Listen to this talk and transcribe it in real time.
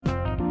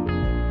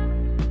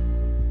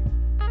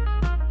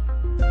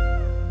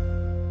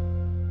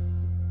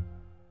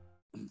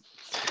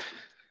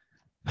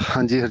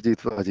Hanji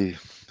Harjeet Baji.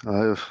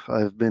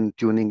 I've been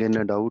tuning in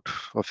and out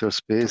of your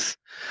space,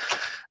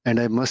 and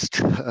I must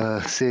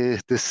say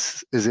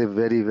this is a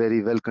very,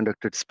 very well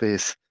conducted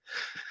space.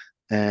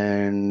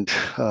 And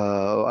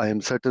I am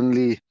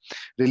certainly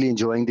really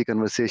enjoying the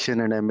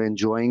conversation, and I'm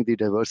enjoying the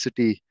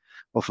diversity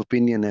of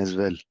opinion as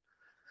well.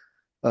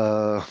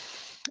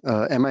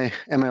 Am I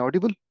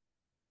audible?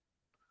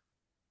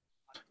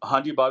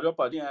 Hanji Bajwa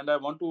Paji, and I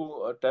want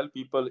to tell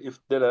people if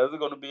there is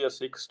going to be a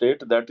Sikh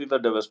state, that is the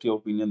diversity of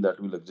opinion that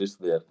will exist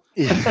there.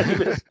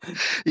 Anyways,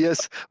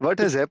 Yes, what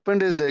has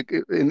happened is like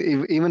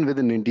even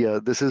within India,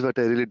 this is what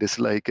I really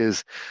dislike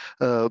is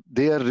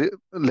they are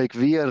like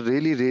we are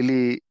really,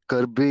 really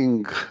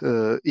curbing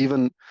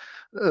even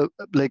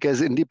like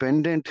as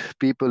independent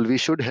people, we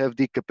should have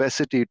the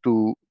capacity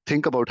to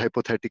think about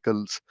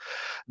hypotheticals.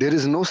 There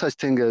is no such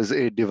thing as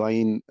a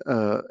divine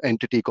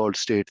entity called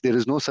state. There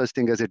is no such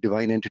thing as a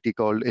divine entity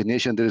called a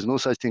nation. There is no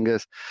such thing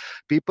as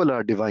people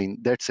are divine.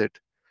 That's it.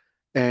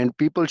 And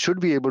people should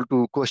be able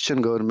to question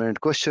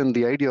government, question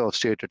the idea of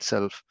state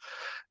itself.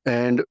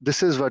 And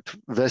this is what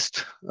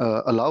West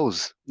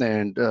allows,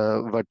 and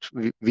what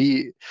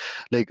we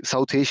like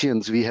South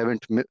Asians, we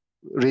haven't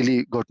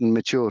really gotten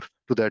mature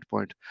to that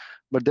point.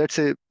 But that's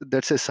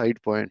a side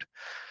point.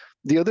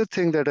 The other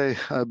thing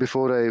that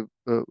before I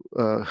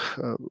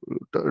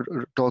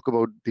talk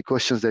about the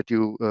questions that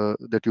you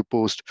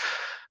posed,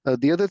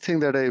 the other thing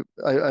that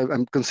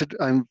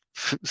I'm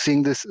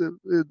seeing this,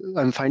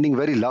 I'm finding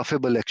very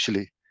laughable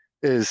actually,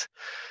 is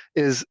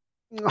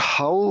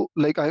how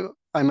like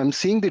I'm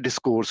seeing the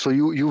discourse. So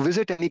you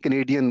visit any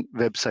Canadian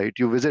website,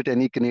 you visit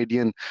any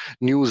Canadian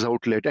news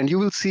outlet, and you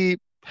will see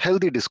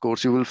healthy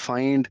discourse. You will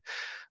find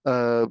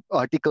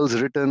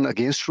articles written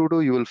against Trudeau.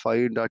 You will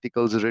find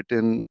articles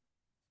written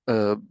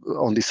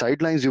on the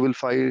sidelines. You will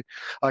find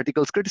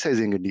articles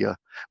criticizing India,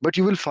 but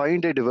you will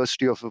find a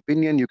diversity of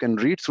opinion. You can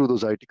read through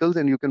those articles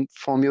and you can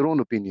form your own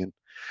opinion.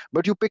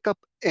 But you pick up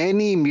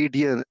any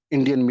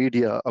Indian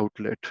media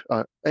outlet,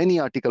 any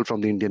article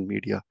from the Indian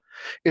media,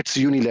 it's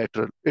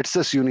unilateral. It's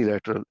just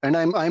unilateral, and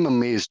I'm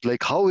amazed.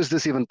 Like, how is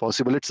this even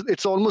possible?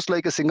 It's almost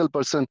like a single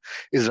person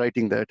is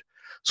writing that.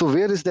 So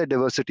where is that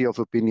diversity of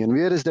opinion?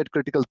 Where is that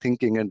critical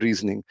thinking and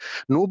reasoning?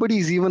 Nobody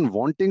is even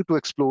wanting to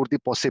explore the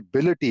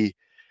possibility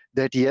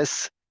that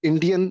yes,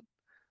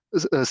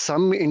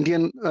 some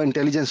Indian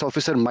intelligence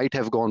officer might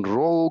have gone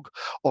rogue,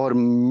 or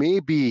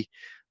maybe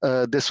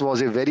this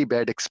was a very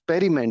bad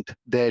experiment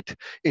that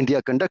India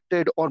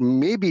conducted, or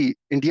maybe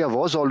India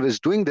was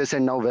always doing this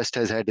and now West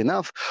has had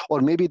enough,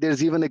 or maybe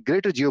there's even a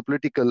greater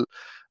geopolitical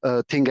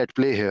thing at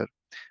play here.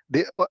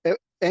 They,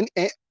 and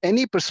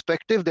any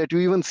perspective that you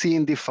even see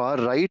in the far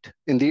right,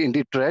 in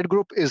the trad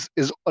group, is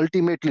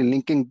ultimately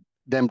linking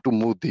them to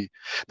Modi,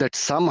 that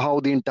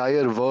somehow the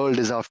entire world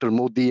is after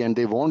Modi and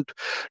they want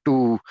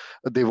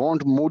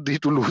Modi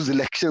to lose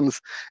elections,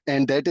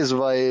 and that is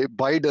why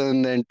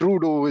Biden and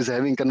Trudeau is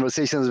having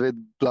conversations with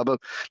blah blah.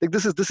 Like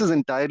this is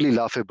entirely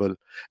laughable.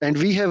 And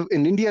we have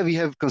in India we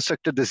have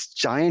constructed this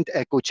giant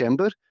echo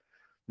chamber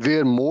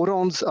where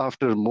morons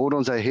after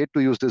morons, I hate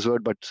to use this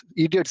word, but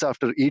idiots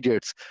after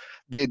idiots,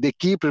 they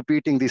keep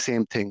repeating the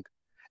same thing.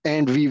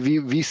 And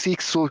we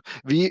seek so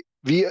we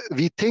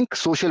think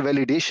social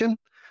validation,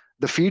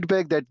 the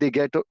feedback that they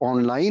get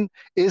online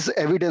is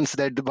evidence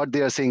that what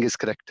they are saying is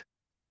correct.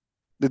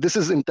 This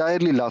is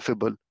entirely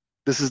laughable.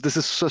 This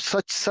is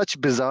such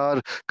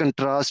bizarre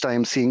contrast I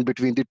am seeing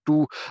between the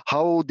two,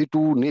 how the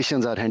two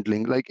nations are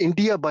handling. Like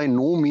India by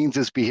no means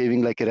is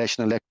behaving like a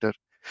rational actor.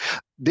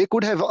 They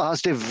could have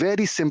asked a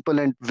very simple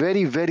and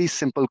very, very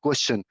simple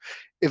question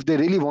if they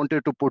really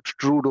wanted to put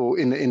Trudeau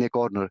in a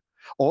corner.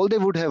 All they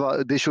would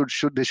have they should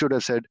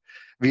have said,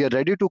 we are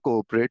ready to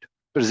cooperate,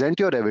 present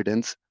your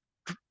evidence.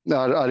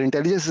 Our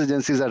intelligence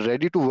agencies are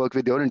ready to work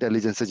with your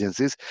intelligence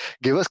agencies,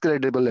 give us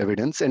credible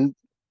evidence, and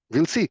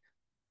we'll see.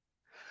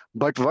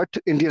 But what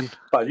Indian?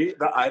 Paji,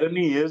 the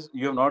irony is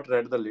you have not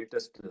read the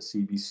latest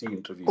CBC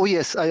interview. Oh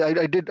yes, I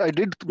did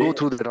go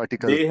through that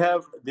article. They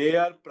have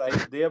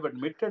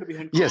admitted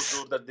behind closed Yes,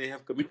 doors that they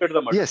have committed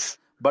the murder. yes.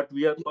 But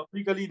we are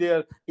publicly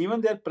there.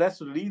 Even their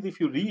press release, if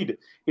you read,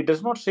 it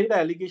does not say the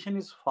allegation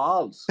is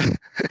false.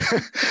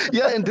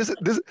 Yeah, and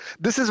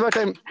this is what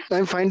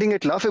I'm finding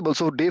it laughable.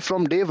 So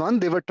from day one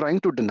they were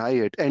trying to deny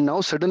it, and now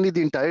suddenly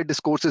the entire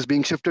discourse is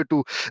being shifted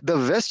to the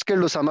West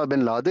killed Osama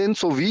bin Laden,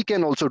 so we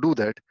can also do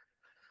that.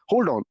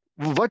 Hold on.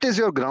 What is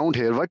your ground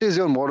here? What is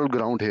your moral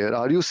ground here?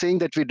 Are you saying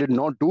that we did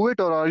not do it,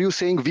 or are you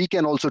saying we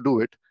can also do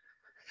it?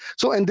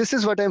 So, and this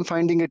is what I'm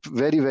finding it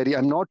very, very.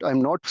 I'm not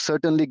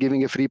certainly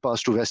giving a free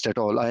pass to West at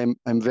all. I'm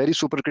very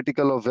super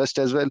critical of West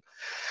as well.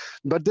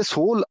 But this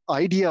whole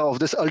idea of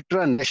this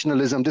ultra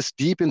nationalism, this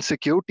deep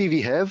insecurity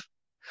we have,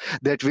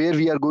 that where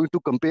we are going to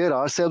compare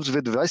ourselves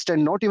with West,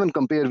 and not even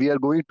compare, we are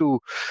going to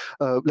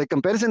like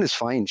comparison is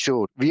fine,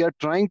 sure. We are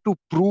trying to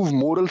prove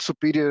moral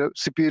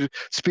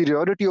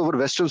superiority over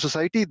Western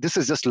society. This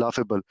is just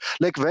laughable.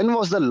 Like, when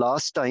was the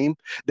last time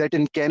that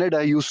in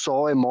Canada you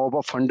saw a mob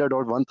of 100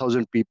 or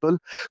 1,000 people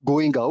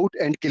going out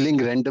and killing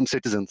random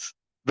citizens?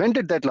 When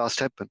did that last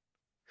happen?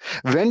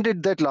 When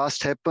did that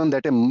last happen?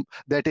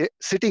 That a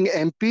sitting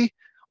MP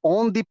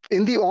on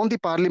the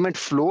parliament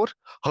floor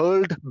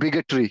hurled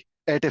bigotry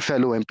at a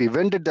fellow MP.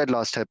 When did that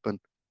last happen?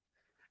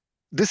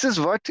 This is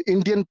what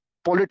Indian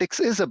politics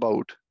is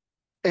about.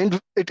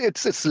 And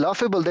it's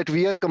laughable that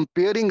we are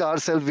comparing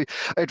ourselves.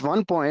 At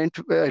one point,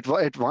 at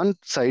one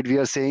side, we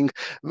are saying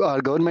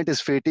our government is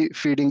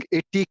feeding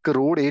 80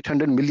 crore,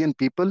 800 million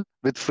people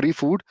with free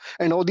food.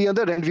 And on the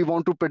other end, we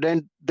want to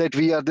pretend that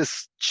we are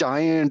this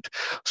giant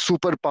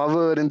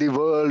superpower in the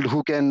world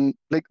who can,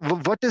 like,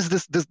 what is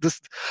this?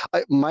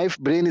 My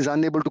brain is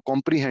unable to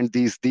comprehend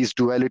these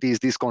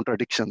dualities, these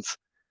contradictions,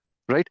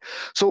 right?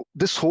 So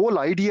this whole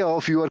idea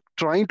of you are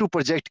trying to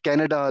project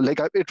Canada,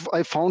 like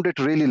I found it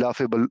really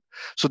laughable.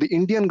 So the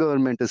Indian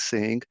government is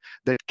saying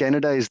that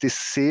Canada is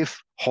this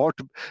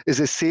is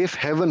a safe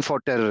haven for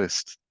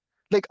terrorists.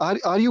 Like,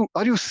 are you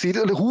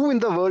serious? Like, who in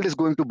the world is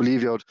going to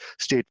believe your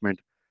statement?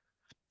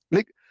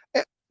 Like,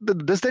 eh,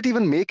 does that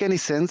even make any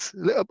sense?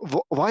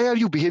 Why are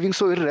you behaving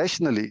so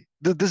irrationally?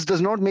 This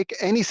does not make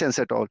any sense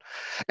at all.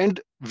 And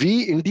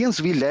we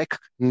Indians, we lack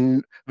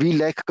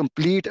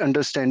complete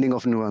understanding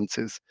of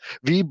nuances.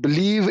 We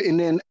believe in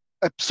an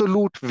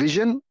absolute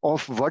vision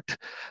of what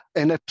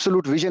an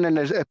absolute vision and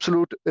an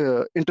absolute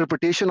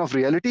interpretation of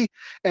reality,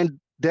 and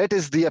that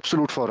is the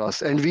absolute for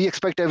us. And we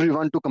expect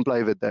everyone to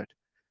comply with that.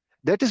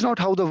 That is not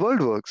how the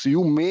world works.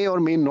 You may or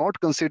may not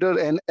consider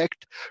an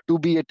act to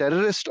be a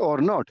terrorist or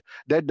not.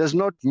 That does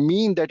not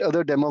mean that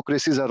other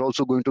democracies are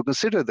also going to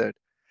consider that.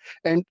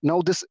 And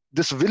now this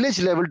village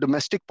level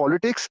domestic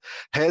politics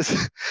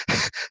has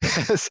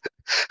has,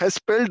 has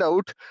spelled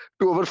out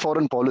to our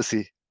foreign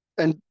policy.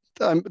 And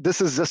this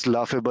is just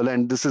laughable,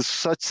 and this is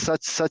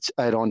such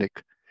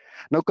ironic.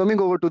 Now coming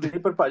over to the. Hey,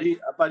 but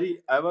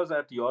Paji, I was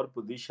at your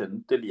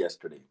position till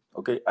yesterday.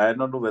 Okay, I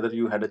don't know whether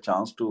you had a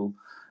chance to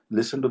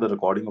listen to the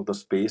recording of the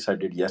space I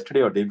did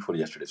yesterday or day before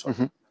yesterday. Sorry,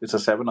 Mhm, it's a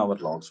 7 hour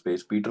long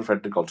space. Peter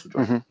Frederick also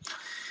joined. mhm.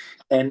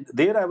 And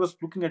there I was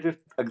looking at it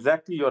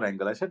exactly your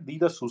angle. I said,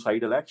 these are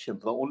suicidal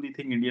actions. The only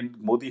thing Indian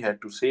Modi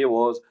had to say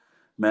was,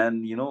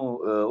 man,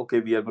 okay,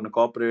 we are going to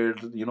cooperate,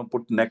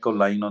 put neck or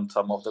line on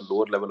some of the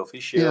lower level Yeah.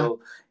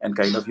 official and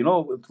kind of,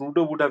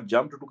 Trudeau would have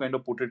jumped to kind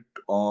of put it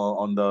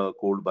on the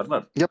cold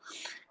burner. Yep.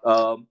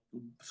 Um,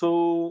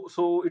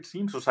 so it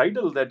seems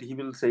suicidal that he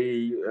will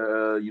say,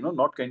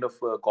 not kind of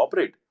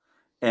cooperate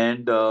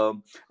and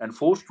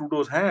force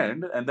Trudeau's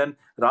hand, and then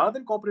rather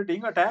than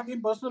cooperating, attack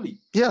him personally,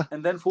 Yeah.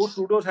 and then force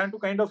Trudeau's hand to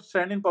kind of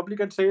stand in public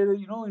and say,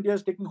 India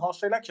is taking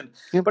hostile action.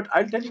 Yep. But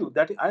I'll tell you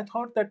that I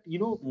thought that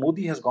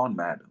Modi has gone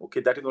mad.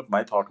 Okay, that is what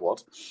my thought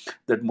was.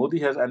 That Modi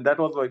has, and that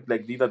was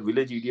like these are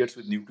village idiots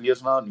with nuclear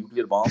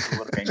bombs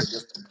who are kind of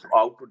just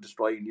out to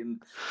destroy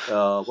Indian,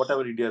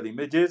 whatever India's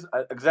image is.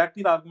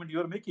 Exactly the argument you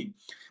are making,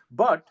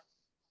 but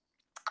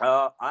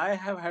I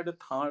have had a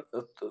thought.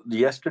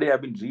 Yesterday,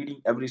 I've been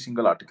reading every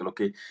single article.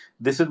 Okay,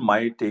 this is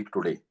my take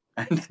today,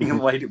 and things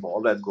Mhm, might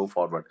evolve as go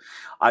forward.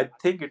 I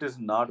think it is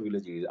not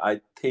village area.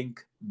 I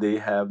think they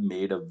have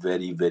made a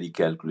very, very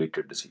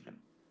calculated decision.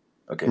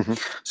 Okay, mhm,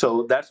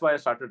 so that's why I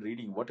started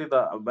reading. What is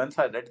the once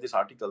I read this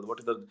article? What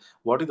is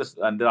the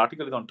and the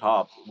article is on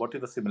top. What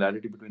is the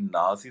similarity between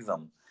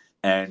Nazism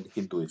and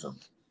Hinduism?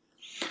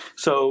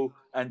 So,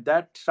 and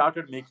that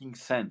started making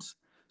sense.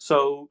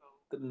 So,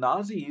 the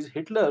Nazis,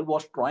 Hitler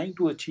was trying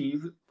to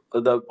achieve,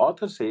 the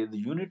author says, the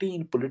unity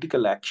in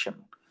political action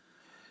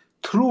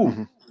through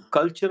mhm,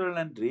 cultural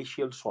and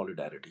racial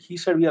solidarity. He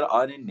said, we are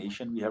Aryan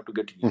nation, we have to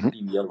get mhm.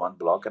 unity, we are one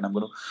block,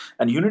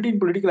 and unity in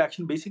political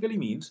action basically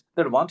means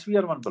that once we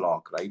are one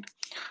block, right?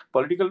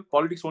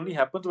 Politics only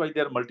happens while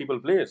there are multiple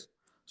players.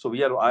 So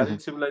we are Mhm. Aryan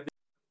civilization,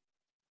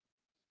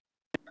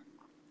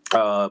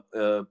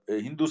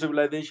 Hindu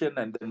civilization,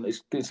 and then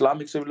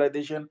Islamic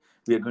civilization.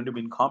 We are going to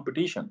be in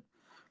competition.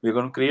 We are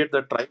going to create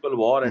the tribal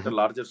war at a Mhm.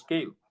 larger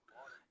scale,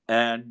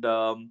 and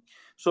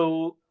so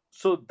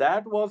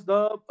that was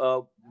the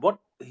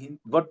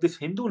what this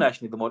Hindu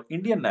nationalism or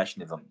Indian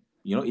nationalism,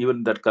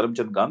 even that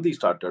Karamchand Gandhi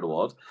started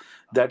was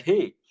that,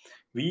 hey,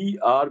 we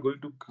are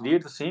going to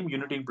create the same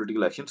unity in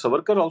political action.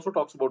 Savarkar also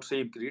talks about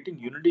same creating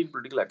unity in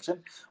political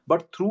action,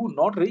 but through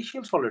not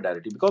racial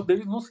solidarity, because there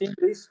is no same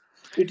race.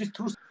 It is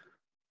through.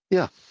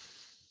 Yeah.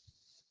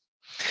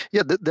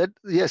 Yeah, that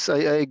yes, I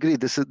agree.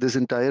 This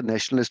entire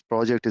nationalist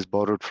project is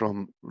borrowed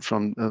from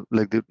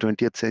like the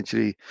 20th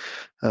century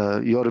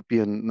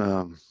European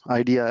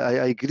idea.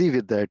 I agree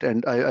with that,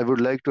 and I would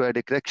like to add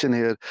a correction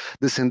here.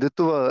 This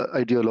Hindutva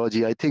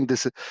ideology, I think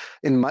this,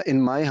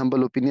 in my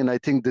humble opinion, I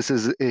think this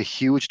is a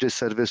huge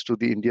disservice to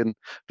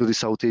the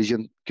South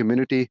Asian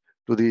community,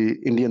 to the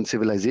Indian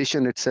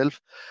civilization itself.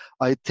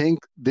 I think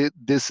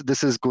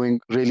this is going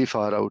really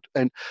far out.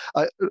 And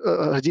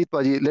Harjeet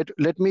Paji,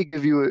 let me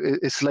give you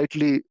a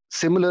slightly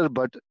similar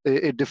but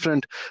a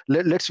different.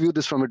 Let's view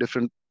this from a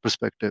different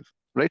perspective,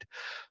 right?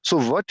 So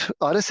what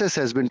RSS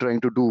has been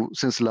trying to do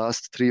since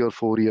last 3 or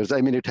 4 years,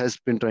 I mean, it has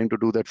been trying to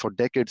do that for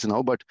decades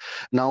now, but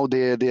now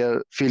they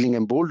are feeling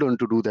emboldened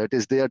to do that.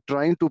 Is they are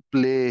trying to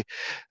play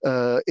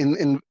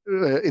in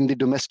the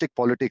domestic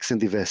politics in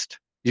the West.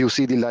 You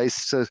see the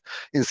lice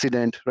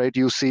incident, right?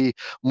 You see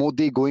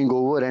Modi going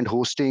over and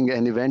hosting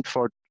an event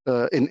for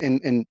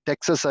in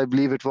Texas, I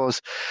believe it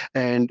was,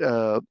 and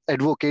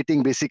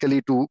advocating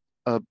basically to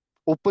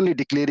openly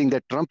declaring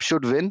that Trump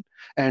should win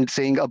and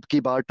saying "Ab ki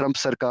baar Trump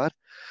sarkar,"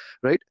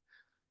 right?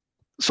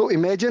 So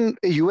imagine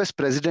a US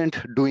president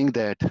doing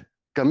that,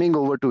 coming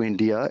over to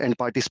India and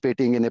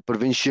participating in a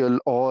provincial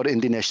or in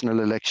the national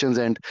elections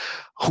and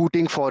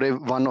hooting for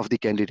one of the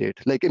candidate.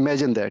 Like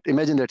imagine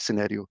that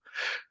scenario.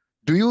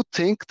 Do you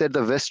think that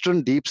the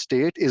Western deep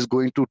state is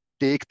going to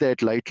take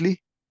that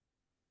lightly?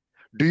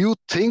 Do you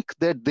think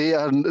that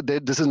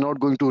that this is not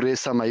going to raise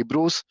some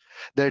eyebrows?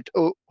 That,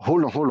 oh,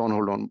 hold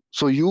on.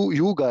 So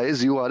you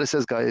guys, you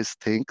RSS guys,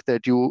 think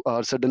that you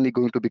are suddenly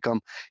going to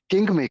become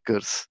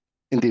kingmakers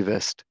in the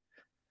West?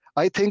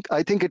 I think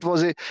it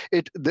was a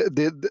it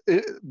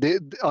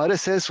the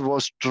RSS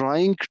was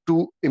trying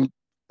to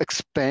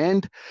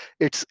expand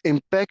its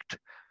impact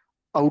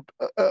out.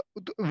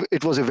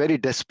 It was a very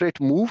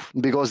desperate move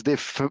because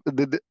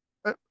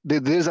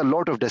there's a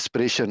lot of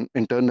desperation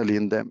internally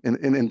in them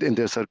in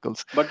their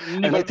circles, But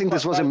and I think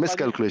this was a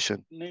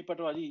miscalculation.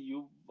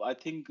 I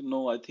think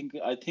no, I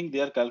think they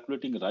are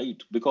calculating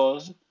right,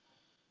 because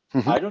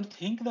Mhm. I don't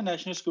think the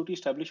national security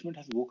establishment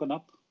has woken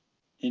up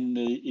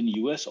in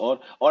US, or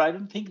I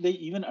don't think they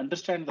even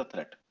understand the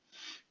threat,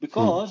 Hmm.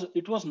 because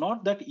it was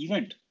not that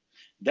event.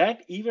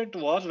 That event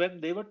was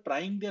when they were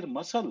trying their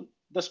muscle.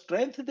 The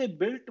strength they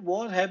built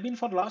was have been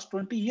for last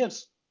 20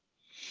 years.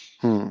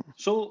 Hmm.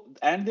 So,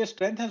 and their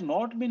strength has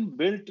not been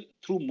built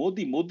through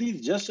Modi. Modi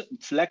is just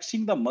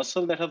flexing the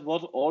muscle that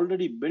was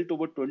already built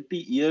over 20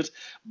 years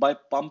by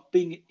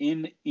pumping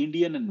in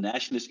Indian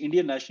nationalists.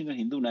 Indian nationalists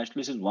and Hindu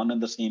nationalists is one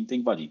and the same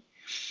thing, Paji.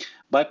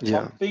 By Yeah.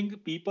 pumping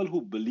people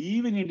who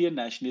believe in Indian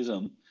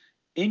nationalism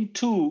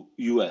into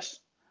US.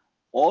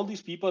 All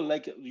these people,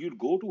 like you'd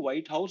go to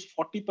White House,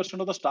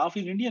 40% of the staff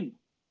is Indian.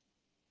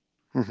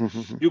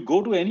 Mhm. You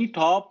go to any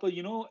top,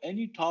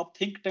 any top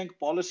think tank,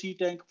 policy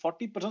tank,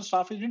 40%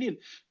 staff is Indian.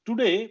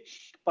 Today,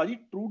 Paji,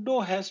 Trudeau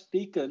has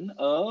taken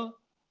a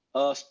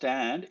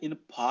stand in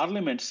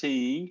Parliament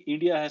saying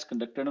India has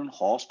conducted an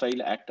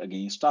hostile act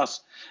against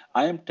us.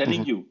 I am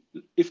telling Mhm. you,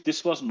 if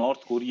this was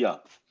North Korea,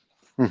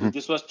 if Mhm.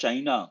 this was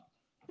China,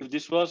 if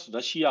this was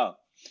Russia,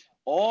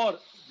 or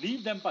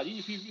leave them, Paji,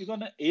 if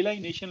even an ally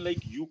nation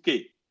like UK,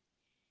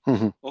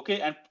 Mhm. okay,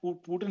 and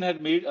Putin had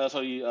made,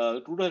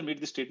 Trudeau has made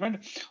this statement.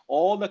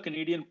 All the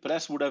Canadian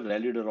press would have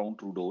rallied around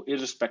Trudeau,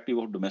 irrespective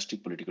of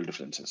domestic political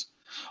differences.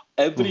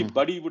 Mhm.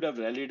 Everybody would have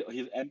rallied.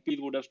 His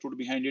MPs would have stood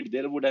behind it.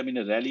 There would have been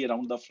a rally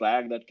around the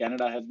flag that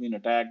Canada has been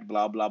attacked,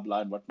 blah blah blah,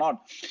 and whatnot.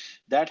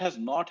 That has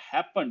not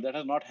happened. That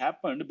has not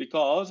happened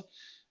because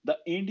the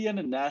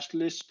Indian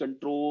nationalists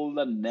control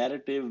the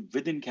narrative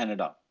within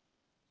Canada.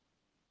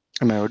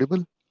 Am I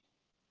audible?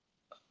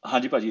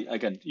 Hanji Paji,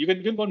 I can. You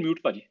can go on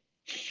mute, Paji.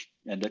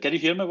 And can you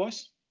hear my voice?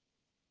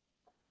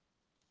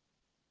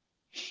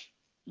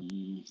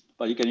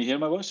 Paji, can you hear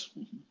my voice?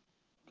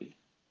 Okay.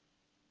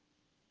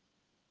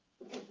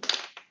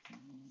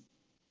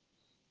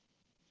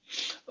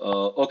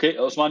 Okay,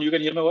 Osman, you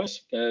can hear my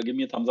voice? Give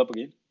me a thumbs up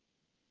again.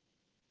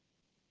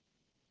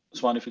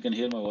 Osman, if you can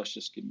hear my voice,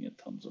 just give me a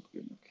thumbs up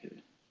again. Okay.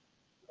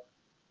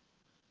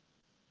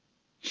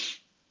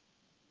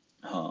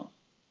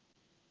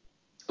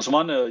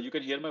 Osman, you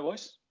can hear my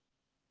voice?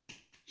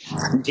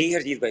 जी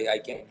हरजीत भाई I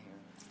can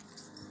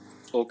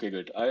Okay,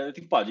 good. I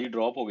think Paji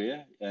drop ho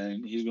gaya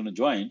and he's going to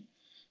join.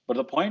 But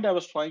the point I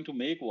was trying to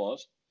make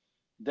was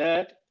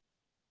that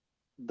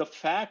the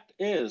fact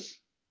is,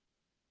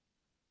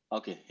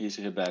 okay, he's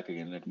here back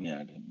again. Let me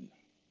add him.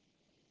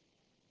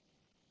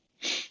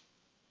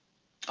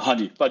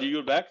 Hanji, Paji,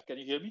 you're back. Can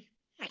you hear me?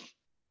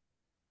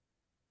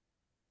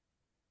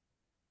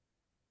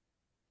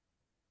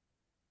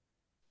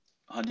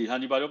 Hanji,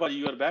 Paji,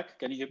 you are back.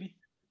 Can you hear me?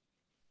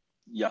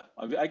 Yeah,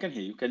 I can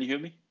hear you. Can you hear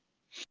me?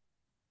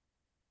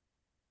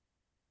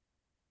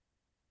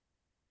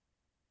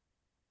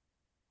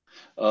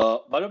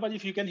 Bharat,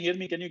 if you can hear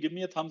me, can you give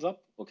me a thumbs up?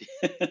 Okay.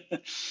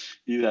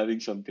 He's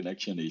having some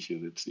connection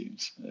issues, it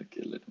seems.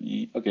 Okay,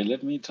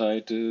 let me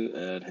try to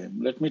add him.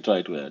 Let me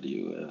try to add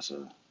you as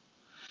a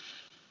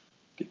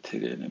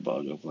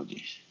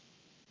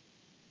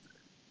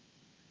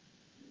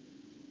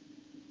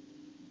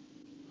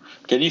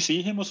Can you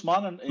see him,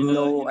 Usman?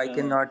 No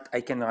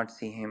I can not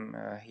see him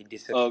he Okay,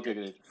 disappeared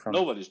great. From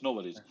No worries, no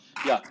worries.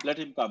 Yeah, let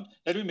him come.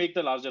 Let me make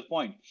the larger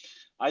point.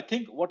 I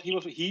think what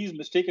he's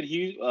mistaken.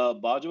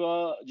 Bajwa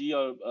ji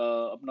or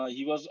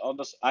he was on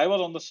I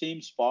was on the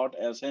same spot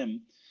as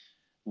him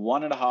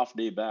 1.5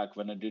 day back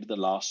when I did the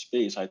last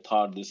space. I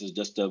thought this is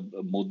just a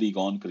Modi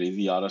gone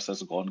crazy,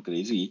 RSS gone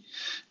crazy.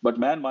 But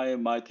man,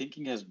 my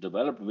thinking has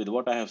developed with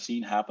what I have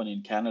seen happen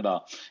in Canada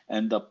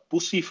and the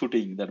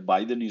pussyfooting that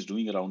Biden is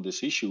doing around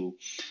this issue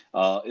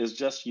is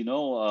just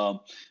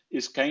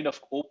is kind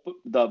of open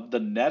the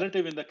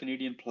narrative in the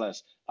Canadian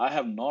press. I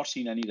have not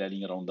seen any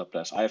rallying around the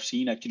press. I have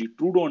seen actually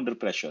Trudeau under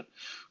pressure.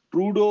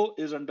 Trudeau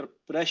is under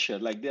pressure.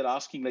 Like they're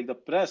asking, like the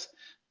press.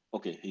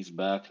 Okay, he's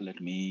back. Let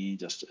me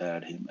just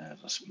add him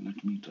as. Let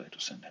me try to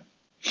send him.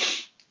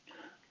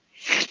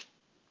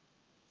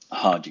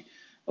 हाँ जी,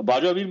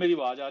 बाजो अभी मेरी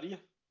आवाज आ रही है?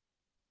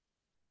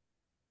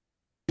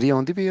 ਮੇਰੀ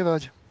ਆਉਂਦੀ ਪਈ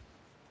ਆਵਾਜ਼?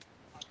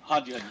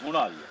 ਹਾਂਜੀ ਹਾਂਜੀ ਹੁਣ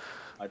ਆ ਰਹੀ ਹੈ।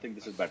 I think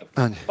this is better.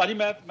 ਹਾਂਜੀ ਭਾਜੀ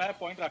ਮੈਂ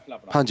ਪੁਆਇੰਟ ਰੱਖ ਲਾਂ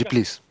ਆਪਣਾ, ਹਾਂਜੀ ਠੀਕ ਹੈ?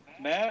 ਪਲੀਜ਼।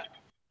 ਮੈਂ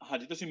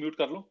ਹਾਂਜੀ ਤੁਸੀਂ ਮਿਊਟ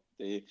ਕਰ ਲਓ।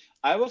 ਤੇ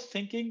I was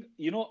thinking,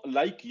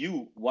 like you,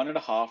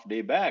 1.5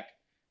 day back,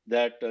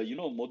 that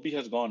Modi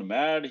has gone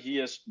mad. He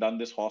has done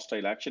this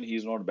hostile action. He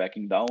is not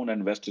backing down,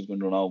 and West is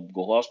going to now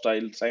go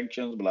hostile,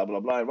 sanctions, blah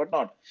blah blah, and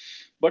whatnot.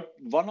 But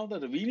one of the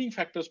revealing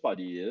factors,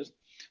 Paji, is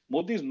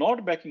Modi is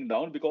not backing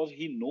down because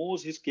he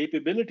knows his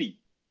capability,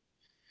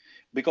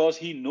 because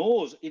he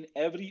knows in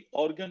every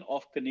organ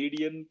of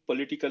Canadian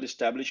political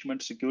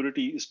establishment,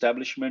 security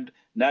establishment,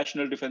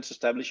 national defense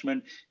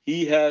establishment, he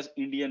has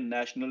Indian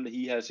national,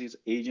 he has his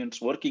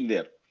agents working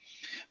there.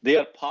 They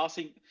are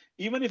passing,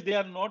 even if they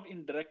are not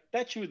in direct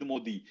touch with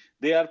Modi,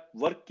 they are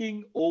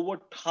working over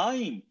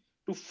time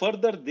to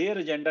further their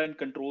agenda and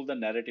control the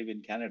narrative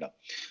in Canada.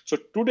 So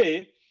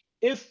today,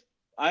 if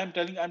I'm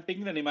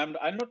taking the name,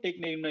 I'm not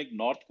taking name like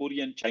North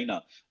Korea and China.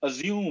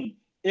 Assume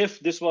if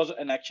this was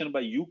an action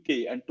by UK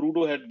and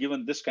Trudeau had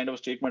given this kind of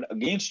a statement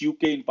against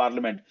UK in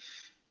Parliament,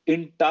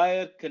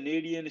 entire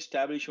Canadian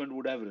establishment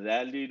would have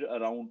rallied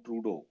around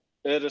Trudeau,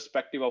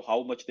 irrespective of how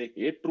much they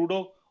hate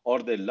Trudeau or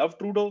they love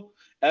Trudeau.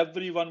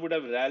 Everyone would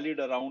have rallied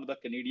around the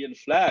Canadian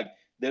flag.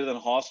 There is a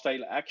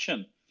hostile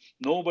action.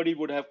 Nobody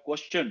would have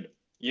questioned.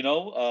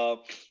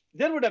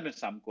 There would have been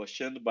some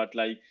questions, but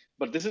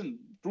this is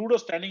Trudeau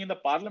standing in the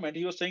Parliament.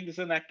 He was saying this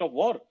is an act of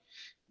war.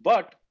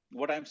 But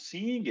what I'm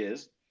seeing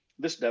is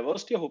this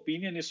diversity of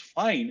opinion is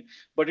fine,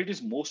 but it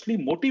is mostly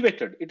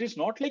motivated. It is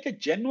not like a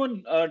genuine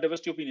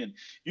diversity of opinion.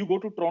 You go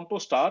to Toronto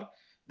Star,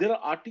 there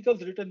are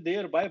articles written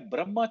there by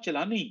Brahma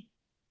Chelani.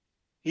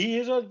 He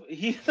is a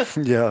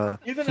Yeah.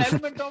 he's an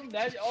element of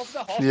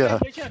the hostile Yeah.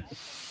 nation,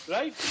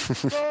 right?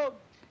 So,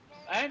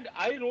 and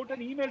I wrote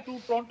an email to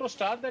Toronto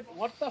Star that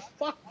what the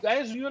fuck,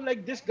 guys, you're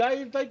like this guy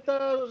is like the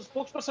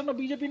spokesperson of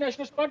BJP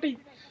Nationalist Party.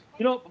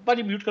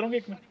 Pari mute karonge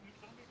ek minute.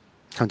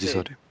 ਹਾਂਜੀ Te-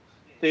 sorry.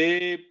 they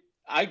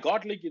I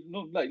got like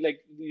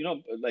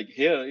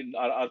here in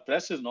our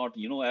press is not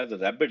as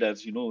rabid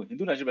as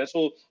Hindu National Press.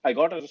 So I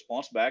got a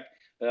response back.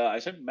 I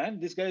said, man,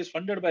 this guy is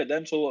funded by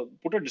them, so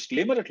put a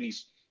disclaimer at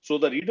least, so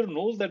the reader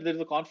knows that there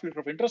is a conflict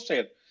of interest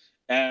here.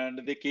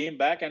 And they came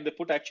back and they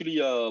put actually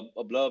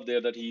a blurb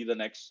there that he the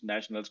next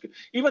national.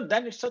 Even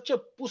then, it's such a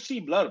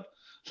pussy blurb.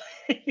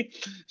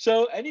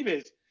 So,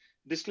 anyways.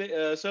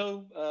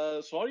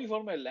 Sorry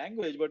for my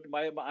language, but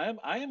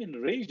I am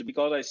enraged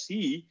because I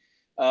see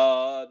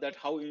that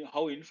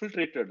how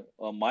infiltrated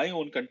my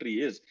own country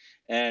is,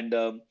 and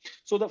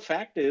so the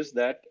fact is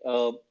that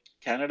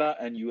Canada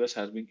and US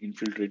has been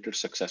infiltrated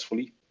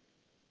successfully.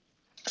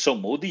 So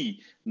Modi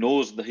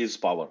knows his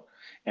power,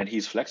 and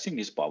he's flexing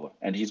his power,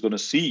 and he's going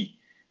to see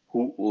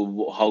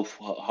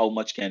how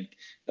much can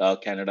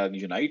Canada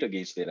unite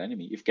against their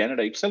enemy. If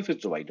Canada itself is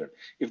divided,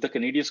 if the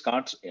Canadians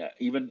can't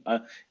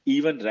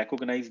even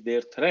recognize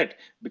their threat,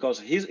 because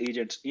his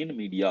agents in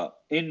media,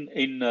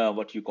 in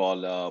what you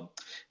call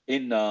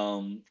in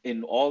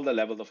all the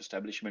levels of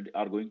establishment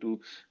are going to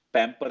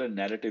pamper a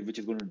narrative which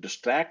is going to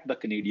distract the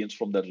Canadians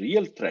from the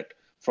real threat,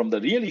 from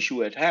the real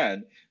issue at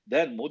hand,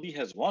 then Modi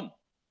has won.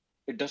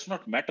 It does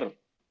not matter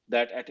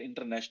that at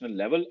international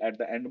level, at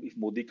the end, if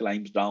Modi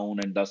climbs down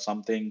and does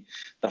something,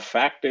 the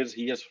fact is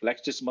he has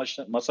flexed his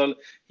muscle,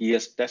 he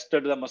has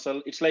tested the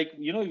muscle. It's like,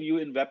 you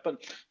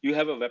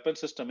have a weapon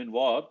system in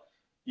war.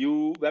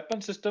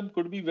 Weapon system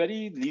could be very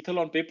lethal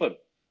on paper,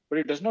 but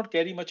it does not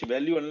carry much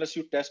value unless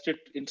you test it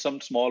in some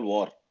small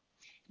war.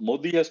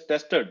 Modi has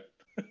tested.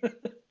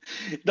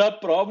 The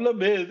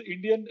problem is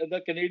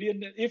the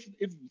Canadian. If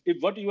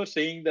what you were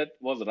saying that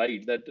was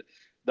right, that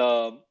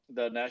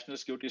the national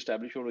security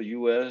establishment of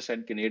U.S.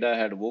 and Canada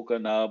had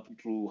woken up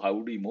through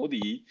Howdy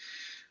Modi,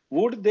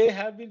 would they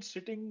have been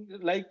sitting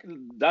like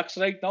ducks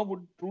right now?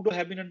 Would Trudeau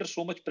have been under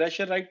so much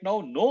pressure right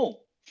now?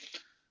 No.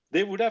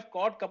 They would have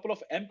caught a couple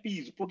of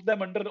MPs, put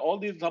them under all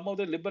these. Some of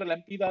the liberal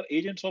MPs are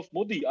agents of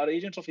Modi, are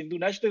agents of Hindu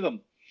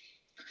nationalism.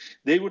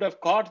 They would have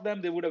caught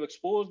them, they would have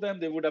exposed them,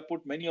 they would have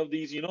put many of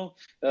these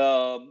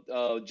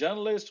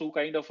journalists who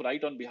kind of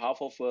write on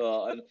behalf of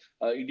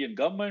Indian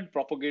government,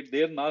 propagate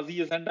their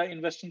Nazi agenda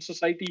in Western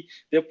society.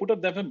 They have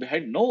put them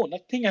behind. No,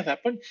 nothing has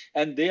happened,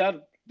 and they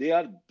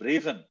are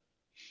brazen,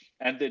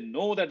 and they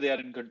know that they are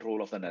in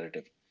control of the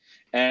narrative,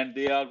 and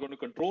they are going to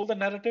control the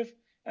narrative,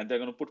 and they're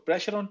going to put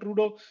pressure on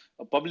Trudeau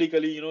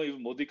publicly. If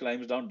Modi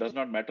climbs down, does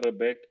not matter a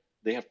bit.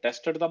 They have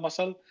tested the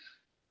muscle.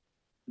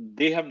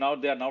 They are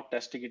now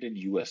testing it in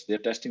US. They're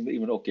testing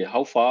even, okay,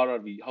 how far are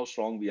we, how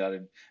strong we are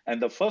in.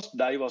 And the first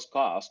die was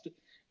cast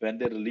when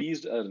they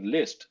released a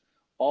list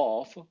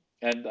of,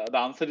 and the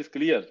answer is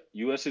clear: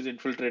 US is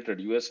infiltrated,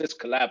 US has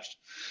collapsed.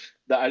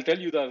 I'll tell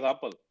you the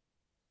example.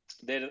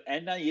 Their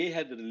NIA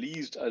had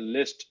released a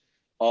list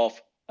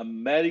of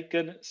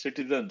American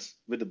citizens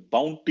with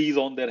bounties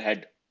on their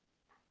head.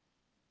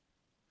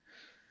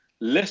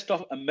 List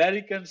of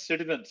American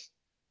citizens.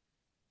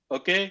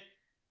 Okay,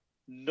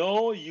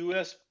 no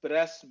US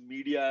press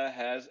media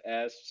has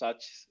as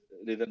such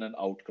risen an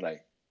outcry.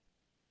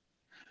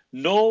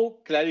 No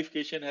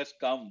clarification has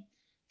come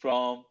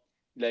from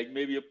like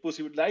maybe a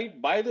possible right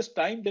by this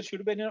time there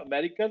should be an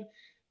American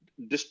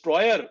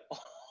destroyer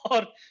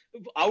or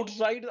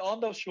outside on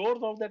the shores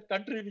of that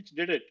country which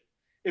did it.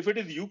 If it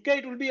is UK,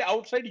 it will be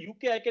outside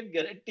UK. I can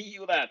guarantee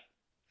you that.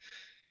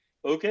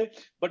 Okay,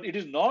 but it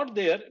is not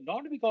there,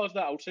 not because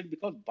the outside,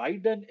 because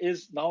Biden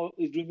is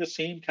doing the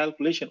same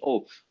calculation.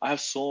 Oh, I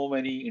have so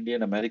many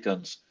Indian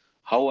Americans.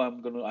 How I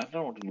don't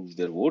want to lose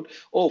their vote.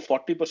 Oh,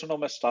 40% of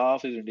my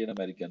staff is Indian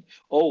American.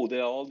 Oh,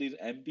 there are all these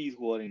MPs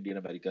who are Indian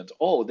Americans.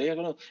 Oh, they are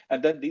gonna,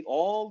 and then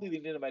all these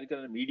Indian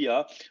American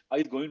media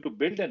is going to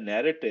build a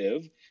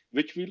narrative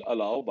which will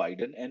allow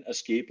Biden an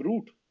escape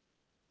route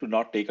to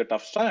not take a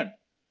tough stand.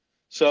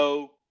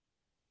 So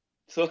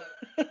so,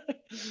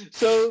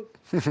 so,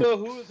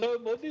 so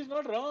Modi is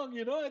not wrong.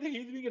 I think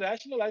he's being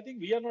rational. I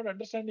think we are not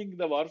understanding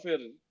the warfare.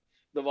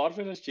 The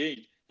warfare has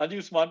changed. हाँ जी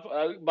उस्मान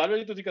बारवा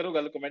जी तुसी करो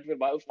गल comment फिर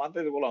उस्मान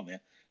ते बोला हमने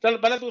चल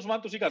पहले तो उस्मान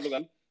तुसी कर लो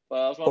गल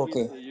Usman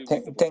Okay, please you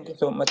make the thank point you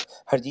so much,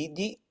 Harjeet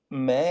ji.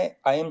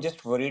 I am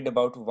just worried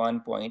about one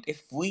point.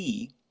 If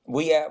we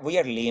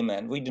are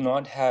layman, we do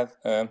not have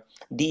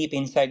deep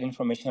inside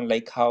information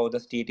like how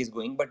the state is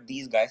going. But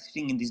these guys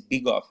sitting in these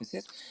big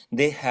offices,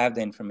 they have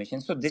the information.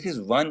 So this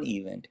is one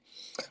event.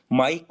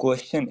 My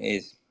question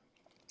is,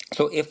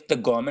 so if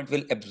the government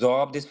will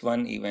absorb this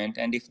one event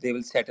and if they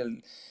will settle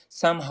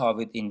somehow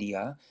with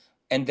India,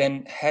 and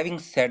then having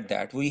said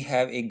that, we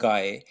have a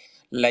guy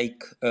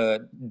like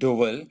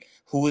Doval,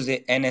 who is a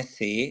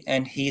NSA,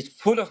 and he is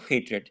full of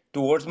hatred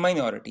towards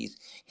minorities.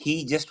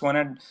 He just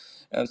wanted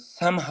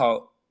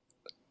somehow,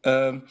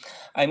 um,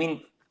 I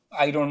mean,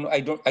 I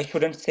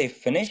shouldn't say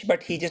finish,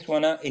 but he just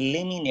wanna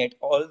eliminate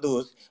all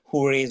those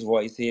who raise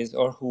voices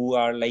or who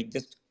are like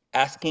just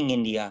asking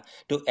India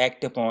to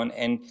act upon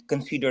and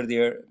consider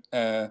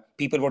their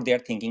people what they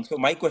are thinking. So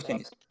my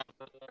question is,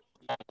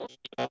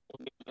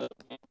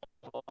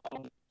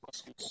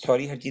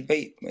 sorry, Harjeet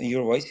bhai,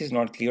 your voice is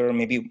not clear, or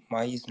maybe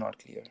mine is not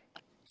clear.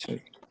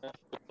 Sorry.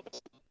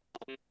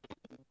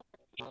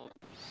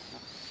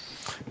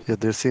 Yeah,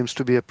 there seems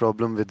to be a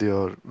problem with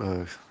your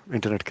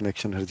internet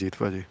connection, Harjeet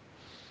Paji.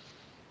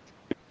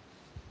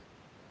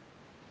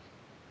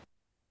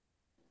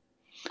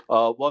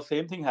 Was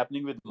same thing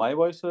happening with my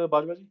voice,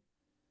 Bhargav ji?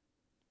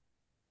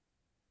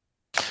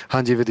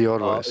 Hanji, with your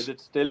Is voice. it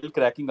still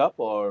cracking up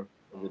or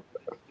is it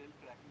better?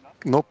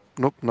 Nope.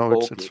 Now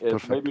it's Okay,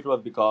 perfect. maybe it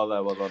was because I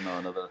was on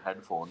another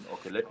headphone.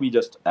 Okay, let me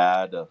just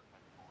add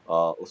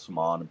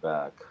Usman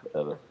back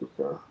as a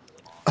speaker.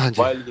 Hanji,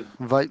 While he,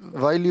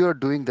 while you are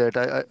doing that,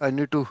 I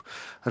need to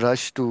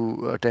rush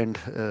to attend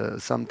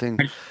something.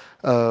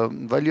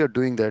 While you are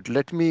doing that,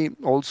 let me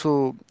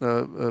also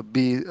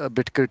be a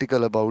bit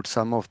critical about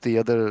some of the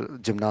other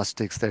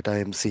gymnastics that I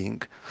am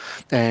seeing,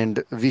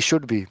 and we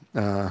should be.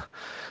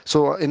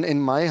 So,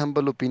 in my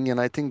humble opinion,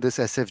 I think this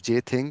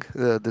SFJ thing,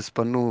 this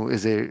Pannu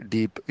is a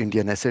deep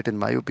Indian asset, in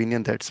my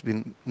opinion. That's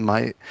been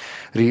my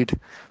read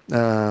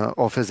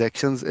of his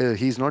actions.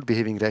 He's not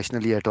behaving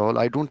rationally at all.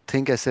 I don't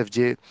think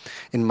SFJ,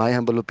 in my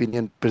humble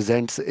opinion,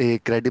 presents a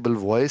credible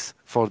voice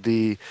for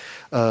the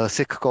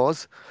Sikh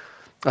cause.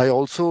 I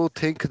also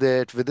think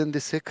that within the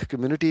Sikh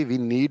community, we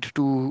need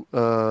to,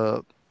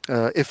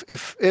 if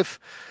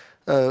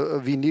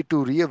we need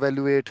to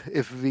reevaluate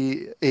if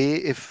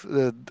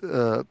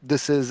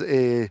this is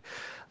a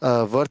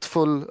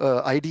worthful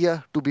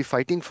idea to be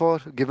fighting for,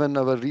 given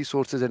our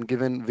resources and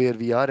given where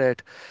we are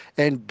at,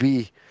 and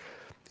B,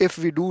 if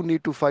we do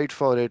need to fight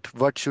for it,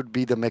 what should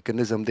be the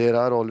mechanism? There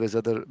are always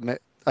other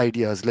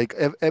ideas. Like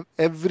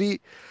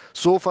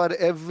so far,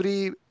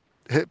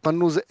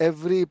 Pannu's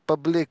every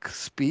public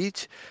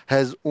speech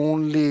has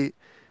only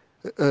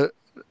uh,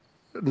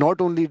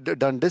 not only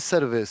done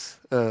disservice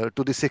to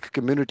the Sikh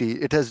community,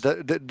 it has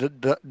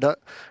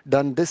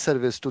done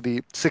disservice to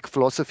the Sikh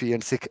philosophy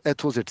and Sikh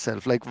ethos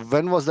itself. Like,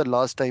 when was the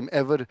last time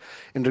ever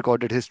in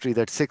recorded history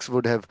that Sikhs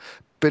would have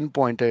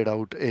pinpointed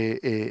out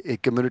a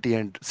community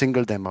and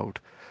singled them out?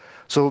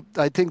 So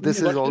I think this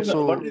is what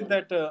also. is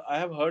that? I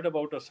have heard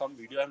about some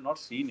video. I have not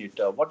seen it.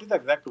 What is the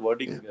exact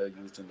wording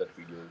used in that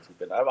video? If you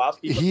can, I've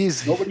asked people.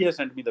 He's Nobody has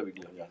sent me the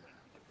video. Yeah.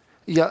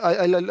 Yeah,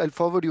 I'll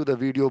forward you the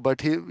video.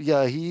 But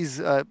he's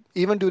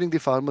even during the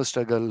farmer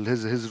struggle,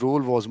 his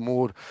role was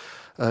more,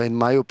 in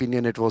my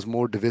opinion, it was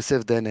more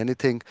divisive than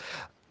anything.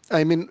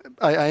 I mean,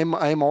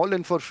 I'm all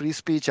in for free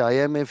speech. I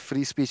am a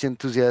free speech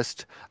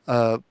enthusiast.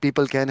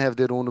 People can have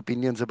their own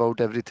opinions about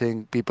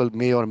everything. People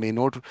may or may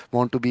not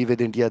want to be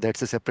with India.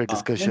 That's a separate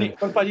नहीं नहीं discussion.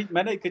 पर पाजी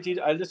मैंने एक चीज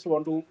I just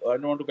want to I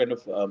don't want to kind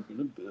of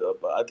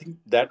I think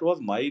that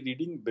was my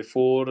reading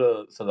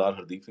before Sardar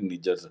Hardeep Singh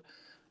Nijjar's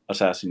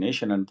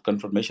assassination and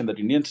confirmation that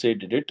Indian state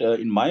did it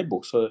in my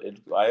book. So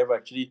I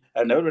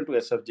never went to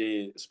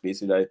SFJ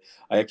spaces. I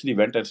actually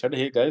went and said,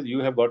 hey guys, you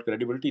have got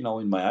credibility now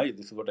in my eyes.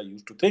 This is what I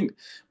used to think,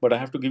 but I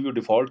have to give you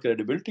default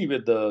credibility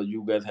with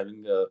you guys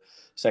having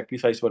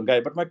sacrificed one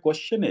guy. But my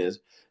question is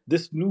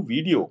this new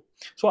video.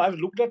 So I've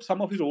looked at some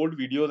of his old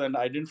videos and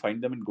I didn't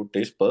find them in good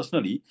taste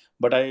personally.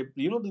 But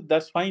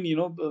that's fine.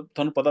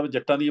 ਤੁਹਾਨੂੰ ਪਤਾ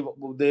ਜੱਟਾਂ ਦੀ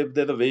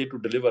they're the way to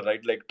deliver,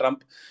 right? Like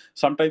Trump,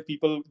 sometimes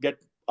people get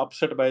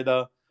upset by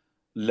the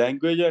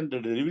language and the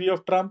delivery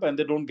of Trump, and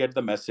they don't get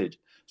the message.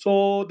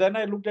 So then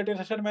I looked at it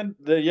and said, man,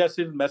 yes,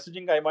 his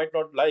messaging I might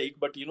not like,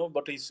 but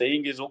what he's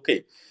saying is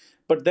okay.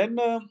 But then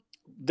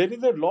there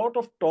is a lot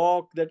of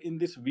talk that in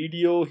this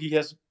video he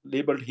has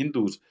labeled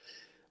Hindus.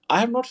 I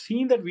have not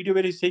seen that video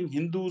where he's saying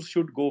Hindus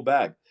should go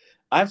back.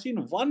 I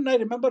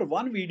remember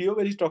one video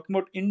where he's talking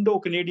about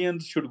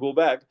Indo-Canadians should go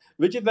back,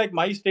 which is like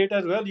my state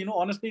as well.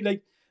 Honestly,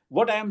 like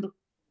what I am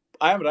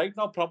right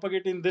now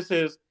propagating this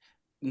is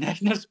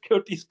national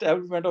security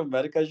establishment of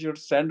America should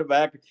send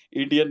back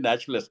Indian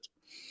nationalists.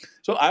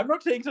 So I'm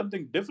not saying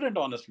something different,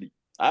 honestly.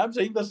 I'm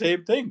saying the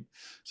same thing.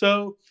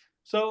 So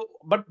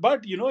but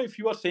if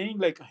you are saying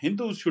like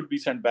Hindus should be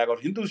sent back or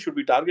Hindus should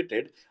be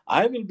targeted,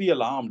 I will be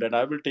alarmed and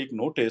I will take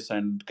notice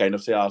and kind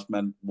of say, ask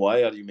man,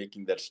 why are you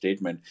making that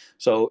statement?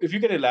 So if you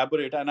can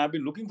elaborate, and I've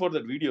been looking for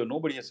that video,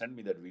 nobody has sent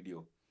me that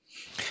video.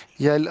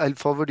 Yeah, I'll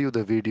forward you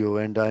the video,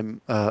 and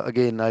I'm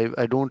again,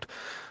 I don't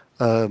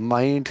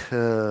mind.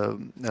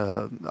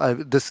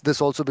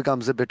 This also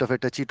becomes a bit of a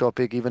touchy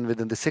topic even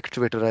within the Sikh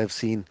Twitter I've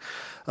seen.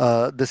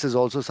 This is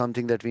also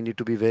something that we need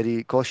to be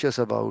very cautious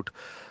about.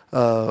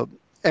 Uh,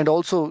 and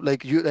also,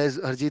 like you, as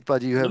Harjeet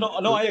Paji, you No, have no,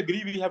 no. I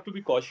agree. We have to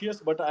be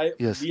cautious, but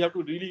yes. we have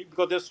to really,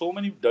 because there's so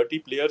many dirty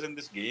players in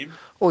this game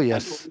Oh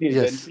and so yes, many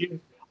yes. agencies.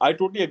 I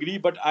totally agree,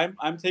 but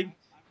I'm saying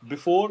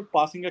before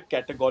passing a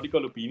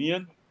categorical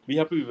opinion, we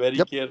have to be very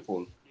Yep,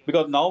 careful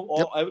because now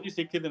yep. every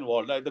Sikh is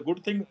involved. Like, the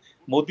good thing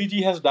Modi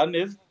ji has done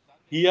is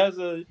he has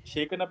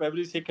shaken up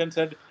every Sikh and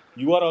said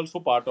you are also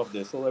part of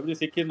this. So every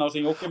Sikh is now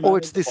saying, okay, Oh, man,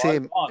 it's if the the war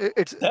is same. on,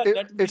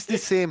 let me It's the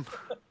take. same.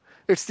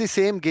 It's the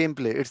same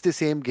gameplay. It's the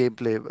same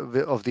gameplay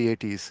of the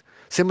 80s.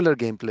 Similar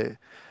gameplay.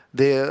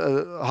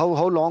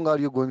 How long are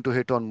you going to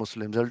hit on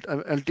Muslims?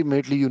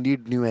 Ultimately, you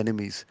need new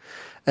enemies,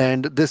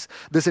 and this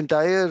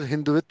entire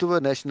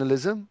Hindutva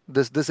nationalism,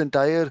 this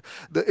entire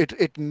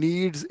it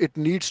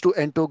needs to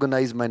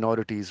antagonize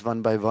minorities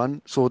one by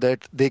one, so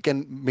that they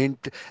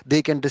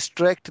can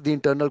distract the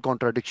internal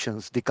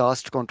contradictions, the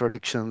caste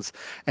contradictions,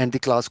 and the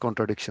class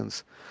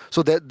contradictions.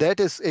 So that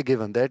is a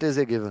given. That is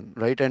a given,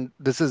 right? And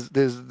this is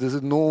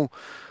no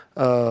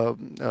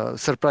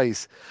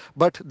surprise.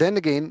 But then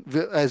again,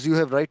 as you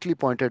have rightly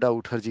pointed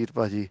out, Harjeet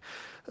Paji,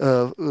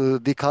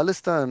 the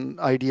Khalistan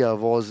idea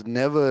was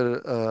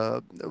never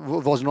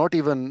was not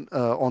even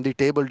on the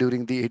table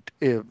during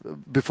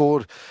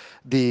before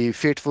the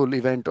fateful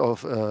event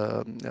of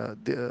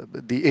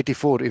the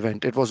 84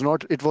 event. It was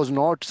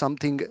not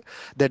something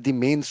that the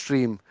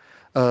mainstream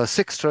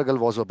Sikh struggle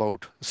was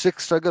about.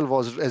 Sikh struggle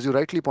was, as you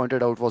rightly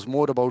pointed out, was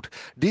more about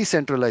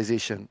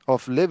decentralization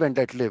of live and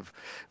let live.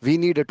 We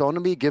need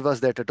autonomy. Give us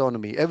that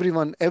autonomy. Every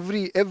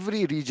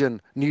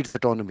region needs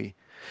autonomy.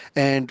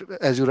 And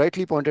as you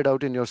rightly pointed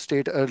out in your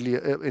state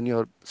earlier, in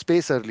your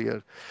space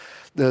earlier,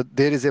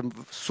 there is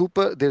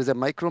a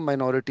micro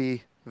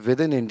minority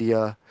within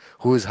India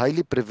who is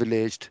highly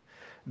privileged.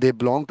 They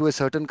belong to a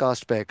certain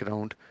caste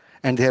background,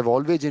 and they have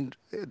always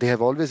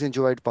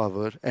enjoyed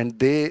power, and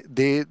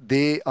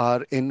they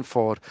are in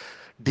for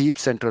deep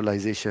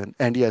centralization.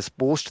 And yes,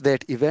 post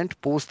that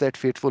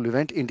fateful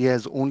event, India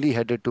has only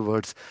headed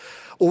towards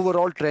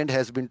overall trend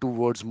has been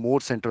towards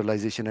more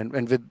centralization,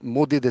 and with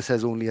Modi, this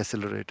has only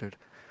accelerated.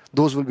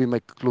 Those will be my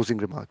closing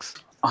remarks.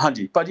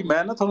 ਹਾਂਜੀ ਭਾਜੀ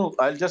ਮੈਂ ਨਾ ਤੁਹਾਨੂੰ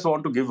I just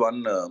want to give one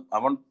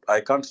I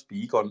can't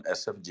speak on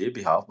SFJ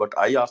behalf but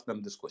I asked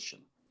them this question,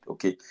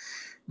 okay,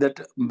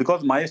 that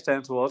because my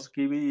stance was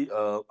ki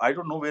I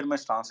don't know where my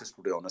stance is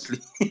today, honestly.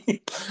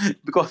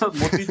 Because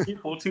Modi ji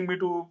forcing me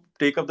to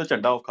take up the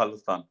Chanda of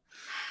Khalistan.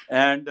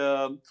 And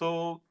so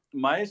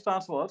my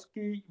stance was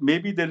ki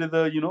maybe there is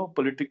a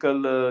political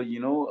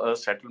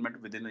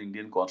settlement within the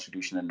Indian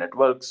constitution and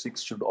network.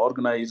 Sikhs should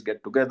organize,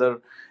 get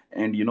together,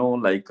 and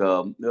like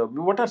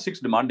what are Sikhs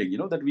demanding?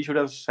 That we should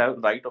have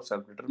right of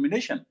self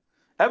determination.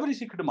 Every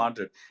Sikh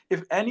demanded.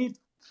 If any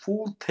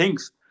fool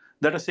thinks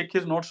that a Sikh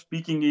is not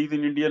speaking, he's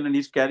in Indian and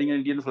he's carrying an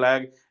Indian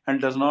flag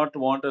and does not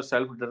want a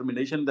self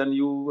determination, then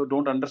you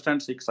don't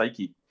understand Sikh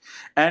psyche.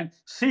 And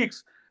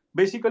Sikhs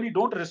basically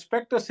don't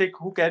respect a Sikh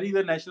who carry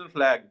the national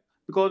flag,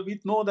 because we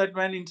know that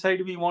when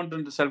inside we want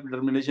self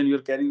determination,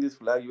 you're carrying this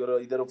flag,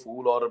 you're either a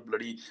fool or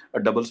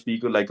a double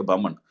speaker like a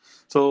Brahman.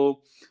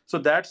 So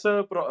that's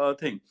a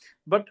thing.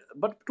 But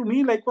to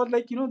me, like, was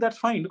like, that's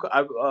fine. Look,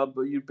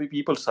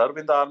 people serve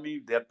in the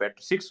army. They are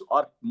Sikhs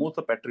are most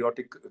a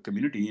patriotic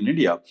community in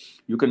India.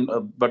 You can,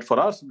 but for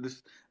us,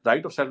 this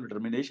right of self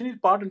determination is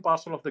part and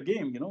parcel of the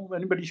game.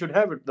 Anybody should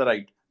have it. The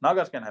right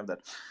Nagas can have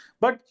that,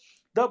 but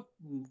the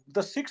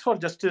the Sikhs for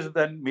Justice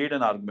then made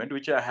an argument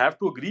which I have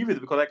to agree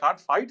with because I can't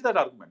fight that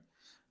argument.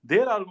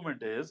 Their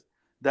argument is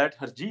that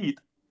Harjeet,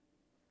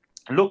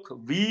 look,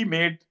 we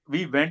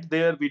went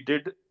there, we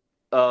did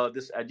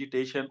this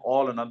agitation,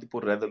 all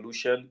Anandpur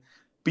resolution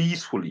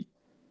peacefully.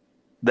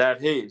 That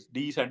hey,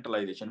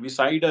 decentralization. We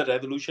signed a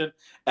resolution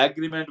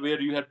agreement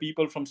where you had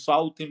people from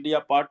South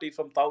India, party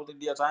from South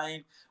India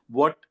sign.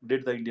 What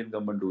did the Indian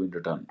government do in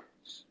return?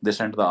 They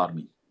sent the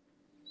army.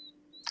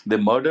 They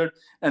murdered,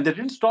 and they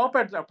didn't stop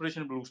at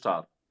Operation Blue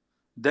Star.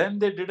 Then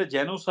they did a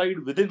genocide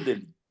within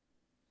Delhi.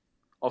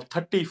 of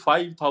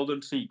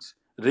 35,000 Sikhs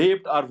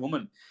raped our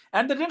women.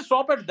 And they didn't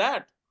stop at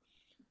that.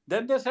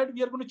 Then they said,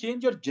 we are going to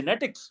change your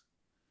genetics.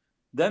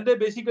 Then they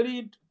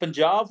basically,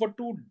 Punjab for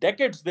 2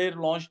 decades, they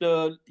launched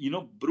a,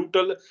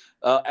 brutal,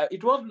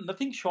 it was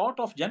nothing short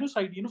of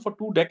genocide, for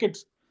 2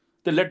 decades.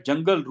 They let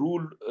jungle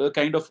rule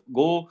kind of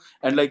go,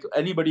 and like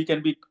anybody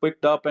can be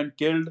picked up and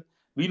killed.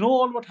 We know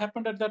all what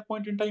happened at that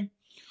point in time.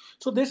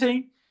 So they're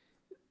saying,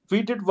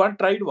 we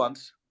tried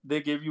once. They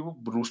gave you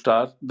Blue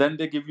Star, then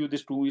they give you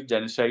this 2 year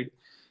genocide.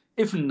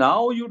 If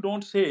now you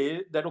don't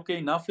say that, okay,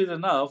 enough is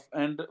enough,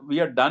 and we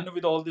are done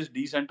with all this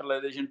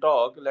decentralization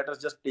talk, let us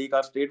just take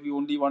our state, we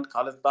only want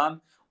Khalistan,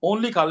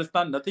 only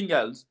Khalistan, nothing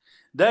else,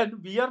 then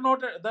we are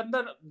not,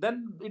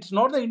 then it's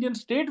not the Indian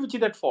state which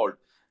is at fault.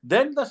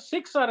 Then the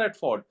Sikhs are at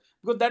fault,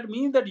 because that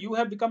means that you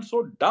have become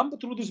so dumb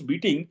through this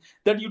beating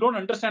that you don't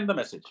understand the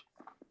message.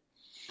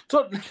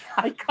 So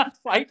I can't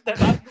fight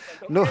that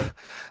argument. No, Okay?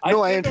 I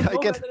no, still don't I know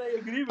can, whether I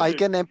agree with I it.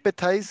 can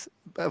empathize.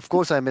 Of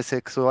course, I'm a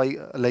Sikh, so I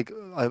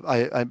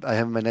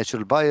have my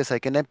natural bias. I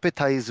can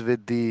empathize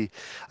with the,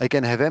 I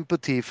can have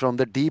empathy from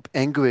the deep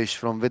anguish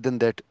from within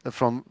that,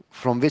 from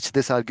which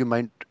this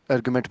argument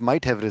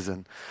might have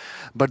risen.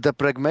 But the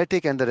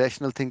pragmatic and the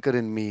rational thinker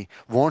in me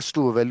wants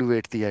to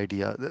evaluate the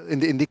idea.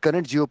 In the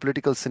current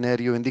geopolitical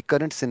scenario, in the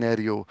current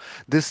scenario,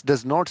 this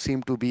does not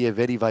seem to be a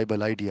very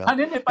viable idea. हाँ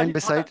नहीं नहीं And पाजी थोड़ा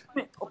beside,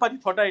 नहीं ओ पाजी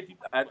थोड़ा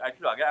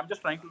actually आ गया. I'm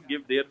just trying to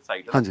give their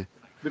side है ना, Hanji,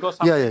 because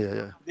yeah, yeah, sometimes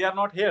yeah, yeah, they are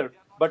not here,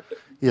 but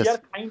we are yes.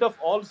 kind of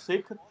all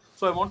sick,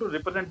 so I want to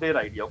represent their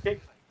idea. Okay,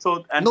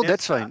 so and No, their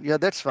that's fine. Yeah,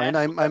 that's fine. and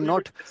so I'm everybody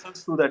not.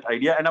 listens to that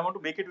idea, and I want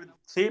to make it with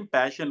same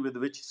passion with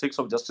which Six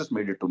of Justice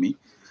made it to me,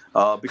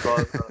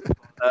 because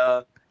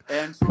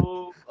and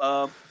so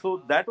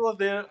that was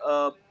their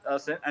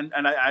and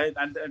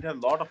and it has a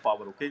lot of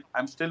power. Okay,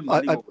 I'm still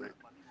mulling I over it,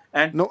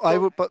 and No, I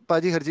so would,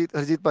 Paji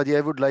Harjeet Paji,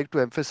 I would like to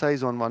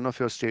emphasize on one of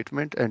your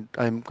statement, and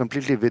I'm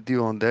completely with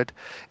you on that.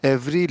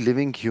 Every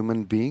living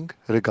human being,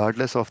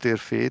 regardless of their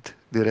faith,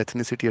 their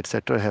ethnicity,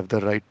 etc., have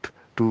the right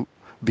to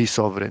be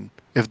sovereign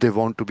if they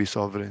want to be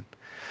sovereign.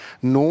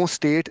 No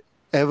state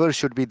ever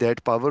should be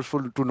that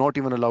powerful to not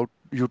even allow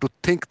you to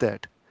think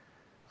that.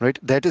 Right?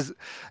 That is,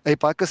 a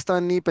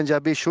Pakistani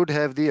Punjabi should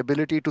have the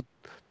ability to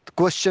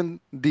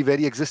question the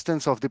very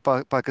existence of the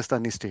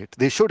Pakistani state.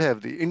 They should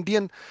have the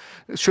Indian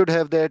should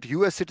have that.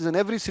 U.S. citizen,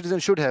 every citizen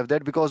should have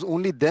that, because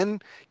only then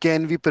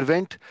can we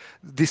prevent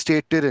the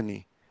state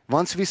tyranny.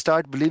 Once we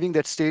start believing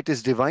that state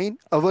is divine,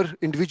 our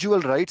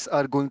individual rights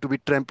are going to be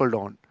trampled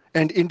on.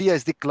 And India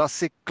is the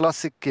classic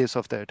case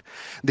of that.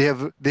 They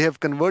have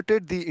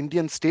converted the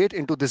Indian state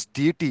into this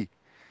deity.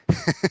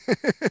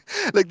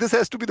 Like, this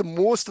has to be the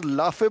most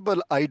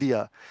laughable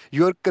idea.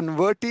 You're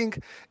converting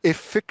a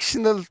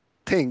fictional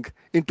thing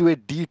into a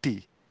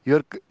deity.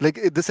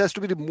 This has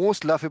to be the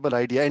most laughable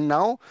idea. And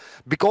now,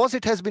 because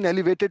it has been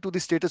elevated to the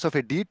status of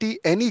a deity,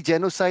 any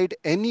genocide,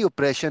 any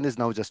oppression is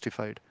now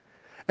justified.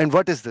 And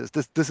what is this?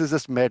 This is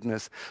just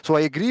madness. So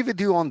I agree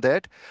with you on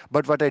that.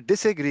 But what I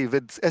disagree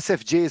with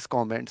SFJ's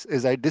comments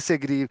is, I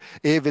disagree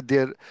with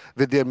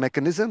their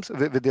mechanisms,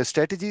 with their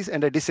strategies,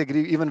 and I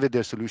disagree even with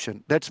their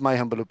solution. That's my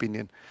humble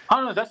opinion.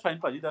 oh, no, that's fine,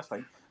 Paji, that's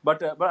fine.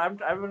 But I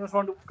just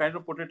want to kind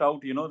of put it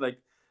out, like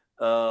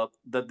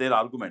that their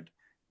argument,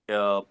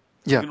 uh,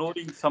 Yeah,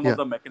 ignoring some of yeah,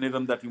 the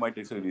mechanism that you might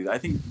disagree with. I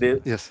think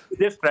yes,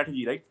 their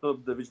strategy, right? So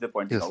which they're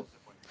pointing yes. out,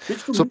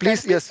 which to So me kind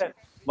please, of makes yes, sense.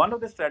 One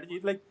of the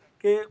strategies, like,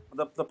 okay,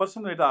 the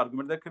person made the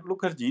argument that,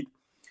 look, Harjeet,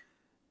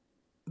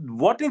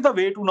 what is the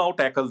way to now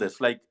tackle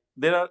this? Like,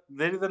 there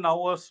is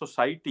now a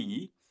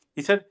society.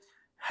 He said,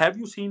 have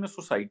you seen a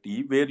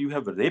society where you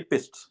have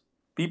rapists,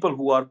 people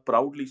who are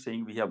proudly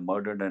saying we have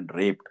murdered and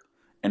raped,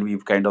 and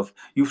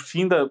you've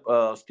seen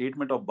the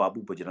statement of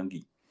Babu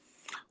Bajrangi,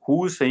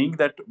 who is saying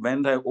that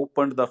when I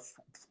opened the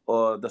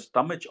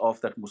stomach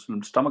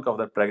of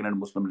that pregnant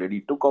Muslim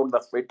lady, took out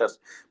the fetus,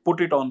 put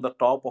it on the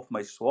top of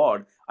my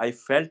sword, I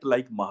felt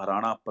like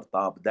Maharana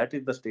Pratap. That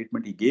is the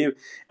statement he gave,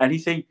 and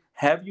he's saying,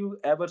 "Have you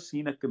ever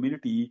seen a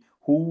community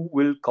who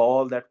will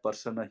call that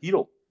person a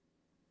hero?"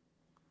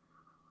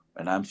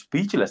 And I'm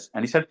speechless.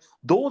 And he said,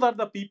 "Those are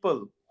the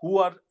people who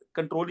are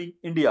controlling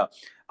India.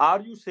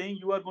 Are you saying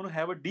you are going to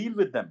have a deal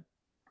with them?"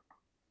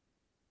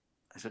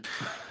 I said,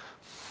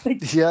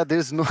 yeah.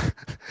 There's no,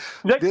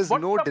 like, there's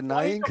what's no the point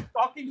denying. of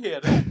talking here?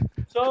 Eh?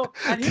 So,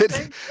 There's,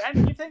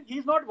 he's saying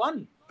he's not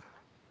one.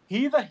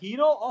 He's a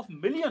hero of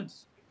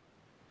millions.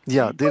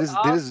 yeah, People there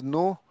are. is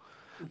no,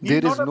 He's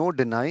there not is a. no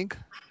denying.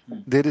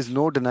 There is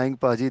no denying,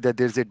 Paji, that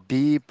there's a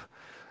deep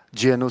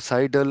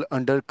genocidal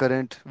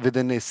undercurrent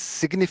within a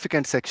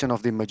significant section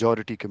of the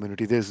majority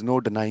community. There's no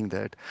denying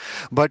that.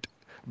 But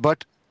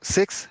but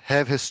Sikhs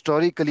have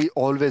historically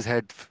always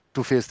had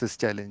to face this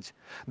challenge.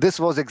 This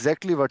was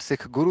exactly what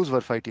Sikh gurus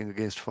were fighting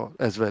against for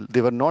as well.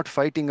 They were not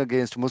fighting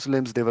against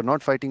Muslims, they were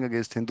not fighting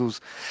against Hindus,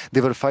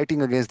 they were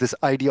fighting against this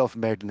idea of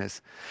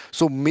madness.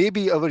 So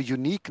maybe our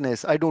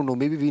uniqueness, I don't know,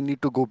 maybe we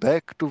need to go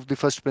back to the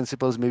first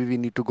principles, maybe we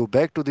need to go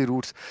back to the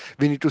roots.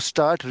 We need to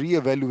start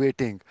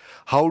re-evaluating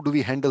how do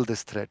we handle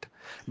this threat.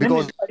 नहीं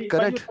नहीं Because but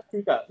current, you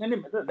ठीक है नहीं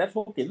नहीं that's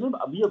okay no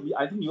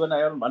I think you and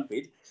I are on one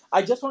page.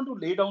 I just want to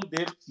lay down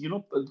their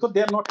because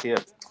they are not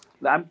here.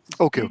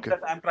 okay, okay,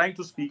 I'm trying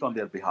to speak on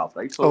their behalf,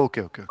 right? So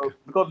okay, okay, okay,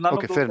 because none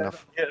okay, of those fair guys are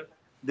enough.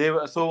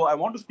 here, so I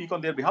want to speak on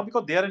their behalf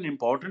because they are an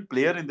important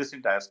player in this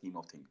entire scheme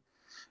of things,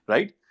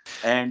 right?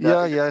 And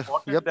Yeah, it is yeah,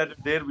 important yep.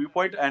 that their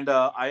viewpoint, and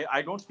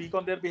I don't speak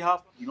on their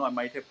behalf. I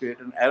might have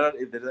created an error.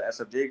 If there is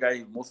a SFJ guy,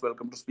 he's most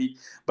welcome to speak.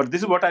 But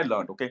this is what I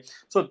learned. Okay,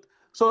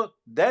 so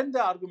then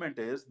the argument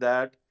is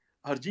that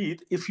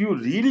Harjeet, if you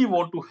really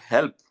want to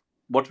help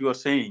what you are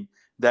saying,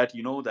 that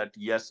that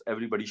yes,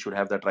 everybody should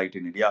have that right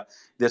in India.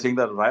 They're saying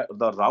the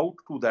route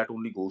to that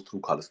only goes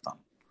through Khalistan.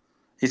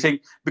 He's saying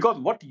because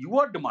what you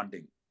are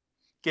demanding,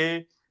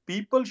 okay,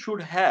 people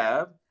should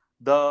have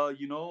the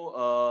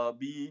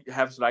be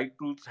have right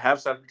to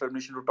have self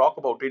determination to talk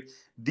about it.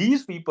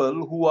 These people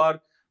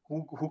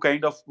who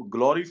kind of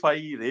glorify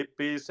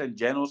rapists and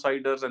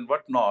genociders and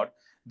whatnot,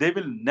 they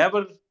will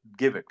never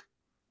give it.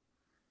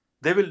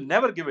 They will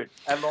never give it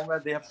as long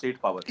as they have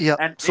state power. Yeah.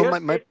 And So their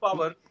my state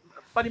power,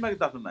 Pani मैं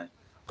कितना सुनना है?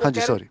 वो Hanji,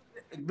 कह रहे sorry.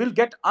 will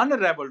get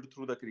unraveled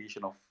through the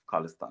creation of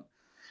Khalistan.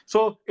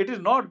 So it is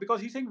not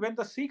because he's saying when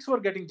the Sikhs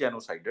were getting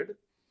genocided,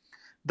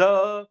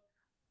 the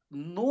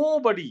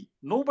nobody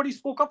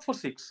spoke up for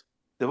Sikhs.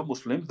 There were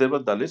Muslims, there were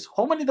Dalits.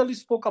 How many Dalits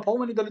spoke up? How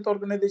many Dalit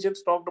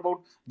organizations talked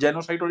about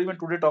genocide or even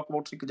today talk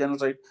about Sikh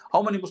genocide?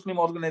 How many Muslim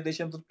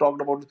organizations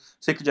talked about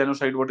Sikh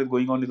genocide? What is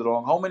going on is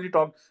wrong. How many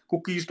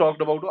cookies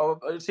talked about?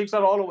 Sikhs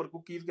are all over.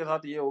 Cookies के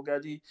साथ ये हो गया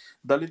जी,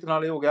 Dalit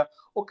नाले हो गया.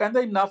 वो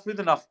कहता enough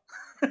with enough.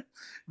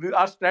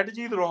 Our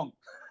strategy is wrong.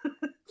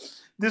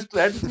 This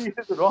strategy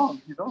is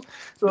wrong.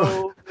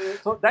 So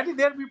that is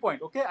their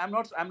viewpoint. Okay, I'm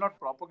not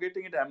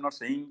propagating it. I'm not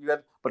saying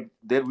that, but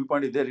their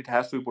viewpoint is there. It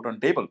has to be put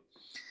on table.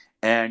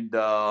 And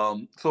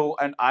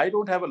and I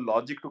don't have a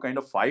logic to kind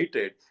of fight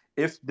it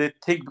if they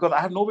think, because I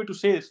have no way to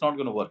say it's not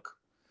going to work.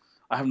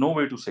 I have no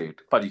way to say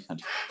it. Paji,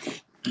 Hanji.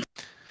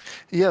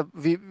 Yeah,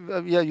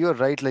 yeah, you're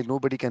right. Like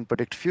nobody can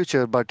predict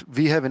future, but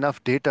we have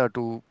enough data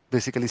to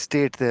basically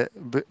state that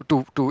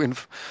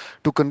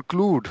to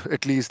conclude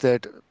at least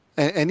that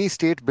any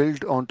state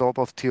built on top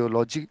of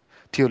theology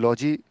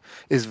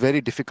is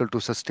very difficult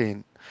to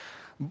sustain.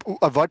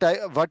 What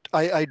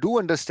I do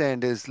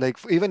understand is like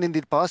even in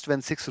the past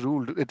when Sikhs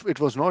ruled, it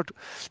was not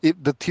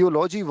the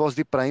theology was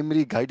the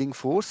primary guiding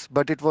force,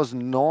 but it was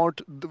not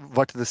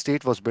what the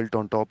state was built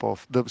on top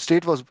of. The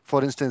state was,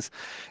 for instance,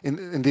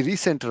 in the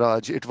recent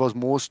Raj, it was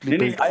mostly No,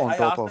 no, built on I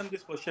top asked them of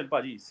this question,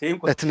 Paji. Same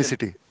question.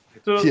 ethnicity.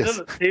 So no, Yes.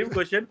 no, same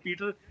question.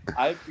 Peter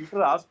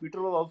asked.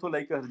 Peter was also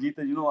like, Harjeet,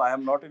 I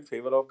am not in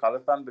favor of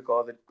Khalistan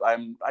because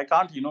I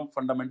can't,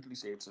 fundamentally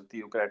say it's a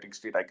theocratic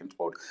state I can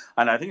support.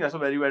 And I think that's a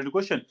very valid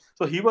question.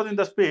 So he was in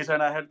the space,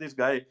 and I had this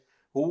guy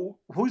who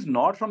is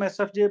not from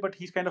SFJ, but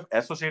he's kind of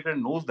associated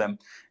and knows them,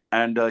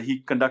 and he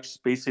conducts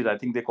spaces. I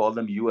think they call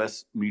them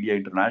US Media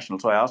International.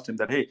 So I asked him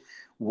that, hey,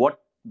 what?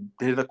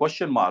 There's a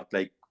question mark.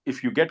 Like,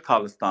 if you get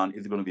Khalistan,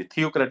 is it going to be a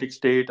theocratic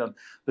state? And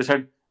they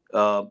said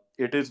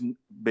it is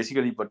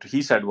basically what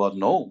he said was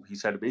no. He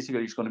said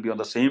basically it's going to be on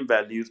the same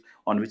values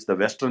on which the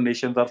Western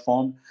nations are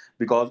formed,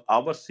 because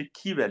our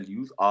Sikhi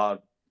values are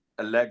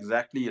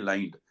exactly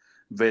aligned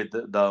with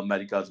the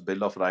America's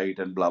Bill of Right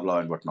and blah blah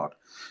and whatnot.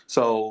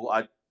 So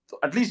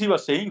at least he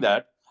was saying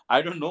that.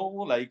 I don't know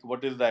like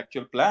what is the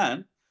actual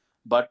plan,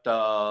 but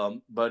or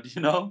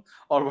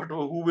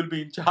who will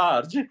be in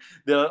charge.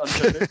 There are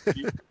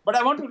uncertainty. But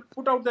I want to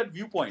put out that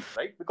viewpoint,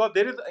 right? Because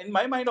there is in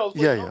my mind also,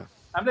 Yeah, yeah,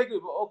 I'm like,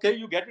 okay,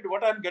 you get it.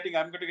 What I'm getting,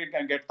 I'm going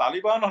to get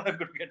Taliban, or I'm going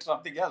to get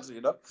something else.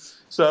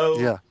 So,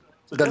 yeah.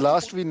 so The just to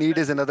last put we it in need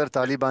that is another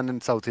Taliban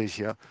in South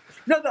Asia.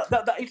 no,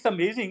 it's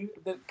amazing.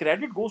 The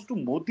credit goes to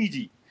Modi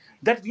ji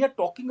that we are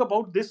talking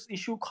about this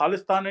issue,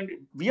 Khalistan, and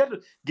we are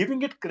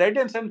giving it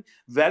credence and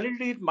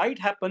validity. It might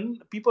happen.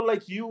 People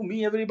like you,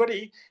 me,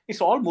 everybody,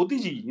 it's all Modi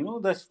ji.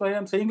 That's why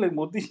I'm saying like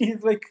Modi ji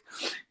is like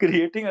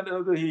creating.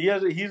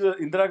 He's a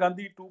Indira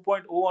Gandhi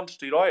 2.0 on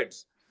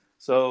steroids.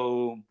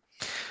 So.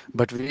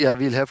 But yeah,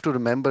 we'll have to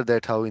remember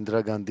that how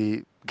Indira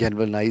Gandhi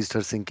galvanized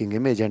her sinking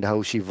image and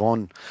how she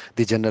won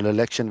the general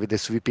election with a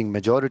sweeping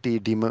majority,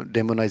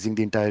 demonizing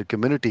the entire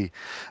community,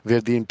 where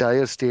the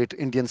entire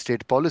Indian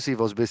state policy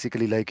was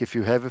basically like if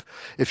you have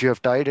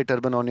tied a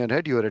turban on your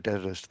head, you are a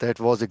terrorist. That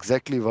was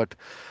exactly what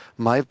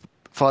my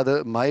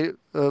my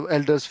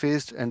elders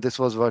faced, and this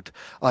was what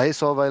I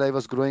saw while I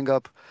was growing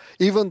up.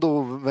 Even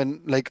though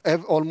when like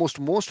almost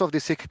most of the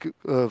Sikh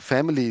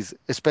families,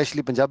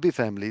 especially Punjabi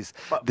families,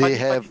 they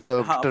have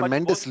served Paji, both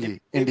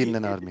tremendously in the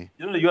Indian army.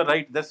 you are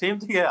right. The same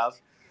thing I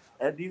asked.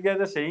 And these guys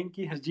are saying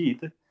ki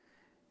Harjeet,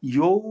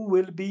 you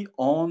will be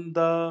on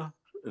the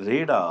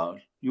radar.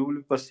 You will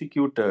be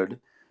persecuted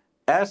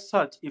as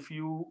such if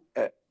you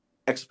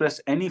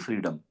express any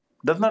freedom.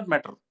 Does not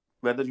matter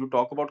whether you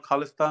talk about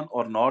Khalistan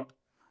or not.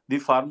 The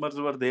farmers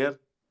were there.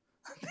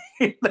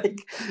 Like,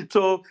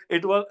 so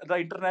it was the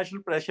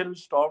international pressure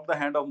which stopped the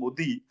hand of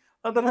Modi.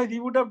 Otherwise, he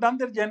would have done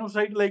their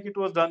genocide like it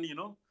was done, you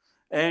know.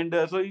 And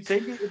so he's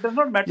saying it does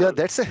not Yeah, matter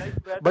that's a, like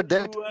whether but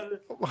that, you are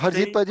Harjeet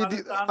saying Paji,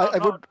 Khalistan I, or I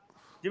not. would,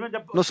 ਜਿਵੇਂ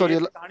ਜਦ no, sorry,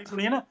 ਸ਼ੇਰ ਦੀ ਕਹਾਣੀ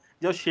ਸੁਣੀ ਹੈ ਨਾ,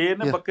 ਜਦ ਸ਼ੇਰ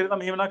ਨੇ yeah. ਬੱਕਰੇ ਦਾ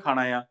ਮੇਮਣਾ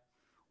ਖਾਣਾ ਆ,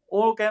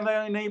 ਉਹ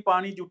ਕਹਿੰਦਾ ਨਹੀਂ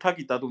ਪਾਣੀ ਝੂਠਾ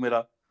ਕੀਤਾ ਤੂੰ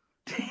ਮੇਰਾ।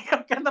 ਠੀਕ ਆ,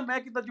 ਕਹਿੰਦਾ ਮੈਂ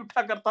ਕਿੱਦਾਂ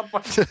ਝੂਠਾ ਕਰਤਾ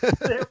ਪਾਣੀ,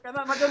 ਤੇ ਉਹ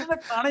ਕਹਿੰਦਾ ਮੈਂ ਜਦੋਂ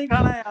ਖਾਣਾ ਹੀ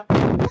ਖਾਣਾ ਆ।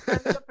 ਉਹ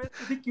ਕਹਿੰਦੇ ਫਿਰ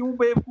ਤੁਸੀਂ ਕਿਉਂ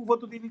ਬੇਵਕੂਫ ਹੋ,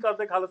 ਤੁਸੀਂ ਨਹੀਂ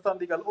ਕਰਦੇ ਖਾਲਿਸਤਾਨ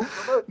ਦੀ ਗੱਲ। ਉਹ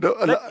No,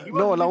 like he was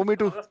no, using allow me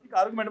this to, journalistic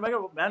argument. मैं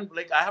कहा, man,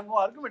 like I have no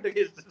argument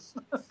against this.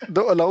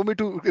 no, allow me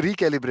to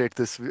recalibrate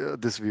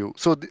this view.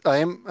 So I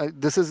am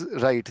this is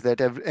right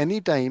that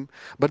any time,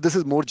 but this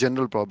is more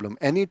general problem.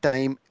 Any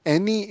time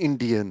any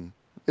Indian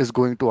is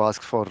going to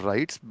ask for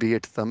rights, be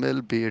it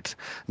Tamil, be it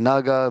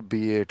Naga,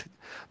 be it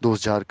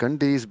those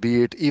Jharkhandis,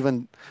 be it even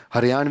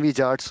Haryanvi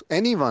Jats,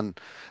 anyone,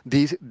 the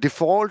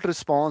default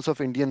response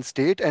of Indian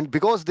state, and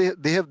because they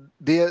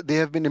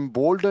have been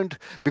emboldened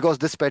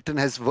because this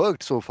pattern has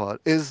worked so far,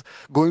 is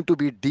going to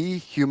be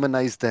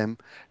dehumanize them,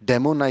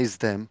 demonize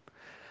them,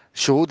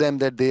 show them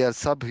that they are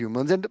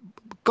subhumans. And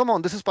come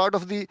on, this is part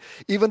of the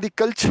even the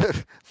culture.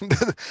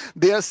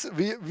 They are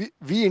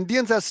we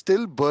Indians are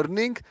still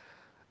burning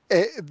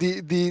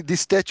the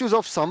statues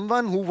of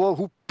someone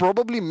who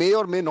probably may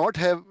or may not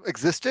have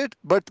existed,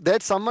 but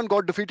that someone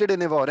got defeated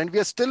in a war, and we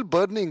are still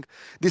burning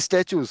the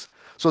statues.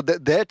 So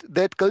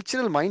that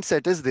cultural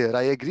mindset is there.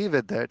 I agree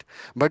with that,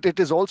 but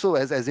it is also,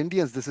 as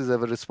Indians, this is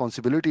our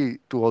responsibility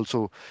to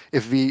also,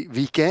 if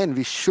we can,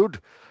 we should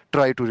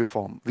try to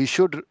reform.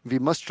 We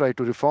must try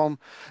to reform,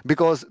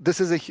 because this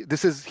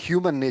is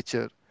human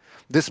nature.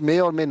 This may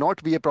or may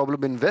not be a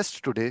problem in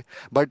West today,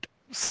 but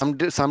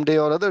someday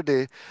or other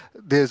day,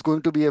 there's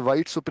going to be a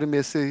white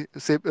supremacist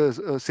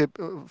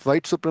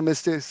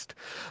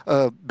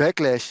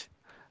backlash,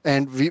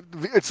 and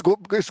it's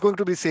going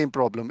to be same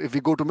problem. If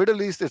we go to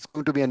Middle East, it's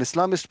going to be an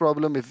Islamist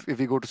problem. If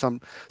we go to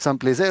some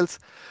place else,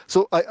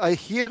 so I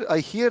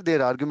hear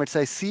their arguments.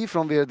 I see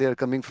from where they are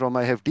coming from.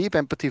 I have deep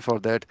empathy for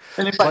that,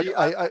 And but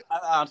I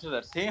answer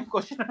that same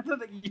question.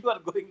 Like you are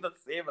going the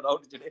same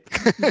route today.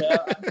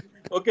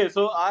 Okay,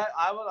 so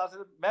I was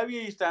asking, मैं भी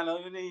यही stand हूँ,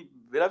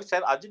 मेरा भी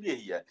stand आज भी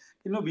यही है,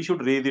 you know, we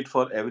should raise it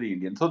for every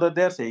Indian. So that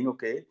they are saying,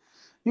 okay,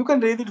 you can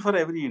raise it for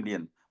every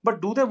Indian,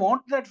 but do they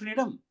want that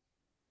freedom?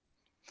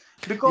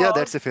 yeah, Because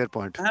that's a fair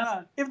point.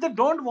 if they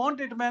don't want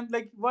it, man,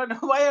 like why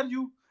are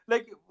you,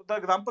 like the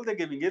example they're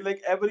giving is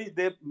like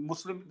they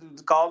Muslim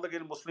call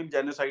again, Muslim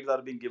genocides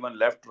are being given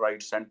left,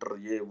 right, center.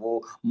 Ye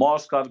wo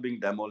mosques are being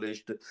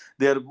demolished.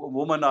 Their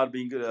women are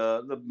being,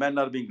 the men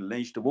are being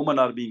lynched. Women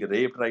are being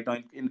raped right now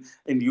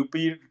in UP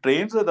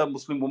trains. The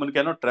Muslim women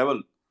cannot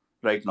travel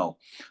right now.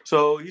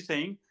 So he's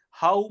saying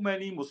how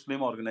many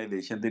Muslim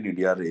organizations in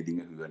India are raising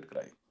a hue and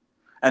cry,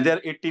 and they are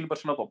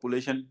 18% of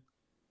population.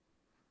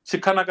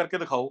 ਸਿੱਖਾਂ ਨਾ ਕਰਕੇ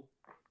ਦਿਖਾਓ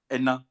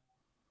ਇੰਨਾ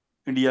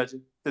India 'ਚ,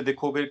 ਤੇ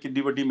ਦੇਖੋ ਫਿਰ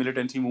ਕਿੰਨੀ ਵੱਡੀ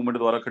ਮਿਲੀਟੈਂਸੀ ਮੂਵਮੈਂਟ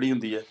ਦੁਆਰਾ ਖੜੀ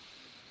ਹੁੰਦੀ ਹੈ।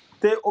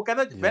 ਤੇ ਉਹ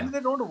ਕਹਿੰਦਾ when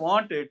they don't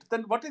want it,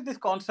 then what is this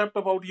concept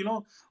about, you know,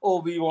 oh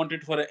we want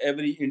it for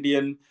every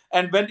Indian,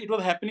 and when it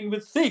was happening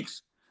with Sikhs,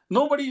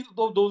 nobody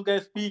those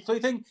guys speak. So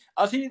I think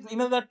ਅਸੀਂ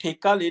ਇਹਨਾਂ ਦਾ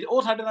ਠੇਕਾ ਲੈ,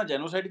 ਉਹ ਸਾਡੇ ਨਾਲ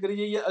genocide ਕਰੀ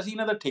ਜਾਈਏ, ਅਸੀਂ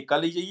ਇਹਨਾਂ ਦਾ ਠੇਕਾ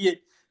ਲਈ ਜਾਈਏ।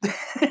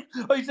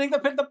 Oh, he's saying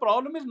that the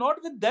problem is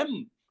not with them.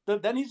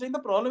 Then he's saying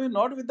the problem is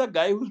not with the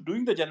guy who's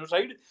doing the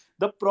genocide.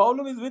 The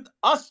problem is with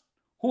us,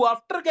 who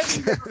after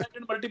getting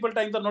genocided multiple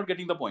times are not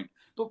getting the point.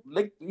 So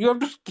like you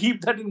have to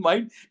keep that in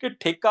mind ਕਿ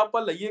ਠੇਕਾ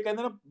ਆਪਾਂ ਲਈਏ,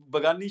 ਕਹਿੰਦੇ ਨਾ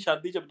ਬਗਾਨੀ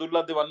ਸ਼ਾਦੀ 'ਚ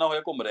ਅਬਦੁੱਲਾ ਦੀਵਾਨਾ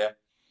ਹੋਇਆ ਘੁੰਮ ਰਿਹਾ,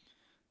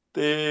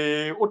 ਤੇ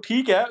ਉਹ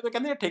ਠੀਕ ਹੈ। ਤੇ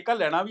ਕਹਿੰਦੇ ਠੇਕਾ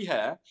ਲੈਣਾ ਵੀ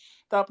ਹੈ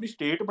ਤਾਂ ਆਪਣੀ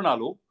ਸਟੇਟ ਬਣਾ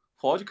ਲਓ,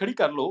 ਫੌਜ ਖੜੀ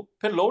ਕਰ ਲਓ,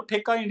 ਫਿਰ ਲਓ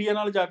ਠੇਕਾ ਇੰਡੀਆ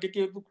ਨਾਲ ਜਾ ਕੇ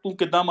ਕਿ ਤੂੰ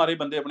ਕਿੱਦਾਂ ਮਾਰੇ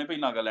ਬੰਦੇ ਆਪਣੇ ਭਾਈ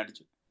ਨਾਗਾਲੈਂਡ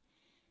 'ਚ,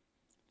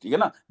 ਠੀਕ ਹੈ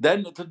ਨਾ। Then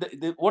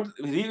what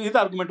his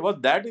argument was,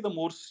 that is the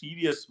more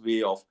serious way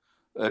of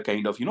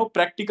kind of, you know,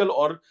 practical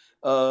or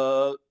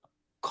uh,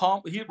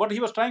 what he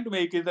was trying to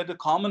make is that the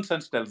common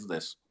sense tells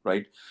this,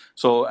 right?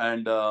 So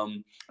and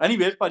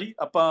anyways ਭਾਜੀ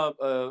ਆਪਾਂ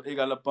ਇਹ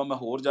ਗੱਲ ਆਪਾਂ ਮੈਂ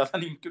ਹੋਰ ਜ਼ਿਆਦਾ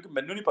ਨਹੀਂ, ਕਿਉਂਕਿ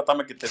ਮੈਨੂੰ ਨਹੀਂ ਪਤਾ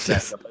ਮੈਂ ਕਿੱਥੇ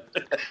ਸਟੈਂਡ ਕਰਦਾ।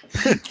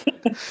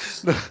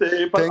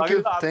 ਤੇ ਪਰ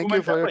ਅਗਲੇ ਦਾ Thank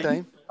you ਆਰਗੂਮੈਂਟ ਹੈ for your ਭਾਈ।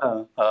 time. ਹਾਂ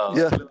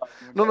Yeah.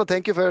 No,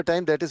 thank you for your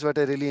time. That is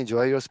what I really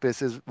enjoy. Your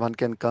spaces, one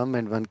can come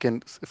and one can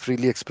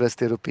freely express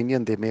their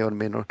opinion. They may or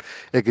may not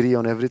agree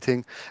on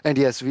everything.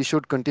 And yes, we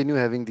should continue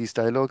having these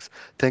dialogues.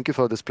 Thank you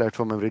for this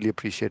platform. I really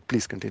appreciate.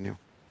 Please continue.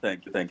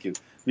 Thank you.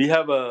 We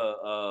have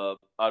our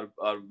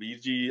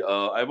Veerji.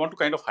 I want to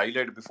kind of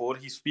highlight before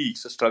he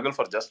speaks, a struggle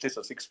for justice,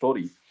 a Sikh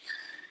story.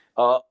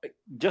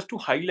 Just to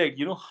highlight,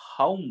 you know,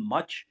 how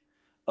much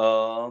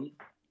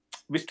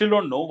we still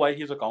don't know why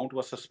his account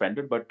was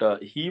suspended, but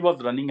he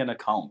was running an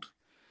account,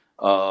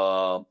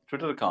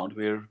 Twitter account,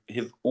 where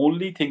his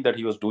only thing that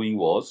he was doing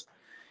was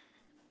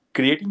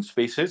creating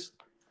spaces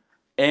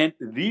and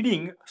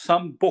reading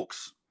some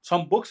books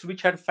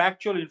which had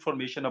factual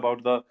information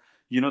about the,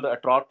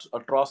 the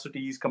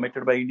atrocities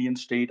committed by Indian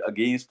state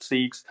against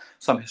Sikhs,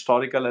 some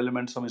historical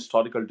elements, some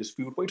historical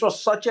dispute. It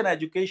was such an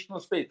educational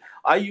space.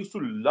 I used to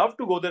love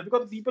to go there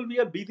because people, we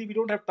are busy, we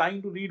don't have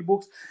time to read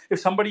books. If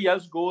somebody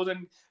else goes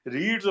and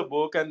reads a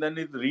book and then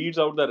it reads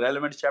out the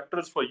relevant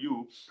chapters for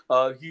you,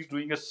 he's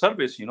doing a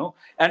service.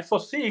 And for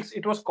Sikhs,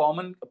 it was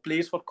a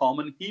place for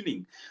common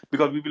healing,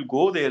 because we will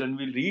go there and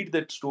we'll read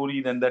that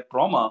story, then that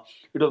trauma.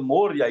 It was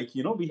more like,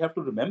 we have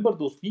to remember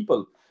those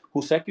people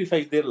who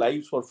sacrificed their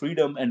lives for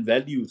freedom and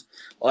values,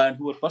 and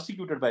who were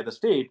persecuted by the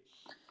state.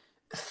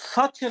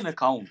 Such an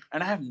account,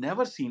 and I have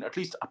never seen, at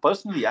least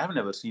personally, I have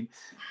never seen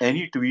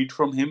any tweet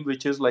from him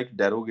which is like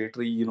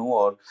derogatory,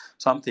 or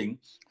something.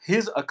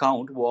 His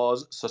account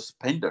was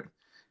suspended,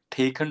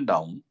 taken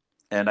down,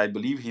 and I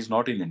believe he's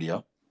not in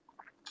India,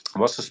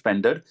 was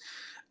suspended.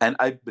 And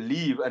I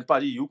believe, and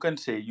Paji, you can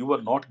say you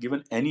were not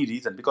given any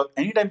reason, because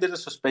anytime there is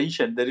a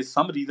suspension, there is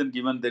some reason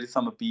given, there is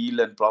some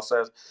appeal and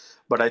process.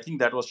 But I think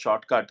that was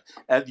shortcut.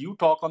 As you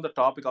talk on the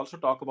topic, also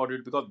talk about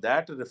it, because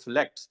that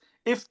reflects,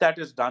 if that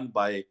is done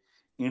by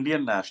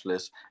Indian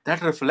nationalists,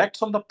 that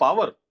reflects on the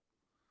power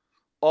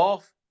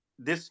of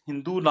this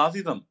Hindu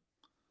Nazism.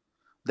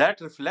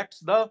 That reflects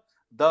the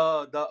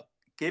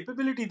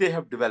capability they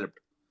have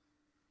developed.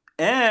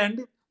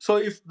 And so,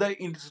 if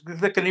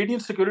the Canadian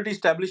security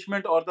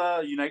establishment or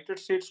the United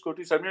States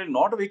security establishment is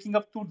not waking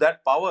up to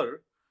that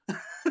power,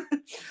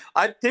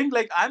 I think,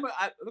 like,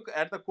 look,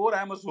 at the core,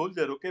 I'm a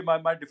soldier. Okay,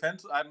 my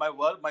defense,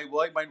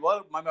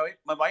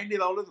 my mind is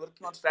always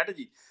working on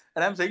strategy,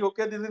 and I'm saying,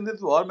 okay, this in this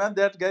war, man,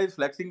 that guy is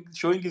flexing,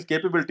 showing his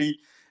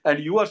capability, and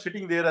you are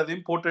sitting there as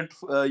important,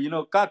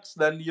 cuts.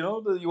 Then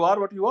you are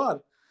what you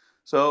are.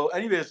 So,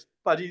 anyways,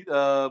 Paji,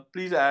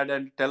 please add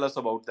and tell us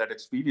about that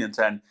experience,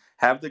 and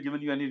have they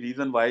given you any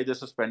reason why they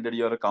suspended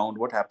your account?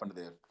 What happened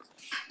there?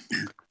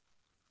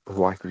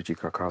 Waheguru Ji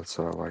Ka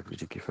Khalsa, Waheguru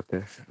Ji Ki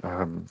Fateh.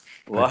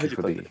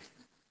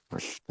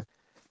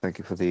 Thank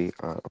you for the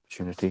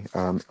opportunity.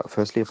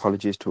 Firstly,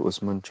 apologies to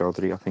Usman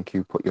Chaudhry. I think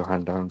you put your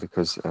hand down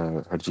because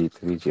Harjeet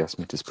Viji asked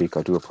me to speak.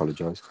 I do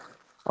apologize.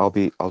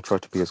 I'll try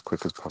to be as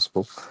quick as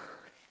possible.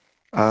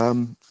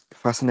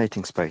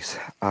 Fascinating space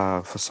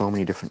for so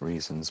many different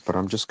reasons, but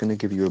I'm just going to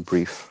give you a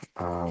brief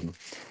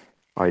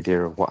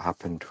idea of what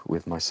happened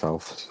with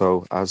myself.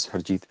 So, as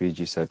Harjeet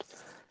Viji said,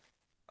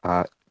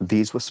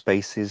 these were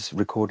spaces,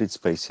 recorded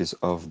spaces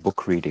of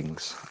book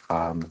readings,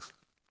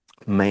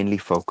 mainly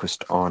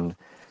focused on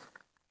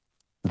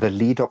the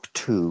lead up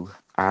to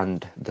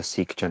and the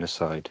Sikh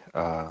genocide,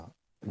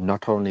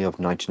 not only of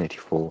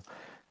 1984,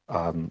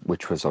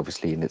 which was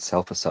obviously in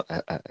itself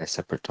a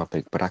separate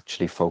topic, but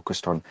actually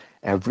focused on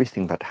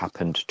everything that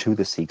happened to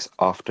the Sikhs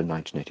after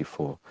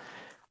 1984.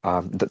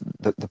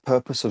 The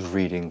purpose of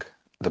reading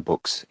the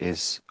books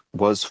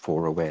was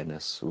for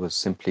awareness, was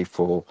simply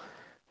for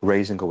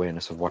raising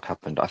awareness of what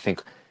happened. I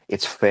think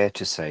it's fair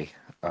to say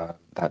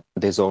that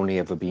there's only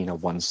ever been a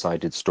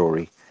one-sided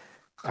story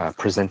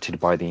presented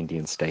by the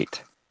Indian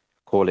state.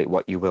 Call it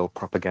what you will,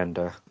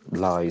 propaganda,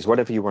 lies,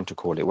 whatever you want to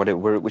call it,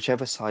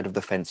 whichever side of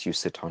the fence you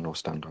sit on or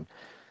stand on.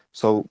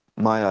 So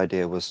my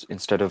idea was,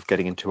 instead of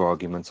getting into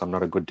arguments, I'm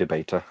not a good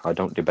debater. I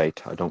don't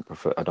debate. I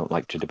don't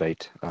like to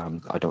debate.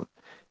 I'm not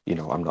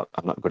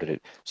good at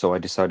it. So I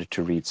decided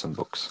to read some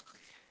books.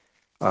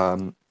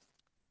 With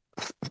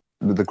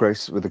the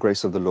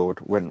grace of the Lord,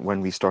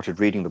 when we started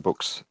reading the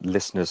books,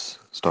 listeners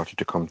started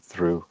to come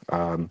through.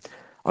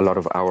 A lot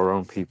of our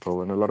own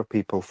people and a lot of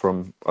people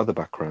from other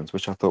backgrounds,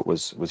 which I thought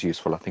was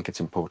useful. I think it's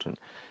important.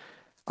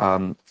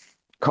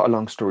 Cut a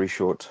long story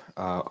short,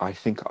 I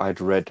think I'd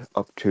read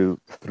up to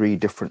 3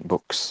 different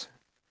books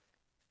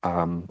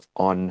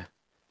on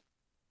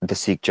the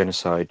Sikh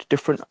genocide,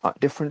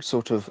 different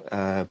sort of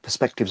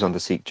perspectives on the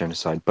Sikh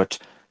genocide, but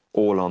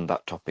all on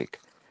that topic.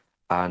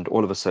 And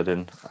all of a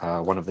sudden,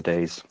 one of the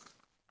days,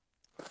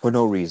 for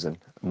no reason,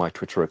 my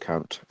Twitter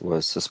account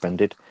was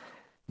suspended.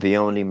 The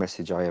only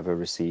message I ever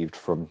received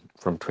from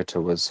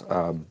Twitter was,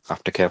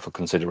 after careful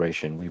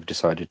consideration, we've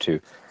decided to,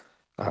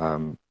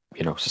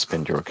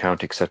 suspend your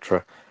account,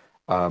 etc.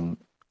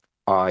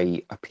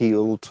 I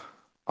appealed.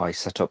 I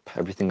set up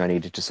everything I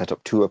needed to set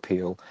up to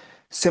appeal,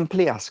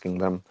 simply asking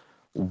them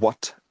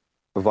what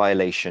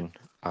violation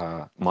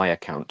my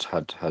account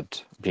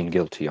had been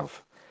guilty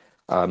of.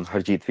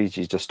 Harjeet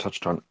Viji just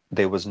touched on,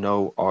 there was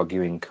no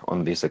arguing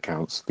on these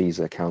accounts,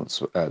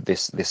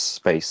 this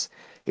space.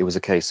 It was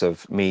a case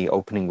of me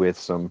opening with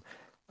some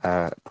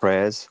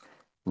prayers,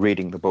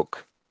 reading the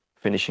book,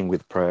 finishing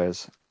with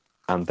prayers,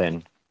 and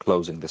then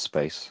closing the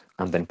space,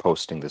 and then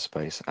posting the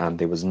space. And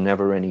there was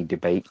never any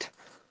debate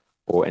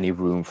or any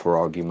room for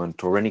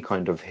argument or any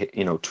kind of,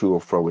 to or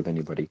fro with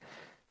anybody.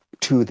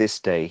 To this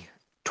day,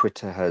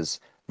 Twitter has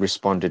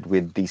responded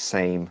with the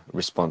same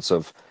response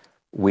of,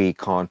 we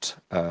can't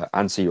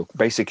answer your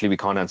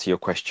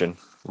question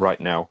right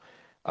now.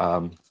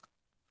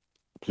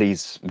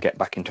 Please get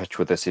back in touch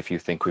with us if you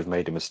think we've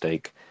made a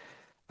mistake.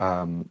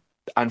 And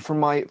from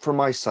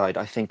my side,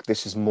 I think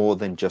this is more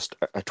than just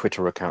a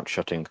Twitter account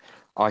shutting.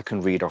 I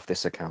can read off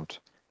this account,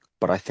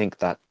 but I think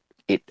that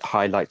it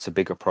highlights a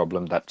bigger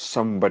problem, that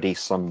somebody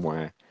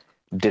somewhere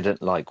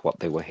didn't like what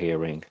they were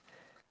hearing.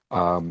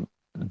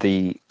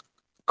 The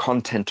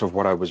content of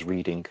what I was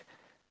reading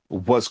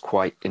was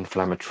quite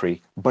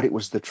inflammatory, but it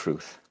was the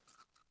truth.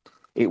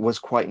 It was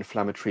quite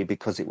inflammatory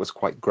because it was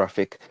quite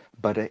graphic,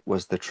 but it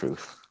was the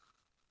truth.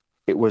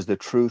 It was the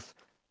truth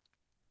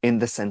in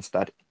the sense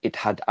that it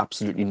had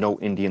absolutely no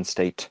Indian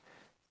state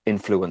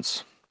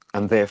influence.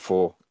 And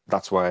therefore,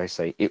 that's why I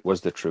say it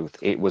was the truth.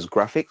 It was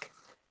graphic,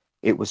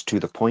 it was to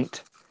the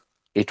point,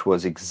 it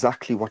was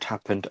exactly what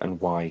happened and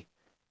why.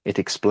 It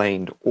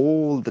explained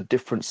all the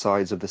different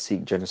sides of the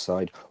Sikh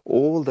genocide,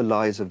 all the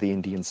lies of the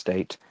Indian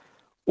state,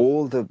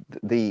 all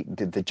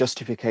the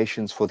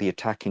justifications for the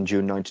attack in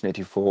June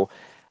 1984.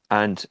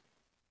 And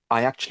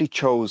I actually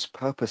chose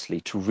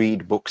purposely to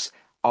read books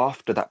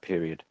after that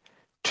period,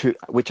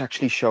 which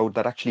actually showed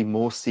that actually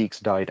more Sikhs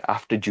died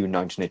after June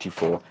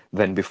 1984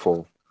 than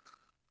before.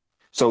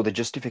 So the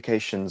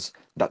justifications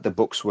that the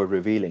books were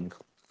revealing,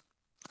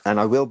 and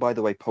I will, by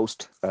the way,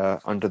 post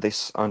under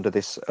this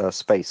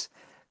space.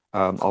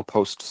 I'll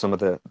post some of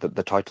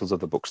the titles of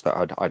the books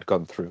that I'd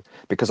gone through,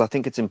 because I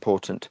think it's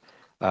important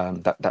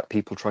that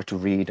people try to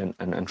read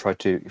and try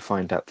to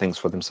find out things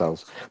for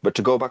themselves. But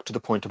to go back to the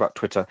point about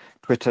Twitter,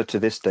 Twitter to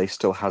this day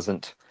still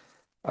hasn't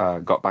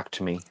got back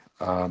to me.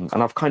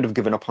 And I've kind of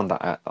given up on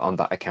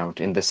that account,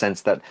 in the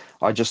sense that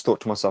I just thought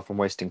to myself, I'm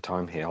wasting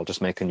time here. I'll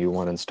just make a new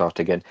one and start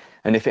again.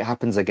 And if it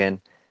happens again,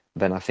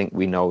 then I think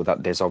we know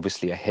that there's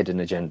obviously a hidden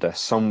agenda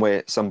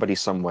somewhere. Somebody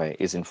somewhere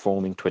is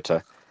informing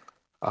Twitter,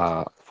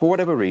 for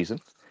whatever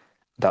reason,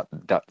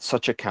 that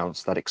such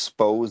accounts that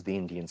expose the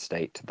Indian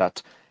state,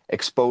 that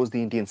expose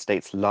the Indian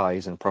state's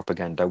lies and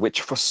propaganda,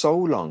 which for so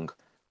long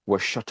were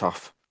shut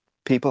off.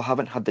 People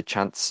haven't had the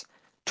chance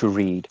to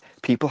read.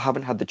 People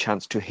haven't had the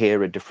chance to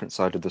hear a different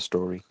side of the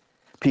story.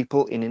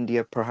 People in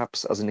India,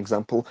 perhaps as an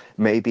example,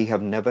 maybe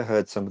have never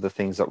heard some of the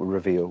things that were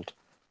revealed.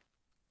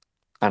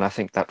 And I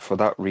think that for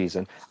that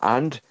reason,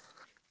 and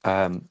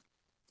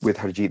with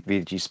Harjeet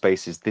VG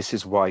Spaces, this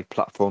is why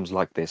platforms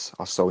like this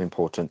are so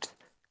important,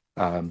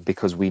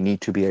 because we need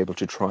to be able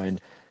to try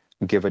and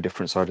give a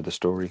different side of the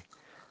story.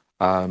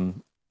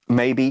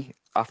 Maybe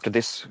after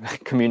this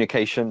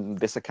communication,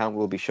 this account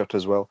will be shut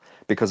as well,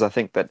 because I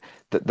think that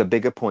the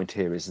bigger point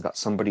here is that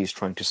somebody is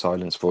trying to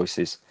silence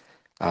voices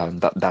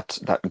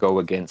that go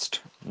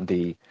against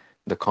the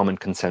common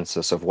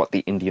consensus of what the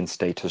Indian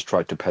state has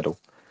tried to peddle.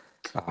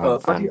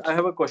 Fatih, And I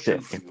have a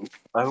question yeah, for you.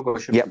 I have a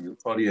question yeah, for you.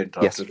 Sorry, I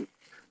yes, interrupted.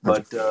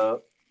 But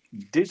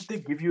did they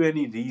give you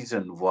any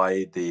reason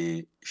why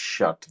they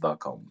shut the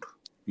account?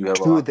 You have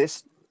to a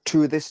this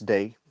to this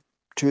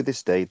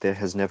day, there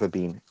has never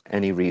been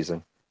any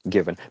reason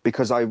given,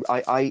 because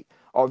I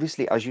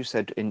obviously, as you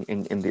said in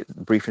the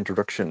brief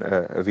introduction,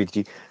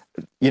 VG,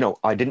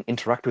 I didn't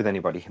interact with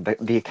anybody.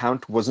 The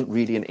account wasn't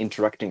really an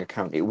interacting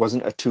account. It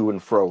wasn't a to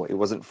and fro. It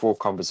wasn't for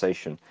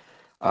conversation.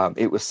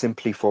 It was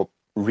simply for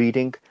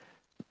reading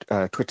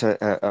Twitter,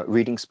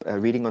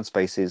 reading on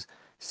Spaces,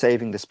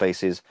 saving the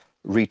Spaces,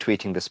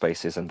 retweeting the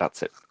Spaces, and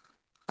that's it.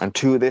 And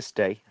to this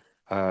day,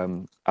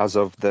 as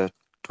of the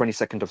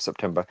 22nd of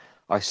September,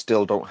 I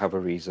still don't have a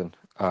reason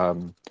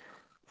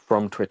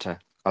from Twitter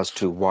as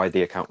to why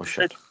the account was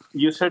shut.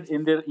 You said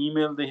in their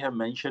email they have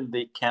mentioned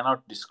they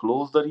cannot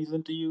disclose the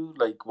reason to you.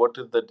 Like, what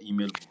does that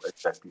email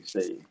exactly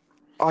say?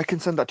 I can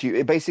send that to you.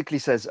 It basically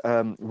says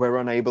we're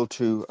unable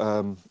to.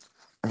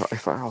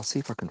 I'll see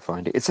if I can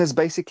find it. It says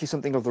basically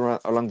something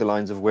along the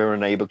lines of we're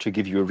unable to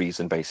give you a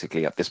reason,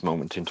 basically, at this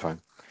moment in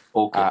time.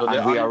 Okay, so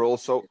And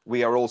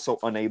we are also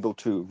unable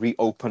to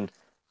reopen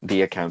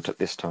the account at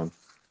this time.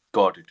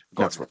 got it.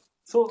 That's right.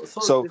 So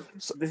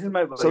this is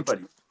my worry,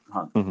 buddy.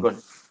 Mhm. Go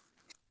ahead.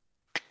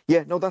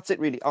 Yeah, no, that's it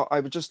really. I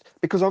would just,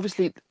 because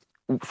obviously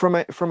from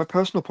a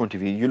personal point of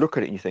view, you look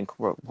at it and you think,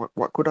 well,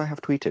 what could I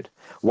have tweeted?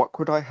 What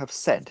could I have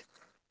said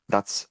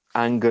that's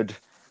angered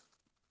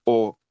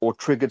or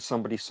triggered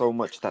somebody so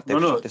much that they've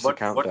shut this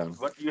account down?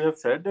 What you have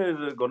said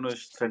is going to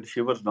send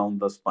shivers down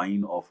the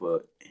spine of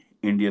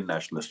Indian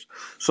nationalists.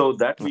 So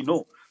that we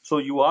know. So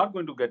you are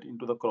going to get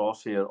into the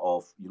crosshair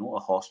of a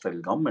hostile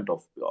government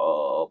of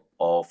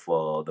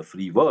the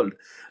free world.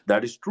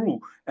 That is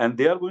true, and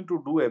they are going to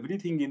do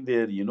everything in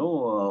their.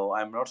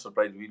 I'm not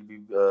surprised. We'll be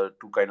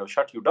to kind of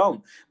shut you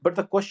down. But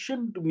the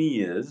question to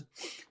me is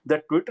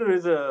that Twitter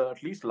is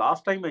at least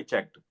last time I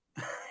checked.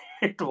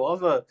 It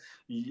was a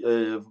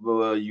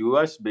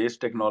US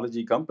based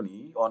technology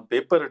company on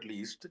paper, at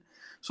least.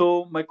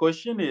 So my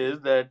question is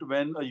that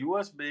when a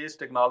US based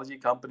technology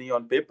company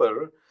on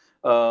paper,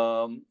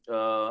 and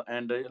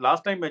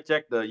last time I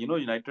checked, the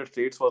United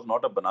States was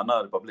not a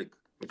banana republic.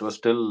 It was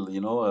still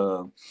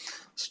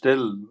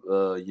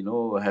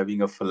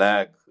having a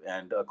flag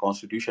and a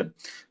constitution.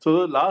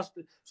 So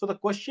the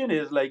question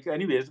is, like,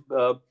 anyways,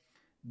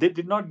 they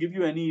did not give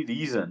you any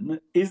reason.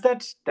 Is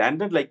that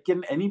standard? Like,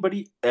 can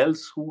anybody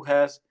else who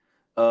has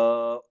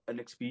an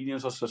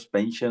experience of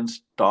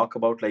suspensions talk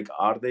about, like,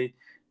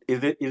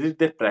 is it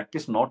their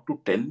practice not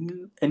to tell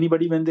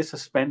anybody when they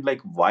suspend,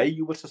 like, why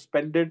you were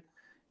suspended?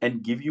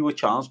 and give you a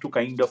chance to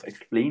kind of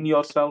explain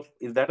yourself?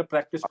 Is that a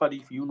practice, Pari,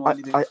 if you know I,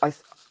 anything? I, I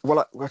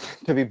well,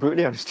 to be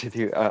brutally honest with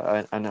you,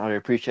 and I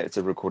appreciate it's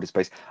a recorded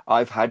space.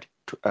 I've had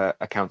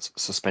accounts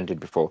suspended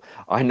before.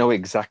 I know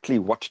exactly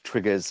what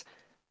triggers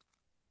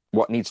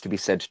what needs to be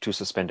said to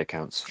suspend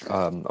accounts.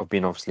 I've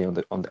been obviously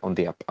on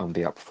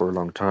the app for a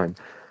long time.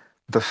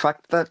 The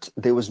fact that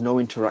there was no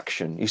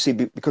interaction, you see,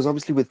 because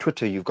obviously with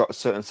Twitter you've got a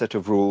certain set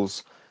of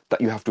rules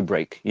that you have to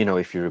break. You know,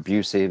 if you're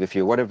abusive, if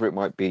you're whatever it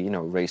might be, you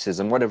know,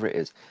 racism, whatever it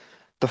is.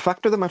 The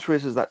fact of the matter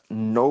is that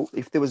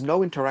if there was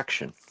no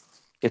interaction,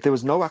 if there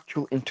was no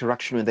actual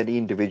interaction with any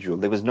individual,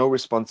 there was no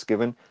response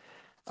given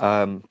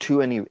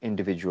to any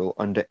individual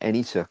under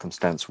any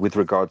circumstance with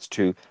regards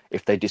to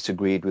if they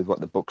disagreed with what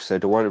the book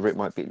said or whatever it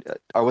might be.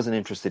 I wasn't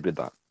interested with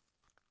that.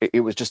 It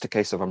was just a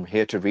case of I'm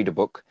here to read a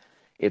book.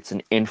 It's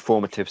an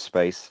informative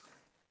space.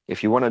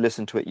 If you want to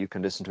listen to it, you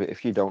can listen to it.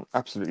 If you don't,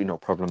 absolutely no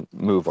problem.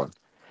 Move on.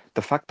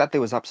 The fact that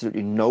there was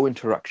absolutely no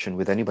interaction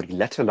with anybody,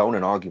 let alone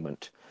an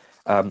argument.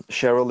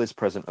 Cheryl is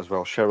present as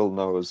well. Cheryl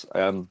knows.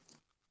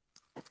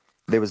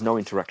 There was no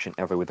interaction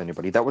ever with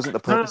anybody. That wasn't the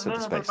purpose of the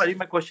But space. Pari,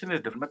 my question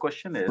is different. My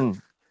question is,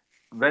 Mm.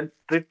 when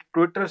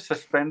Twitter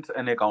suspends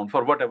an account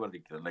for whatever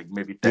reason, like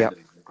maybe 10 Yep.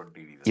 reasons,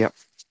 20 reasons, Yep.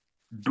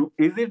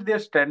 is it their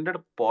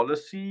standard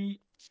policy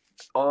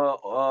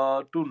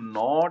to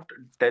not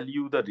tell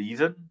you the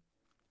reason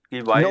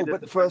why No, they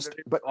but suspended first,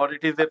 it, but or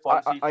it is their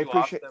policy if I you ask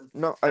appreciate. them,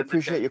 No, I then they tell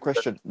appreciate your you that?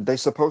 question. They're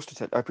supposed to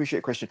tell. I appreciate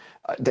your question.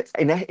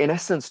 In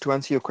essence, to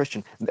answer your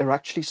question, they're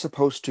actually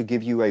supposed to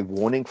give you a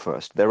warning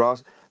first. There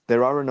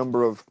are a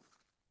number of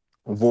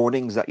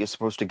warnings that you're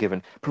supposed to give,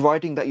 and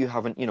providing that you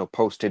haven't, you know,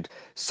 posted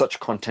such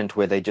content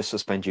where they just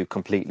suspend you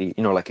completely.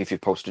 You know, like if you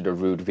posted a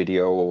rude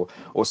video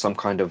or some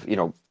kind of, you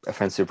know,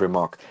 offensive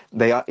remark,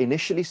 they are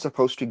initially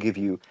supposed to give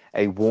you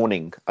a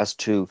warning as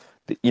to,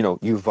 you know,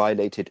 you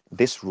violated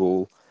this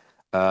rule,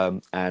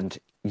 and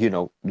you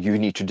know you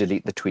need to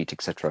delete the tweet,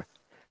 etc.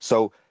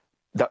 So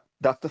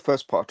that's the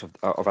first part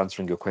of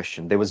answering your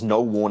question. There was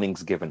no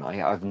warnings given. I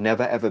had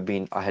never ever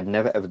been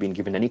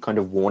given any kind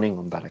of warning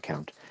on that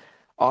account.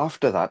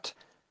 After that,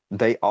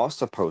 they are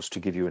supposed to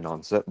give you an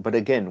answer, but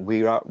again,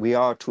 we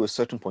are to a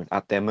certain point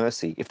at their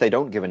mercy. If they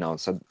don't give an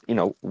answer, you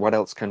know, what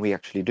else can we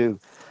actually do?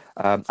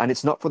 And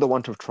it's not for the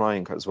want of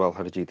trying as well,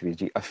 Harjit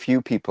Viji. A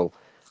few people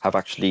have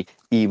actually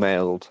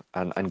emailed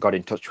and got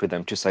in touch with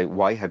them to say,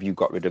 why have you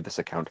got rid of this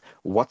account?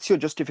 What's your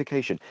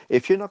justification?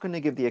 If you're not going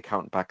to give the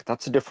account back,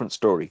 that's a different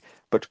story.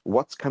 But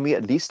can we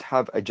at least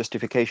have a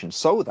justification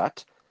so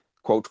that,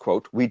 quote,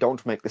 quote, we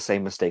don't make the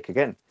same mistake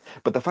again?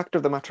 But the fact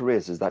of the matter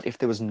is that if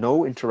there was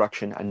no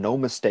interaction and no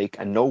mistake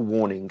and no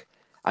warning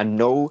and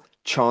no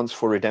chance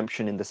for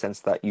redemption in the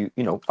sense that you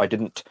know, I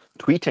didn't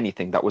tweet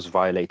anything that was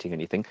violating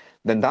anything,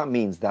 then that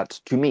means that,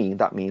 to me,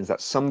 that means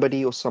that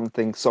somebody or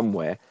something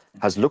somewhere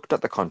has looked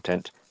at the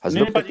content, has No,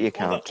 looked at the Paji,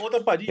 account.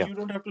 Paji, Yeah. you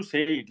don't have to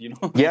say it, you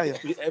know. Yeah, yeah.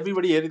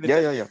 Everybody here in the Yeah,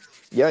 chat yeah, yeah.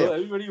 Yeah, so yeah.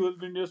 everybody who's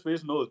been in your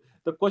space knows.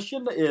 The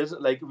question is,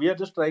 like, we are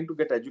just trying to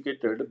get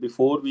educated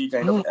before we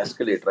kind of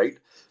escalate, right?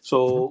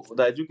 So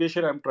the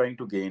education I'm trying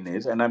to gain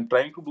is, and I'm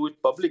trying to do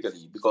it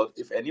publicly, because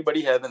if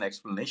anybody has an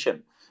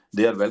explanation,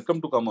 they are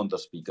welcome to come on the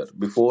speaker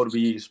before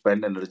we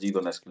spend energies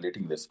on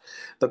escalating this.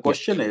 The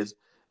question is,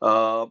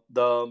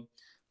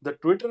 the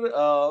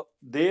Twitter,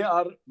 they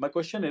are. My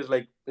question is,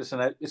 like, it's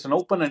an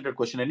open-ended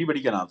question.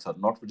 Anybody can answer,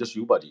 not just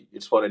you, buddy.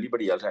 It's for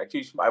anybody else.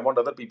 Actually, I want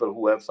other people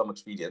who have some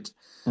experience.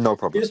 No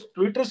problem. Is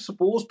Twitter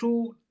supposed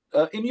to,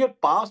 in your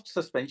past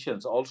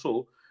suspensions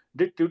also,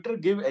 did Twitter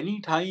give any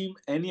time,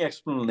 any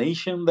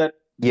explanation that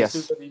this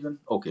is Yes. the reason?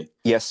 Okay.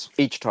 Yes,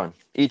 each time.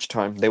 Each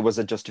time there was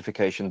a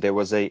justification, there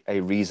was a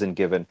reason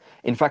given.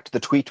 In fact, the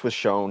tweet was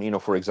shown, you know,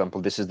 for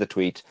example, this is the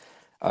tweet.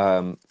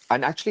 And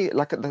actually,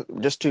 like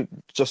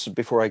just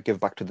before I give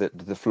back to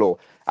the floor,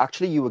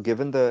 actually you were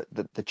given the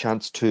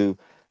chance to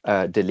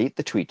delete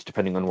the tweet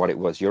depending on what it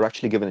was. You're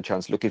actually given a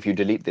chance. Look, if you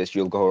delete this,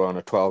 you'll go on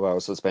a 12-hour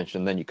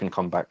suspension, and then you can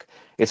come back.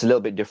 It's a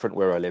little bit different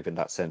where I live in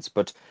that sense.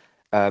 But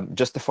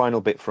just the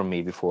final bit from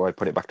me before I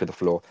put it back to the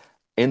floor.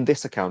 In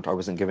this account, I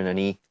wasn't given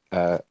any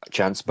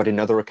chance, but in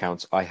other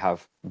accounts, I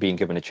have been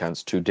given a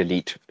chance to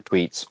delete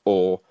tweets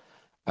or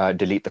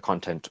delete the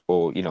content,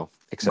 or, you know,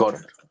 Got etc.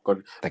 it. Got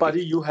it. Thank you.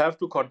 Pari, you have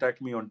to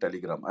contact me on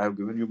Telegram. I have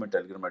given you my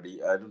Telegram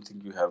ID. I don't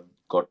think you have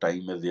got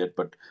time as yet,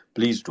 but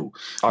please do.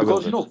 I will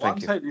Because, you do. know, Thank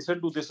once you. I listen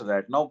to this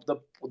right now,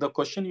 the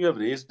question you have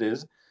raised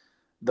is,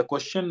 the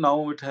question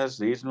now it has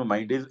raised in my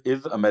mind is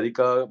has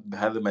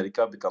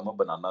America become a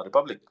banana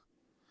republic?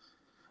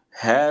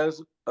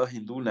 Has a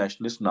Hindu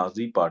nationalist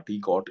Nazi party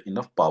got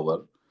enough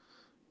power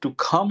to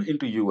come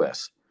into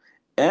US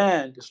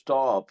and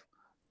stop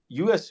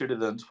US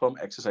citizens from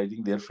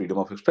exercising their freedom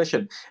of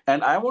expression?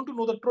 And I want to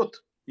know the truth,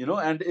 you know,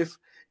 and if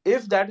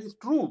that is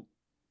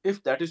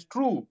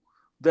true,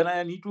 then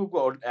I need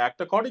to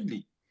act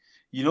accordingly,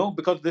 you know,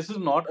 because this is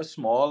not a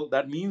small,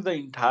 that means the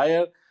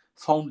entire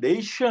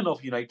foundation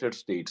of United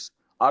States,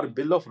 our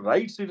Bill of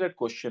Rights is at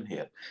question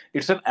here.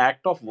 It's an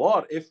act of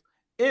war. If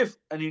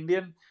an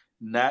Indian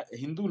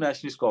Hindu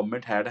nationalist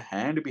government had a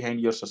hand behind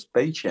your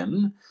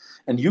suspension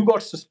and you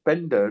got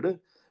suspended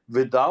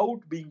without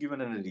being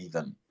given any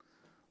reason.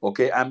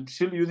 Okay, I'm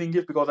still using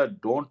it because I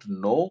don't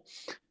know,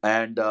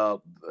 and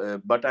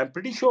but I'm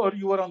pretty sure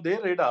you are on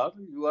their radar.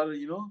 You are,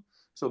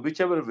 so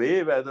whichever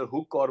way, whether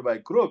hook or by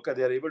crook,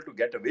 they are able to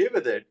get away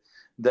with it.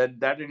 Then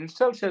that in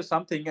itself says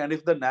something. And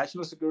if the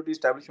national security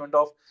establishment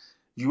of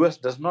US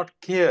does not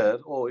care,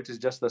 oh, it is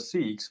just the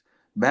Sikhs,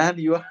 man,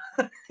 you are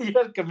you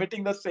are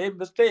committing the same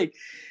mistake.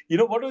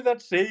 What was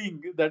that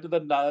saying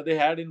that they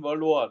had in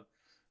World War?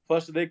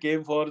 First they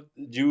came for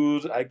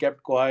Jews, I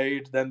kept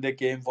quiet. Then they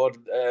came for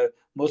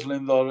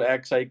Muslims or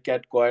X, I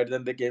kept quiet.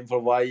 Then they came for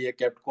Y, I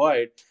kept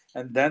quiet.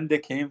 And then they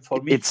came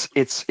for me.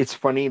 It's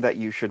funny that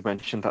you should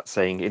mention that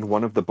saying. In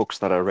one of the books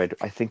that I read,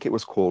 I think it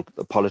was called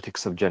The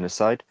Politics of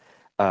Genocide.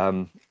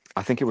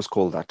 I think it was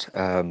called that.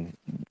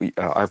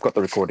 I've got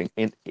the recording.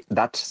 In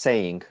that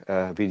saying,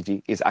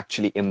 VG, is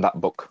actually in that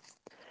book.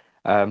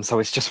 So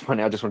it's just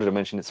funny. I just wanted to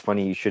mention it's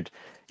funny you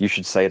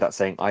should say that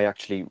saying. I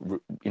actually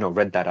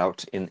read that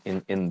out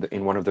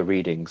in one of the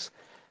readings.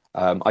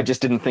 I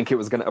just didn't think it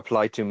was going to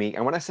apply to me.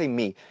 And when I say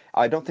me,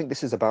 I don't think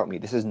this is about me.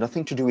 This has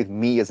nothing to do with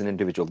me as an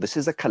individual. This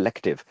is a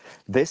collective.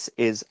 This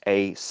is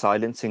a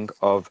silencing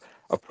of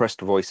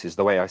oppressed voices,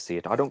 the way I see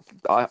it. I've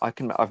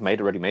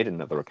already made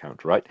another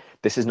account, right?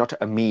 This is not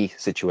a me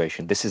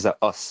situation. This is a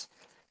us.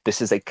 This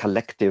is a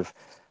collective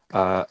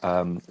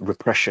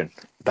repression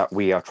that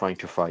we are trying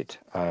to fight.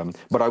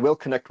 But I will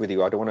connect with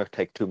you. I don't want to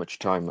take too much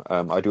time.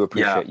 I do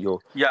appreciate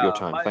your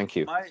time. Thank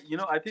you.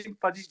 I think,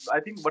 Paji, I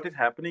think what is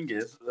happening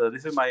is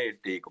this is my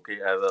take. Okay,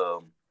 as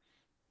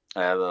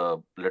a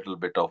little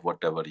bit of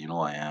whatever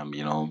I am.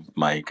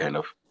 My kind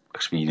of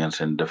experience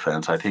in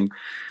defense. I think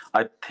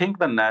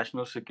the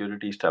national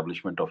security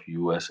establishment of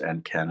US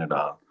and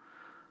Canada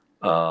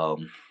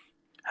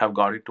have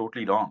got it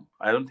totally wrong.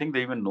 I don't think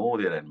they even know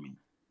their enemy.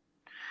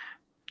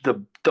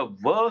 The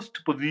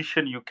worst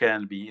position you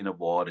can be in a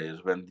war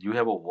is when you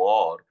have a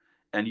war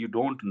and you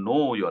don't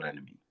know your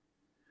enemy.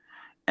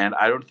 And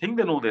I don't think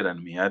they know their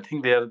enemy. I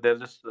think they're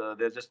just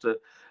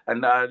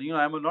and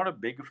I'm not a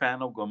big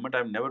fan of government.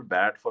 I'm never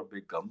bad for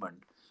big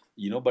government,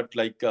 but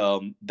like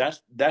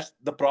that's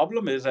the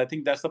problem is. I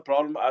think that's the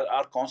problem.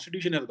 Our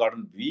constitution has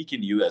gotten weak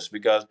in US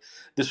because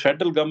this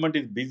federal government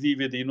is busy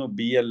with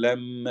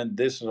BLM and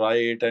this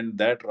right and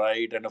that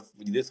right and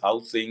this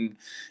housing,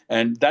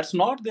 and that's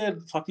not their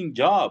fucking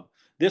job.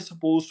 They're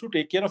supposed to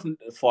take care of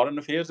foreign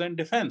affairs and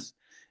defense,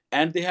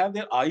 and they have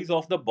their eyes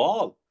off the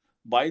ball.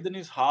 Biden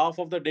is half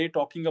of the day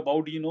talking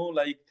about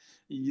like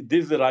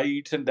this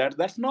rights and that.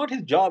 That's not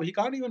his job. He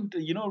can't even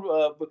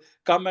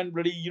come and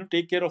bloody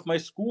take care of my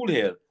school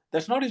here.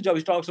 That's not his job.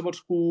 He talks about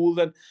schools,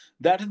 and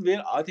that is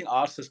where I think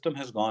our system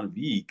has gone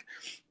weak.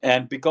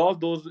 And because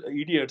those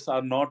idiots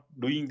are not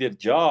doing their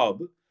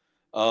job,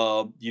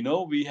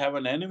 we have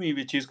an enemy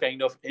which is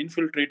kind of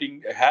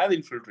has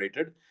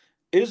infiltrated,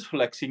 is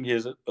flexing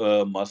his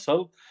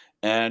muscle,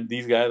 and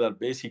these guys are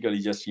basically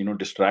just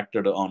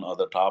distracted on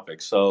other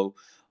topics. So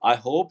I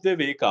hope they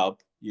wake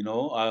up.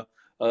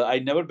 I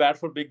never bad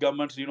for big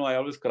governments. I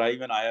always cry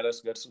when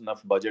IRS gets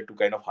enough budget to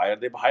kind of hire.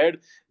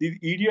 These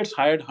idiots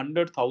hired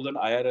 100,000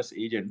 IRS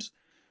agents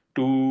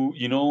to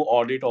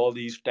audit all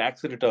these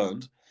tax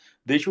returns.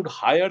 They should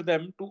hire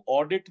them to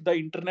audit the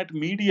internet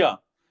media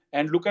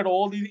and look at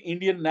all these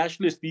Indian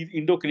nationalists, these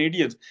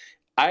Indo-Canadians.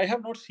 I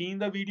have not seen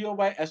the video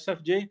by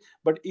SFJ,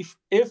 but if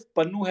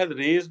Pannu has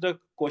raised a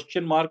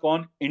question mark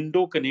on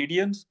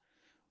Indo-Canadians,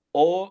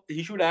 or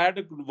he should add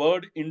a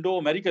word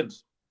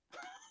Indo-Americans.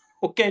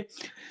 Okay,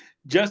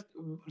 just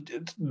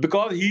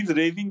because he's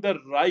raising the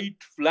right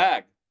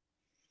flag.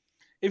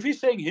 If he's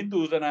saying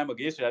Hindus, then I'm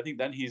against it. I think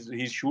then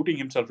he's shooting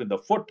himself in the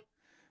foot.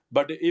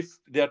 But if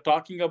they're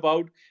talking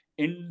about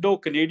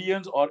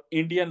Indo-Canadians or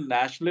Indian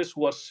nationalists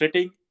who are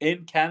sitting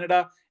in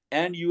Canada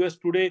and US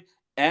today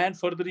and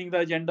furthering the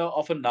agenda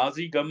of a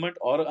Nazi government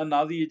or a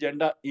Nazi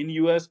agenda in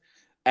US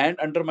and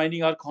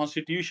undermining our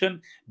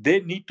constitution, they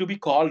need to be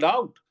called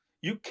out.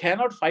 You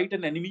cannot fight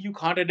an enemy you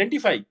can't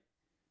identify.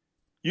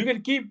 You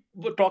can keep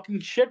talking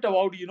shit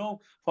about,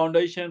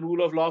 foundation,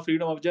 rule of law,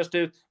 freedom of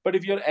justice. But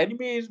if your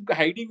enemy is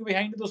hiding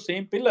behind those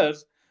same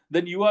pillars,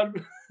 then you are.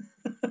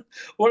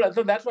 Well,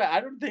 so that's why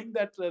I don't think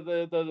that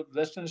the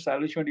Western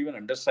establishment even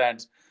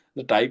understands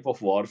the type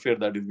of warfare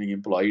that is being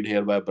employed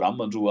here by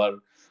Brahmins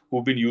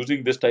who've been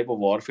using this type of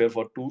warfare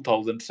for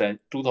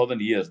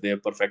 2000 years. They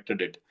have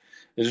perfected it.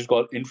 This is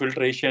called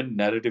infiltration,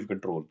 narrative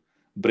control,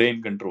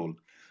 brain control.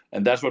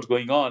 And that's what's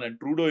going on. And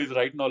Trudeau is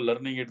right now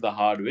learning it the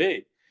hard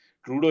way.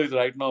 Trudeau is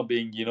right now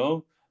being,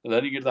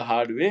 learning it the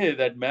hard way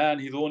that, man,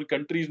 his own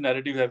country's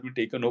narrative has been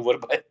taken over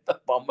by the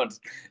Brahmins.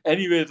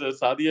 Anyways,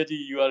 Sadia ji,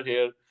 you are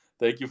here.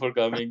 Thank you for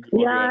coming.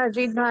 Yeah,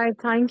 Ajit bhai,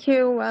 thank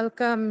you.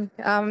 Welcome.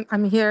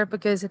 I'm here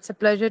because it's a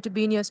pleasure to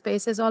be in your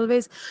space as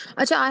always.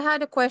 Acha, I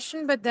had a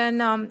question, but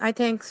then I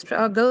think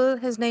Struggle,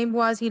 his name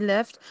was, he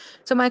left.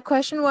 So my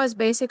question was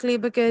basically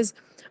because,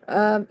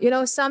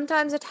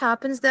 sometimes it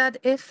happens that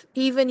if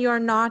even you're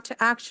not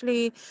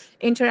actually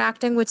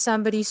interacting with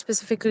somebody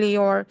specifically,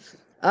 or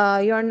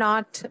you're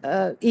not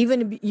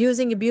even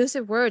using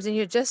abusive words and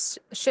you're just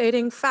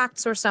sharing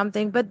facts or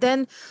something, but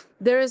then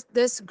there is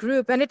this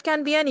group, and it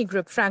can be any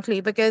group, frankly,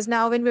 because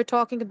now when we're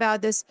talking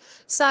about this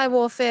cyber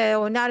warfare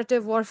or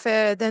narrative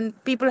warfare, then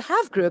people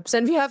have groups,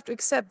 and we have to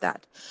accept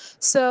that.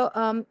 So,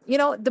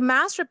 the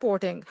mass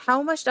reporting,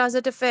 how much does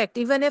it affect?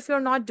 Even if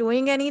you're not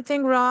doing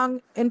anything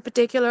wrong in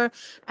particular,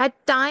 at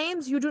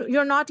times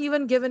you're not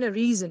even given a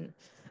reason.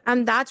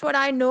 And that's what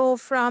I know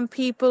from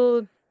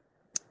people,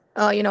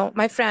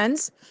 my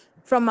friends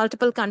from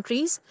multiple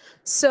countries.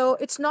 So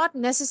it's not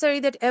necessary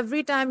that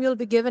every time you'll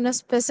be given a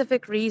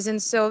specific reason.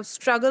 So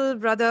struggle,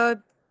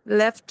 brother,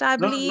 left, I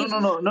No, no, believe. no,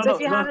 no, no, So if no,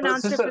 you have no, an no,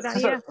 answer for sister, that,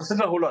 sister, yeah.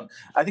 sister, hold on.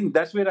 I think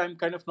that's where I'm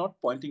kind of not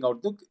pointing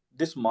out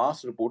this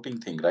mass reporting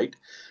thing, right?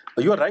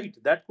 You are right.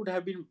 That could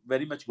have been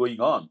very much going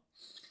on.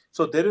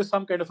 So there is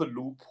some kind of a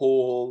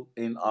loophole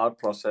in our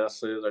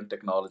processes and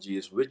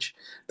technologies, which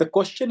the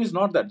question is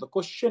not that. The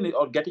question is,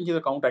 or getting his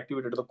account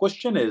activated, the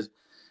question is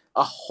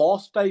a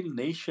hostile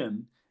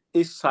nation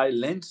is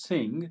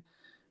silencing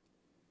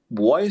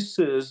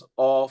voices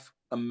of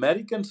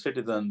American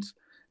citizens,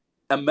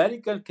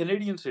 American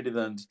Canadian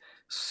citizens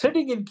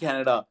sitting in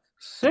Canada,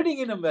 sitting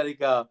in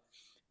America.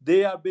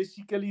 They are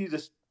basically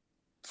just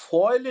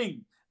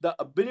foiling the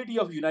ability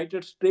of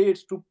United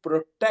States to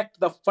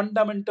protect the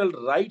fundamental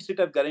rights it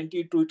has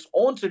guaranteed to its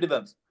own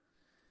citizens.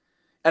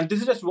 And this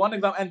is just one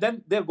example. And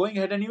then they're going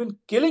ahead and even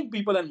killing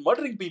people and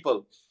murdering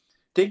people,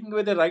 taking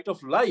away their right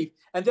of life,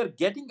 and they're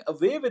getting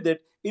away with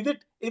it. Is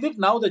it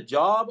now the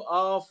job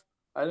of,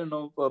 I don't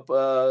know,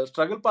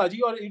 Struggle Paji,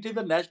 or it is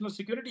the national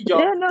security No,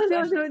 job to no,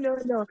 no, defend? no, no,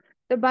 no.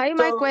 So, Bhai,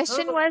 my So no,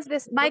 question no, was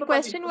this. no, My no, Paji,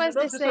 question no, was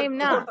no, the sister, same hold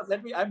now. on.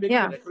 I'm making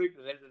a Yeah.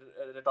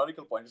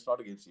 rhetorical point. It's not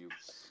against you.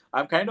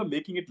 I'm kind of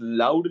making it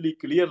loudly,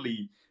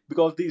 clearly,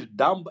 because these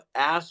dumb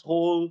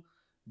asshole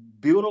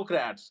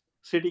bureaucrats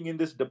sitting in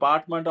this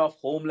Department of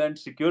Homeland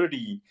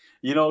Security,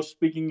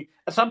 speaking.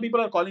 Some people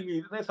are calling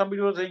me. Some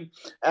people are saying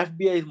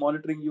FBI is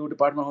monitoring you.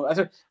 Department of. I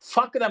said,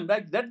 fuck them.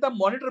 Like, let them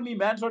monitor me,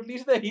 man. So at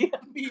least they hear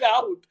me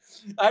out.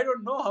 I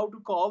don't know how to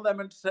call them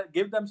and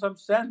give them some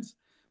sense.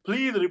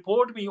 Please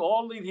report me,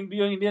 all these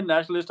Indian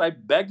nationalists. I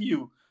beg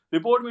you,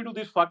 report me to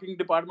this fucking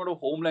Department of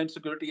Homeland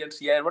Security and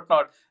CIA and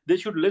whatnot. They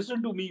should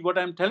listen to me. What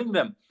I'm telling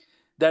them,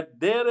 that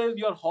there is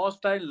your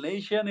hostile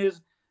nation is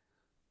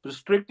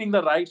restricting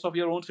the rights of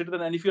your own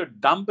citizen. And if you're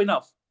dumb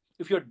enough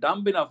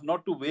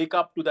not to wake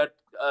up to that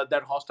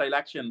hostile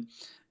action,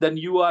 then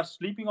you are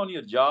sleeping on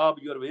your job.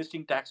 You are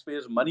wasting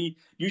taxpayers money.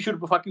 You should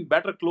fucking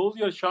better close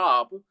your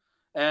shop.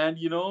 And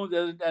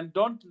and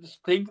don't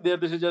think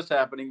that this is just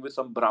happening with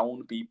some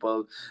brown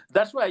people.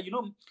 That's why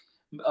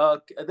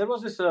there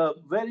was this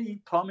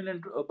very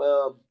prominent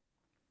uh,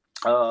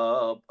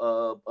 uh,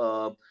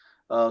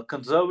 uh,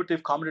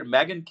 conservative commentator,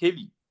 Megan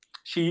Kelly.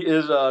 She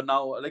is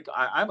now, like,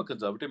 I'm a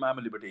conservative, I'm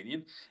a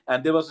libertarian,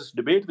 and there was this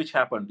debate which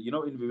happened, in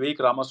Vivek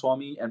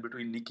Ramaswamy and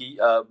between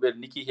where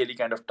Nikki Haley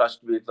kind of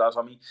touched Vivek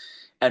Ramaswamy,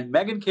 and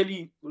Megan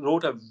Kelly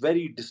wrote a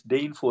very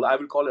disdainful, I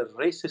will call it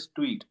racist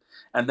tweet,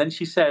 and then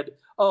she said,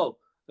 "Oh,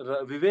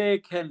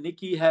 Vivek and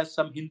Nikki has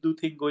some Hindu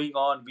thing going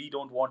on. We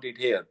don't want it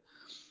here."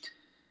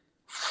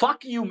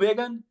 Fuck you,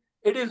 Megan.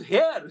 It is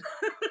here.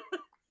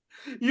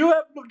 You're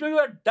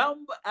a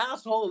dumb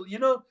asshole.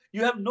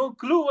 You have no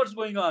clue what's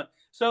going on.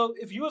 So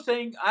if you're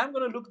saying I'm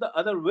going to look the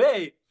other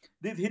way,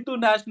 these Hindu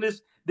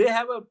nationalists, they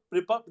have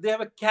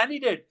a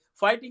candidate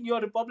fighting your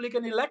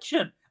Republican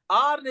election,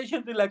 our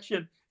nation's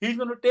election. He's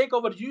going to take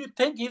over. Do you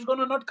think he's going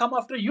to not come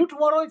after you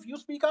tomorrow if you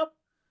speak up?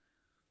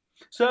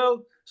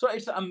 So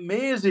it's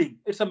amazing.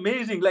 It's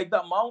amazing, like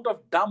the amount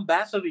of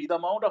dumbassery, the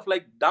amount of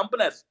like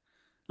dumbness,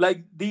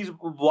 like these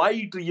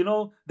white,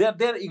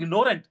 they're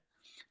ignorant.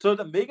 So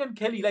the Megan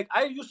Kelly, like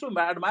I used to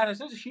admire her,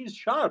 says she's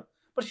sharp,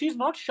 but she's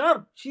not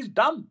sharp. She's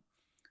dumb.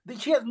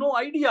 She has no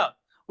idea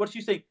what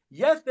she's saying.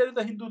 Yes, there is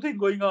a Hindu thing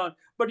going on,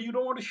 but you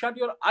don't want to shut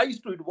your eyes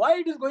to it. Why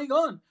it is going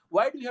on?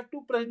 Why do you have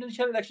two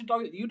presidential election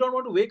talks? You don't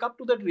want to wake up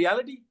to that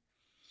reality.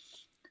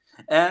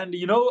 And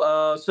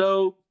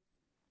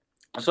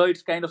so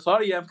it's kind of,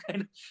 sorry, I'm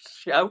kind of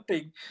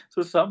shouting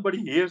so somebody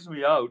hears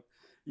me out.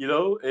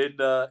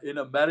 In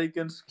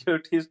American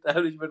security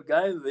establishment,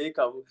 guys, wake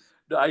up.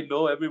 I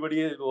know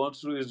everybody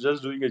wants to is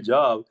just doing a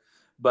job,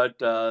 but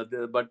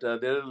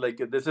they're like,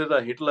 this is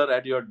a Hitler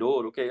at your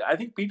door. Okay, I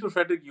think Peter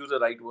Frederick used the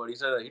right word. He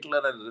said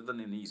Hitler has risen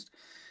in East.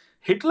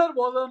 Hitler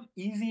was an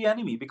easy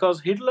enemy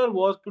because Hitler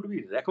was could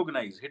be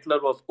recognized.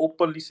 Hitler was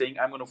openly saying,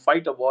 I'm going to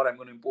fight a war, I'm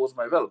going to impose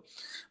my will.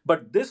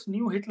 But this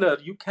new Hitler,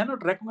 you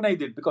cannot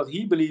recognize it because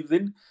he believes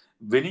in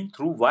winning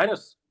through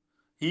virus.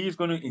 He is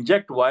going to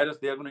inject virus.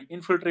 They are going to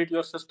infiltrate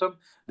your system.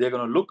 They're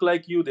going to look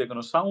like you. They're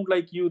going to sound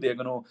like you. They're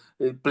going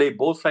to play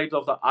both sides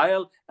of the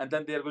aisle. And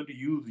then they're going to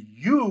use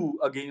you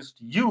against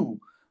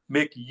you,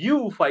 make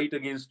you fight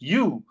against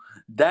you.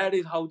 That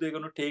is how they're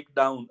going to take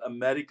down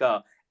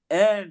America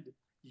and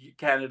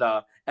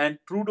Canada. And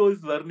Trudeau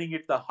is learning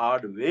it the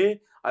hard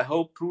way. I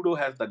hope Trudeau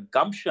has the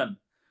gumption.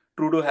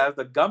 Trudeau has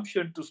the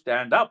gumption to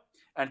stand up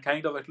and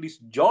kind of at least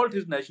jolt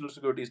his national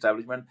security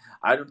establishment.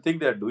 I don't think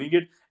they're doing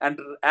it. And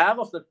as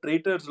of the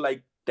traitors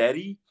like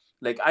Terry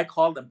like I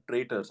call them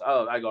traitors.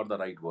 Oh, I got the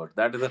right word.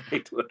 That is the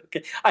right word.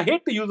 Okay. I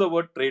hate to use the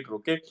word traitor.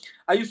 Okay.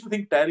 I used to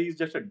think Terry is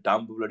just a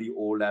dumb, bloody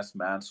old ass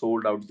man,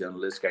 sold out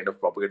journalist kind of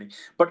propagating.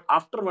 But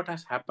after what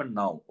has happened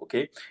now,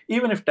 okay,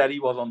 even if Terry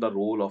was on the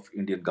roll of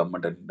Indian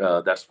government,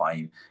 and that's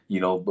fine.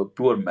 But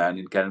poor man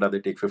in Canada, they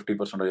take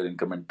 50% of your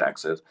income in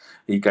taxes.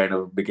 He kind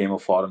of became a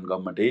foreign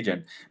government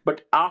agent.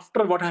 But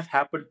after what has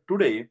happened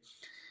today,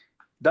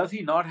 does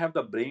he not have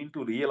the brain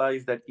to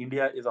realize that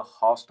India is a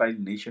hostile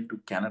nation to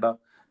Canada?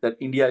 That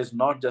India is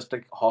not just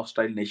a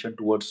hostile nation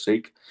towards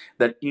Sikh,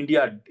 that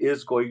India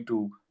has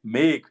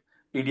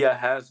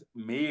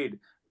made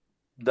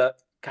the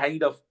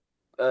kind of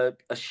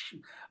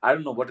I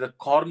don't know what the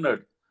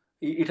cornered.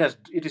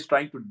 It is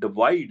trying to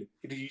divide.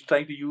 It is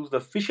trying to use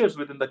the fissures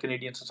within the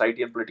Canadian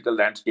society and political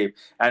landscape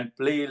and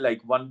play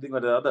like one thing or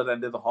the other.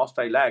 And there's a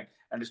hostile act,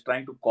 and is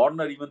trying to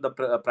corner even the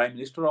Prime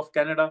Minister of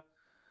Canada.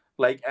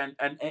 Like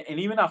and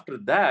even after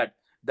that,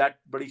 that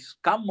bloody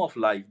scum of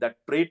life, that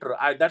traitor.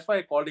 That's why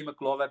I called him a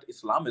closet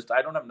Islamist.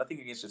 I don't have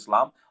nothing against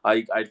Islam.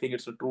 I think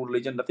it's a true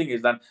religion. Nothing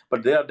is that.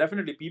 But there are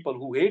definitely people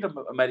who hate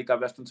America,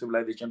 Western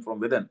civilization from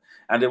within,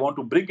 and they want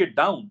to bring it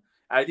down.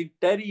 I think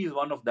Terry is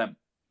one of them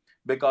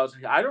because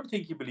I don't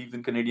think he believes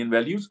in Canadian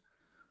values.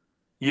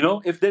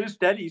 If there is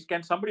Terry,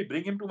 can somebody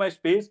bring him to my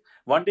space?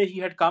 One day he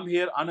had come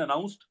here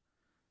unannounced.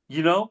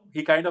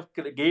 He kind of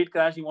gate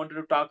crash. He wanted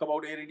to talk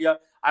about Air India.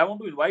 I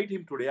want to invite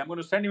him today. I'm going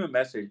to send him a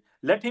message.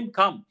 Let him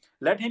come.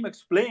 Let him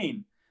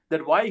explain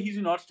that why he's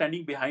not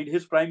standing behind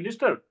his prime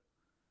minister.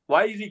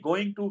 Why is he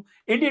going to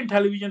Indian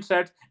television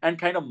sets and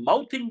kind of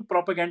mouthing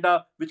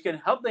propaganda which can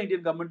help the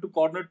Indian government to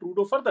corner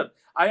Trudeau further?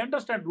 I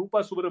understand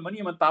Rupa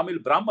Subramaniam, a Tamil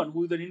Brahman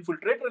who is an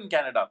infiltrator in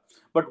Canada.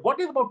 But what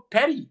is about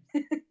Terry?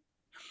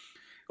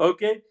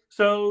 Okay,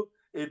 so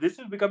this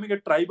is becoming a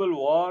tribal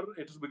war.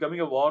 It is becoming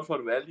a war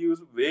for values.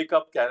 Wake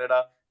up,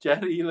 Canada.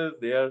 Cherry Hill is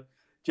there.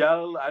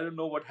 Chal, I don't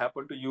know what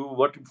happened to you.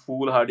 What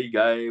foolhardy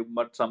guy,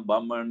 but some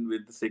bumman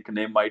with the sick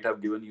name might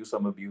have given you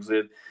some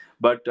abuses.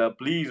 But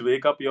please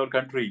wake up your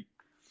country.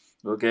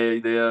 Okay,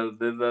 they're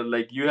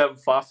like you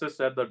have fastest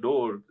at the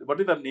door.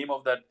 What is the name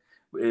of that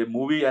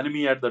movie?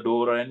 Enemy at the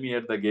door or enemy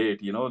at the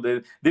gate?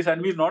 This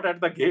enemy is not at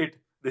the gate.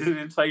 This is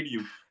inside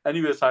you.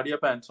 Anyway,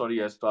 Sadia Pan,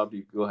 sorry, I stopped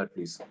you. Go ahead,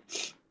 please.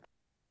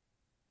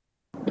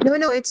 No,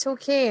 no, it's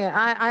okay.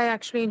 I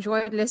actually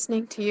enjoyed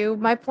listening to you.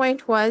 My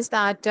point was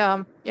that,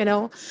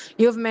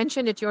 you've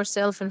mentioned it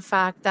yourself, in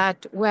fact,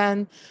 that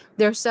when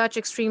there's such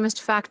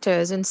extremist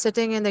factors and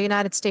sitting in the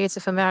United States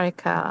of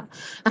America,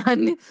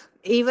 and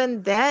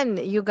even then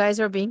you guys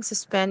are being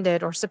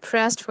suspended or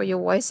suppressed for your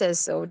voices.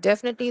 So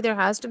definitely there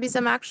has to be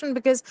some action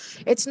because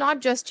it's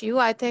not just you.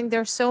 I think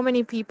there's so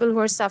many people who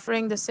are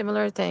suffering the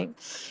similar thing.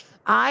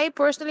 I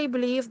personally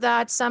believe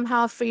that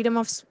somehow freedom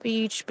of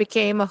speech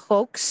became a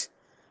hoax,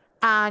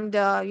 and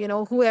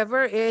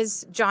whoever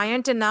is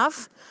giant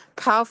enough,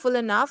 powerful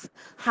enough,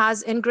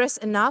 has ingress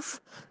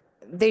enough,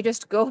 they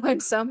just go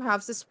and somehow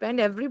suspend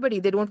everybody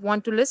they don't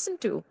want to listen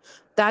to.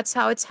 That's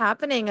how it's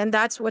happening, and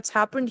that's what's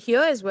happened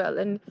here as well.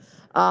 And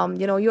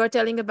you are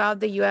telling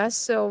about the US,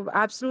 so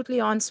absolutely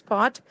on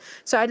spot.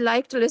 So I'd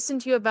like to listen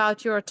to you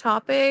about your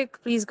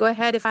topic. Please go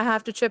ahead. If I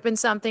have to chip in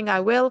something, I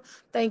will.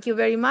 Thank you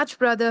very much,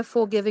 brother,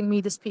 for giving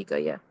me the speaker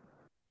here.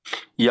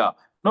 Yeah.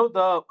 No,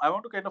 I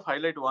want to kind of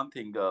highlight one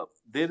thing.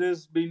 There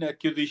has been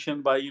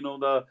accusation by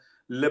the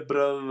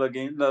liberal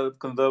against the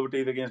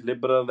conservative against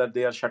liberal that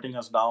they are shutting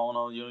us down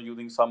or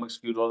using some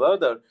excuse or the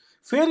other.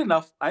 Fair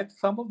enough.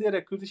 Some of their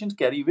accusations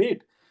carry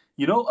weight.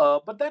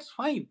 But that's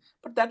fine.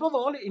 But that was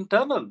all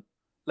internal.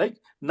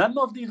 Like none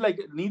of these, like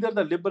neither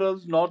the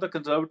liberals nor the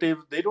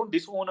conservatives, they don't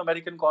disown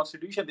American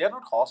Constitution. They are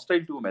not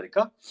hostile to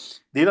America.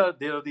 These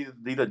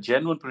are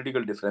genuine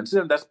political differences,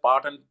 and that's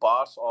part and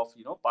parcel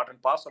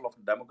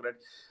of Democrat.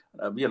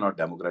 We are not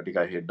democratic.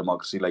 I hate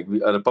democracy. Like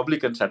we a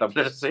Republican setup.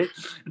 Let's say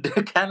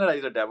Canada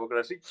is a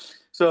democracy,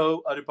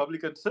 so a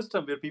Republican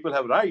system where people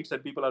have rights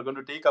and people are going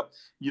to take up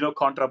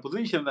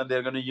contraposition, and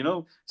they're going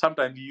to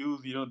sometimes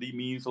use the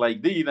means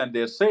like these and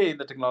their say in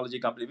the technology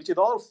company, which is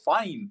all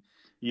fine.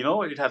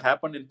 It has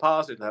happened in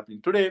past. It's happening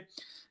today.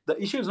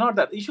 The issue is not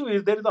that. The issue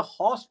is there is a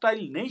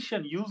hostile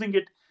nation using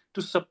it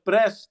to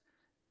suppress.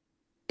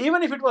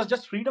 Even if it was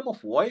just freedom of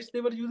voice they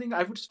were using,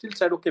 I would still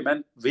said, okay,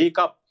 man, wake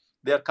up.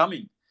 They are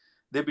coming.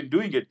 They've been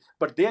doing it,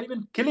 but they are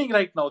even killing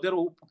right now. They're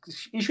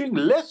issuing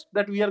lists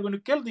that we are going to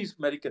kill these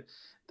Americans.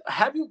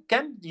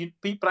 Can the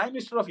Prime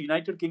Minister of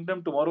United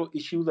Kingdom tomorrow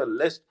issues a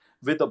list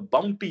with a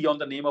bounty on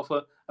the name of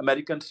an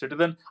American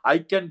citizen? I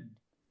can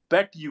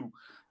bet you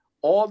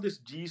all this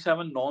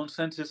G7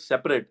 nonsense is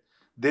separate.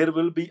 There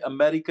will be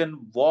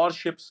American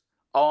warships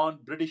on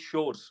British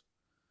shores.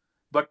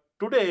 But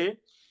today,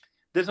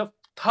 there's a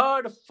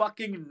third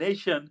fucking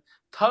nation,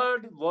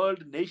 third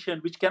world nation,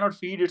 which cannot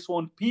feed its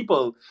own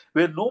people,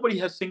 where nobody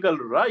has single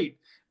right.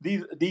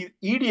 These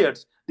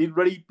idiots, these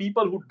bloody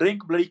people who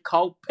drink bloody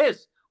cow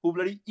piss, who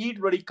bloody eat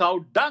bloody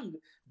cow dung,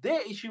 they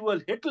issue a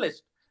hit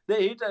list.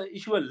 They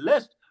issue a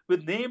list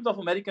with names of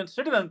American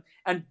citizens,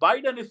 and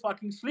Biden is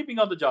fucking sleeping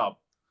on the job.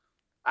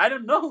 I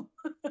don't know.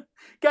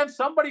 Can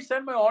somebody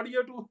send my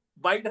audio to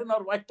Biden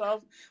or White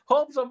House?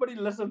 Hope somebody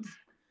listens.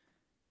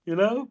 You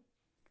know.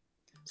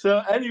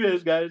 So,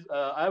 anyways, guys,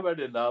 I've had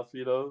enough.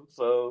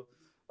 So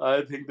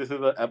I think this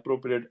is an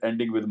appropriate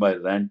ending with my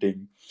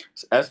ranting.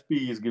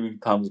 SP is giving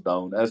thumbs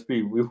down.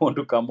 SP, we want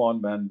to come on,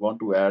 man. Want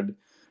to add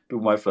to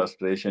my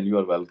frustration? You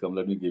are welcome.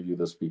 Let me give you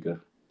the speaker.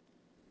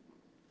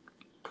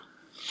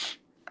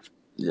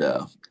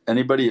 Yeah.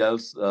 Anybody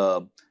else?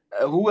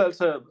 Who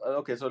else?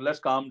 Okay, so let's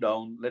calm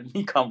down. Let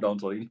me calm down.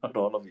 Sorry, not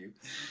all of you.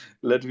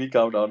 Let me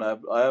calm down.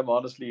 I am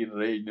honestly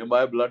enraged.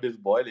 My blood is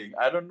boiling.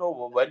 I don't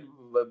know when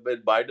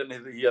Biden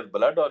he has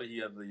blood or he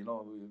has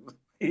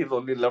he's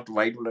only left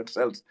white blood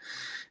cells.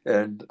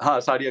 And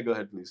Sadia, go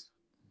ahead, please.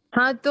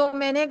 हाँ तो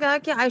मैंने कहा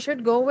कि I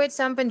should go with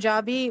some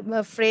Punjabi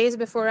phrase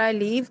before I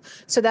leave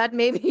so that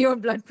maybe your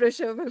blood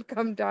pressure will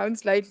come down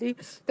slightly.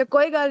 तो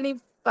कोई गल नहीं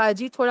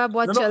पाजी थोड़ा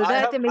बहुत No, चल I रहा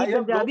है have तो I मेरी have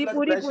low पंजाबी blood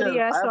पूरी पूरी pressure.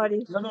 है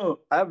sorry.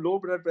 I have low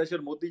blood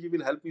pressure. Modi ji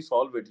will help me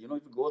solve it. If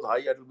it goes high,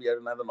 it will be at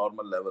another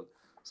normal level.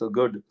 So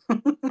good.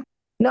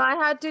 No, I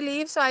had to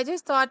leave, so I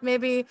just thought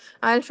maybe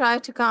I'll try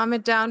to calm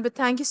it down. But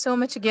thank you so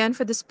much again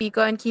for the speaker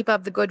and keep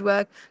up the good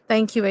work.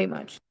 Thank you very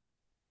much.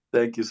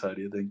 Thank you,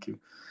 Sadia. Thank you.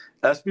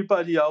 SP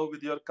Paji,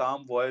 with your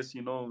calm voice,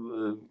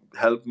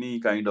 help me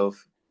kind of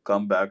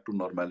come back to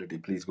normality.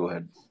 Please go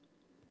ahead.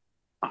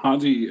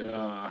 ਹਾਂਜੀ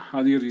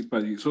ਹਾਂਜੀ ਅਜੀਤ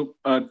ਭਾਜੀ ਸੋ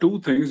to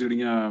things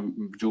ਜਿਹੜੀਆਂ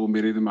ਜੋ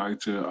ਮੇਰੇ ਦਿਮਾਗ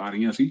 'ਚ ਆ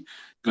ਰਹੀਆਂ ਸੀ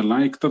ਗੱਲਾਂ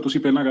ਇੱਕ ਤਾਂ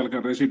ਤੁਸੀਂ ਪਹਿਲਾਂ ਗੱਲ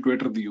ਕਰ ਰਹੇ ਸੀ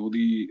ਟਵਿੱਟਰ ਦੀ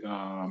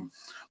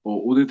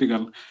ਉਹਦੇ ਤੇ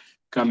ਗੱਲ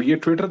ਕਰ ਲਈਏ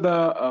ਟਵਿੱਟਰ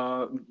ਦਾ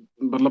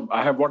ਮਤਲਬ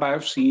ਆਈ ਹੈਵ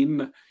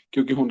ਸੀਨ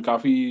ਕਿਉਂਕਿ ਹੁਣ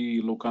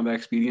ਕਾਫੀ ਲੋਕਾਂ ਦਾ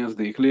ਐਕਸਪੀਰੀਅੰਸ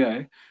ਦੇਖ ਲਿਆ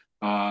ਹੈ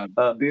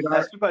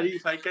SP Paji,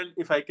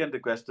 if I can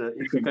request,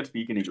 if you can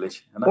speak in English.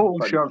 Oh,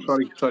 sure.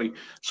 Sorry.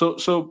 So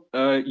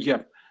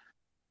yeah.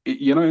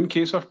 In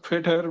case of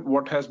Twitter,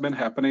 what has been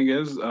happening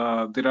is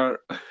there are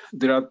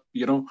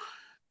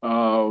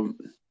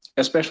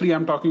especially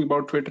I'm talking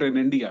about Twitter in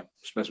India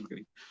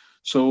specifically.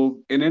 So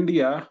in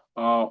India,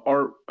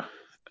 or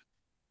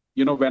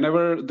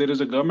whenever there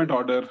is a government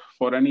order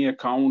for any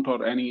account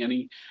or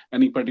any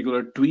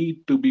particular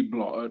tweet to be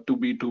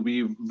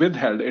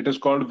withheld, it is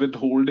called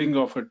withholding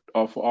of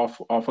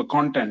a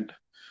content.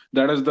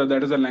 That is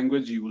the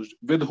language used,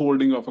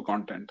 withholding of a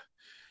content.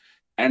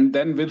 And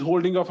then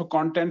withholding of a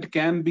content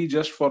can be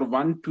just for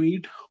one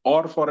tweet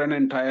or for an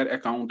entire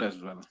account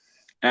as well.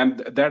 And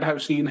that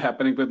I've seen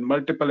happening with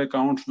multiple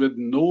accounts with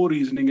no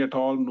reasoning at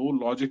all, no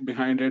logic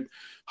behind it,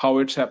 how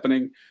it's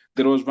happening.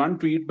 There was one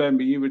tweet by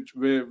me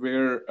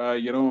where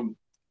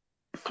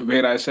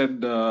I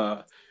said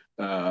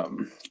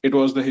it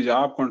was the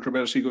hijab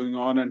controversy going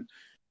on, and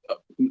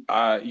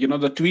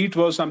the tweet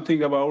was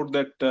something about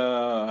that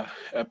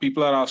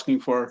people are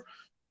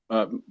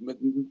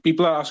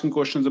asking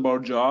questions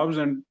about jobs,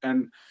 and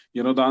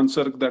the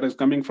answer that is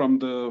coming from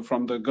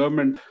the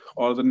government,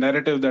 or the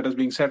narrative that is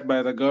being set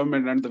by the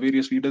government and the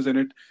various leaders in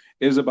it,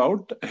 is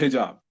about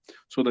hijab.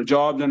 So the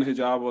jobs and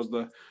hijab was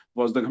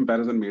the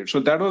comparison made. So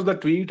that was the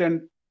tweet,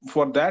 and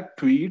for that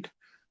tweet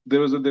there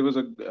was a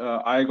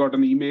I got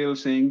an email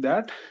saying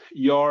that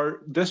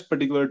this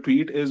particular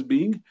tweet is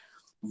being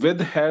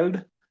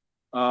withheld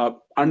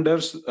under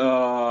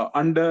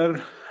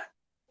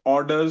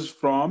orders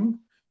from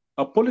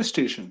a police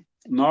station,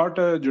 not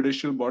a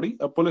judicial body,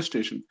 a police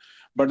station.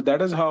 But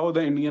that is how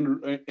the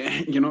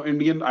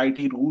Indian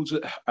IT rules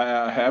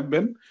have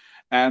been,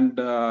 and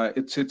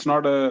it's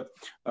not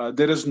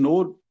there is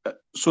no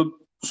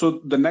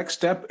so the next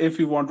step, if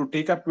you want to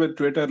take up with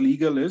Twitter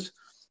legal, is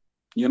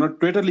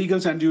Twitter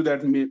legal sends you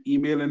that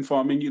email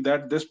informing you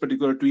that this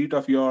particular tweet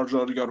of yours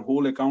or your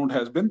whole account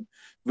has been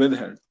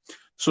withheld.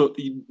 So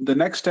the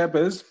next step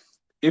is,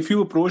 if you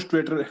approach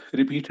Twitter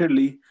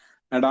repeatedly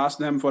and ask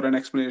them for an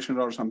explanation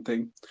or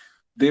something,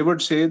 they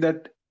would say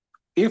that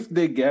if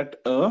they get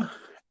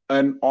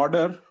an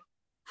order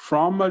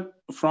from a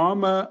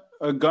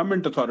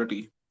government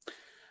authority,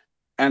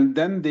 and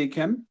then they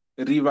can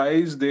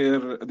revise the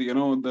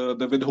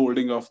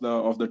withholding of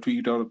the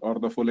tweet or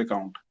the full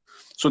account.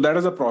 So that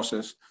is a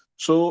process.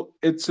 So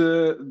it's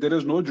there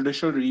is no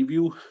judicial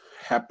review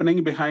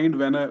happening behind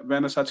when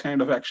a such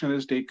kind of action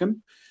is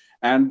taken,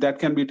 and that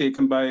can be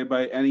taken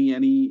by any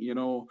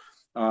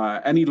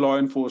law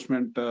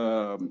enforcement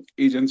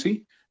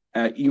agency.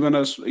 Even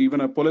a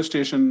police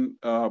station,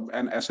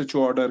 an SHO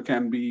order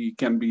can be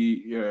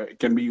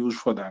used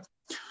for that,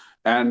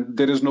 and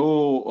there is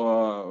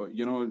no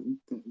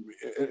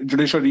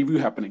judicial review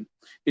happening.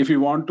 If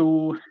you want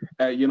to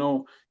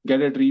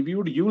get it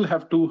reviewed, you'll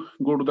have to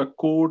go to the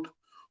court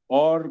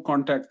or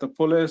contact the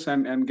police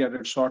and get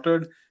it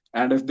sorted.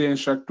 And if they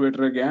instruct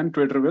Twitter again,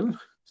 Twitter will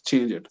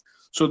change it.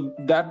 So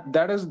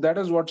that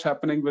is what's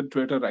happening with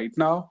Twitter right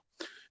now.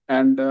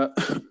 And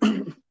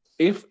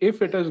if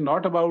it is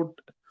not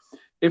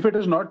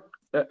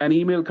an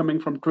email coming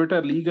from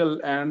Twitter legal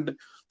and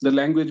the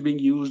language being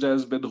used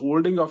as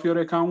withholding of your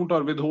account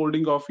or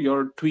withholding of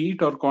your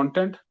tweet or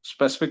content,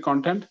 specific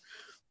content,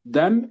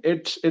 then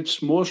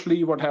it's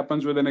mostly what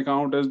happens with an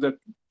account is that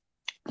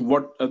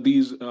what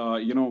these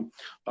like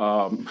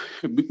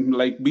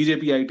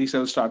BJP IT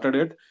cell started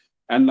it,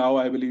 and now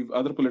I believe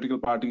other political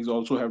parties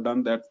also have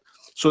done that.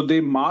 So they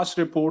mass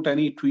report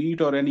any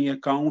tweet or any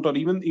account, or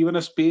even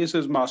a space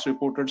is mass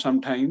reported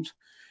sometimes,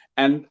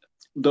 and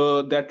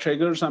that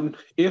triggers some.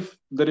 If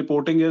the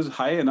reporting is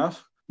high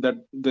enough that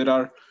there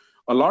are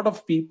a lot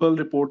of people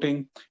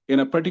reporting in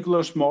a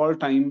particular small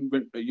time,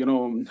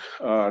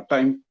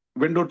 time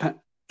window time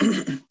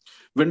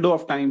window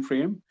of time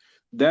frame,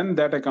 then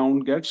that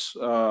account gets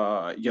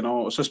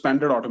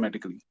suspended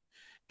automatically,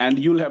 and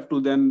you'll have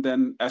to then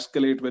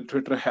escalate with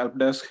Twitter help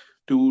desk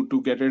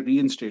to get it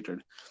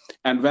reinstated.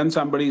 And when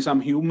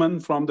some human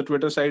from the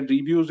Twitter side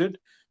reviews it,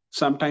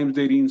 sometimes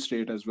they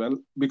reinstate as well,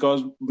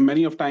 because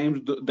many of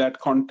times that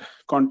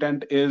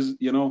content is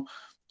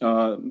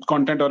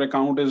content or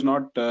account is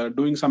not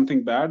doing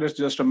something bad. It's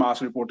just a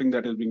mass reporting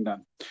that is being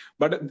done.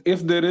 But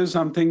if there is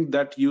something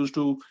that used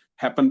to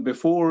happen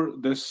before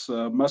this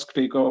Musk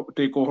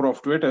takeover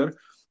of Twitter,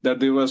 that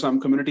there were some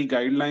community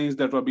guidelines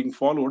that were being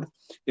followed.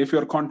 If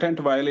your content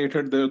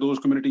violated those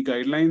community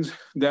guidelines,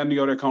 then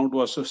your account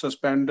was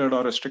suspended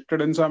or restricted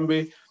in some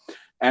way.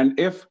 And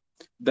if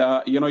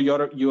you're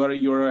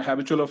a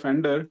habitual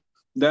offender,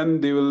 then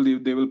they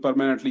will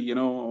permanently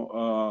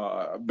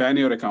ban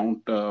your account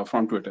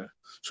from Twitter.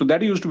 So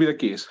that used to be the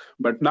case.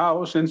 But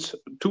now, since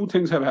two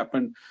things have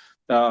happened,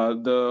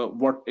 the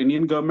what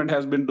Indian government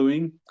has been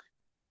doing,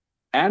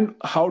 and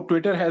how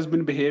Twitter has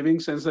been behaving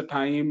since the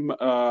time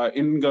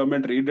in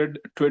government raided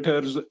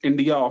Twitter's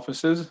India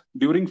offices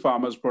during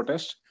farmers'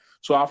 protests.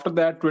 So after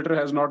that, Twitter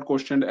has not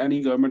questioned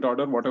any government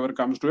order, whatever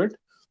comes to it.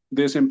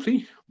 They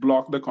simply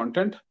block the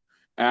content,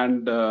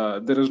 and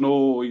there is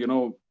no,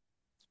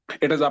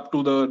 it is up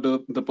to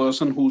the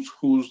person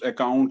whose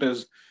account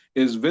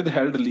is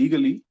withheld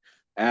legally,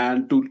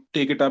 and to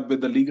take it up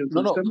with the legal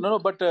No, no, system. no, no.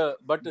 But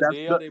That's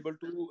they the are able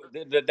to.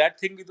 That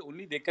thing is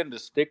only they can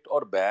restrict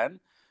or ban.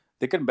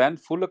 They can ban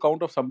full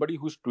account of somebody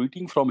who's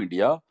tweeting from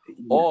India, yeah,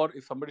 or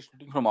if somebody is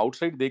tweeting from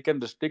outside, they can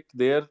restrict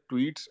their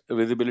tweets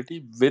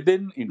visibility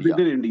within India,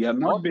 within India, not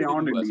not within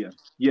beyond US. India.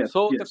 Yes,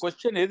 So the yes.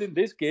 question is, in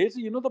this case,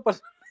 the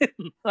person is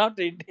not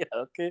India.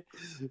 Okay,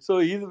 so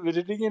he's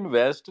visiting in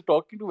West,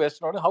 talking to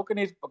West. Not how can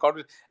his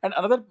account? And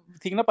another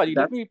thing, na, Paji,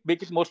 That let me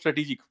make it more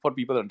strategic for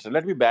people to understand.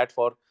 Let me bat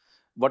for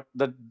what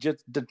the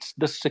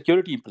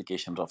security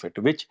implications of it,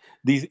 which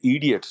these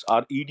idiots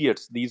are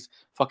idiots, these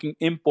fucking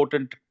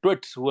impotent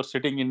twits who are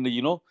sitting in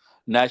the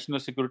National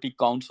Security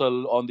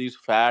Council on these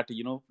fat,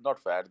 not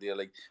fat, they are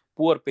like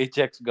poor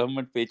paychecks,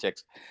 government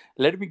paychecks.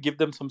 Let me give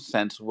them some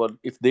sense. Well,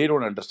 if they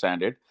don't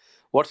understand it,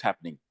 what's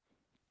happening?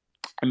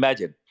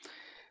 Imagine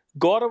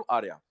Gaurav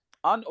Arya,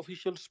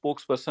 unofficial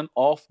spokesperson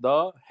of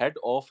the head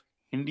of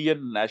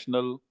Indian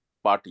National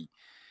Party,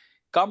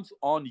 comes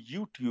on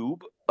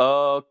YouTube,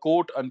 a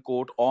quote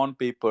unquote on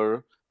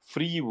paper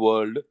free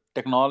world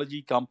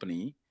technology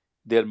company,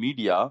 their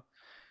media,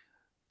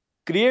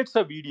 creates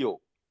a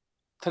video,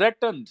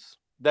 threatens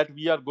that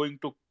we are going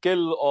to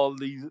kill all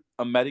these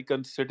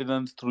American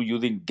citizens through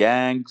using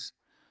gangs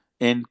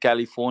in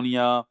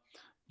California,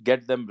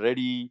 get them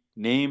ready,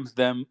 names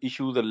them,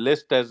 issues a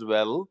list as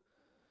well.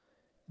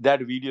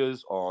 That video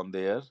is on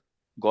there.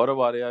 Gaurav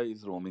Arya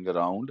is roaming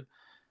around.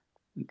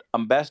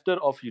 Ambassador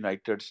of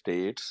United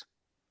States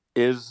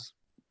is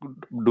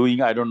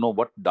doing I don't know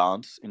what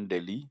dance in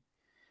Delhi.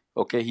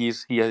 Okay,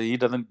 he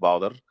doesn't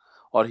bother,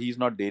 or he's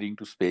not daring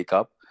to speak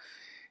up.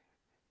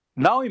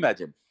 Now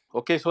imagine.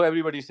 Okay, so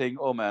everybody's saying,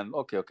 "Oh man,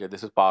 okay,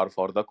 this is par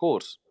for the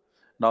course."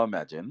 Now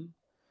imagine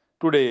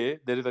today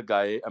there is a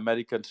guy,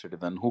 American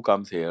citizen, who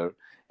comes here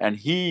and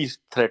he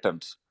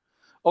threatens.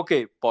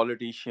 Okay,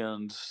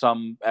 politicians,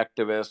 some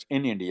activists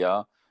in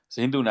India,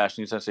 Hindu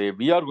nationalists, and say,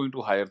 we are going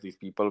to hire these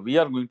people, we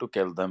are going to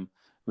kill them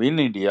in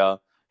India.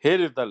 Here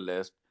is the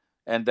list.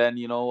 And then,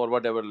 or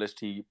whatever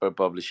list he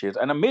publishes.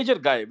 And a major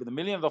guy with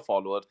millions of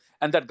followers,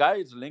 and that guy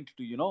is linked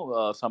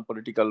to, some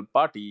political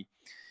party.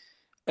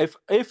 If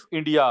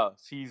India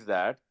sees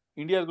that,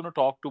 India is going to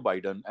talk to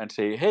Biden and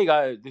say, hey,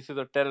 guys, this is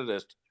a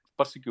terrorist,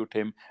 persecute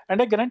him.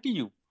 And I guarantee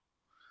you,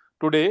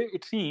 today,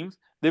 it seems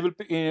they will.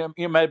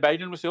 My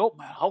Biden will say, "Oh,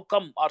 man, how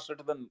come our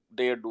citizen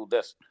dare do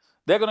this?"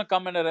 They're going to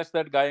come and arrest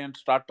that guy and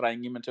start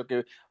trying him and say,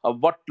 "Okay,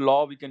 what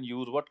law we can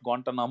use? What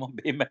Guantanamo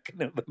Bay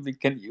mechanism we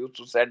can use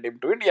to send him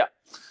to India?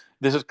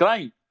 This is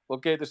crime.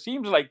 Okay, this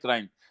seems like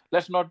crime.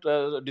 Let's not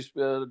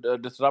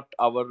disrupt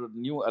our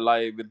new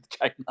ally with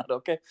China."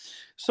 Okay,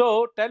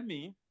 so tell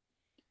me,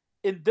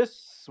 in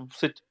this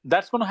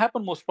that's going to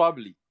happen most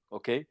probably.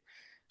 Okay,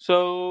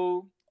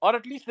 so or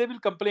at least they will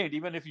complain,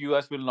 even if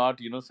US will not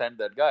send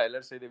that guy.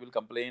 Let's say they will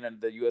complain and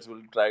the US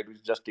will try to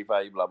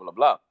justify blah blah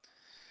blah,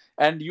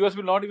 and US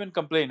will not even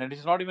complain, and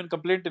it's not even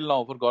complained till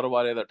now for Gaurav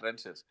Arya the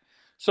trenches.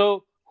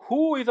 So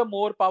who is a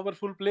more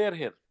powerful player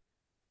here?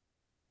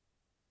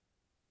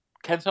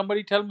 Can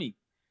somebody tell me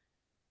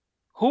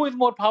who is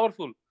more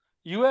powerful,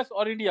 US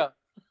or India?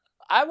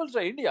 I will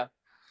say India.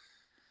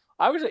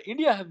 I would say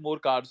India has more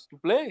cards to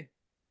play.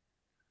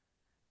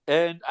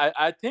 And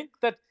I think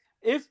that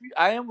if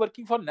I am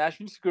working for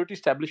national security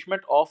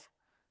establishment of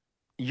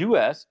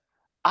US,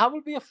 I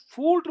will be a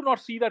fool to not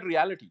see that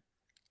reality.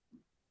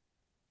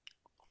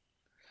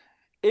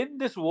 in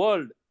this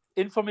world,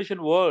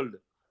 information world,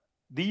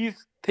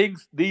 these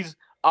things, these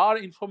are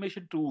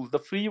information tools, the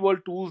free world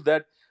tools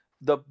that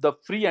the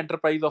free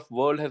enterprise of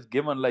world has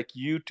given, like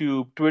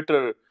YouTube,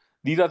 Twitter.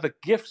 These are the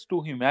gifts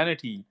to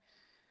humanity.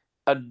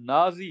 A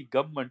Nazi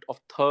government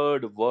of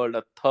third world,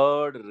 a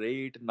third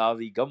rate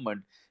Nazi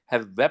government,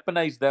 has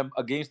weaponized them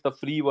against the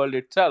free world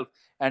itself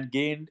and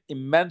gained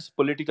immense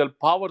political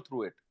power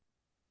through it.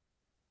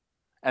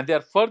 And they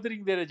are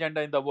furthering their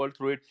agenda in the world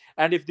through it.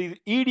 And if these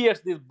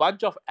idiots, this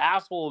bunch of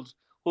assholes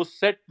who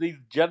set these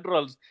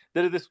generals,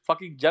 there is this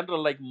fucking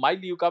general like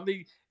Miley who comes,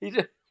 he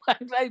just,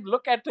 I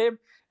look at him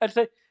and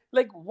say,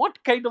 like,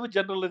 what kind of a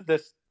general is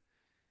this?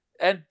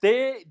 And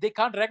they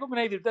can't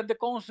recognize it. Then they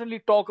constantly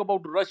talk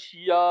about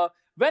Russia.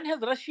 When has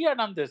Russia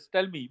done this?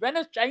 Tell me. When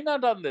has China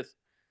done this?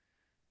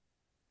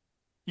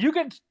 You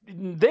can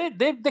they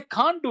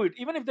can't do it.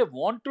 Even if they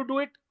want to do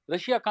it,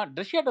 Russia can't.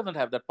 Russia doesn't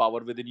have that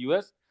power within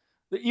US.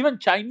 Even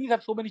Chinese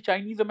have so many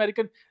Chinese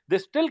American, they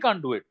still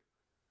can't do it.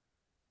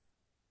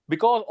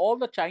 Because all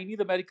the Chinese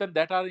American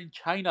that are in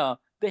China,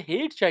 they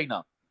hate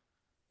China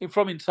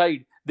from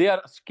inside. They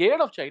are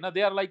scared of China.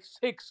 They are like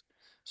six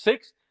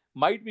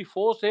might be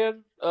forced here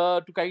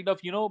to kind of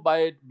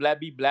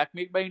be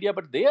blackmailed by India,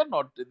 but they are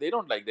not. They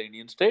don't like the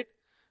Indian state.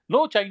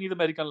 No Chinese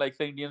American likes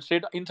the Indian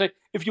state. Inside,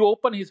 if you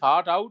open his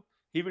heart out,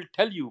 he will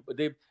tell you.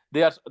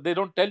 They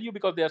don't tell you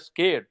because they are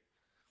scared.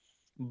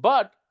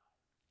 But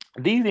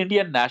these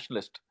Indian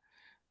nationalists,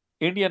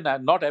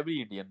 not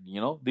every Indian,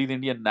 these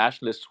Indian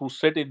nationalists who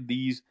sit in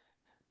these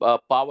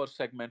power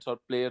segments or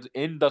players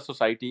in the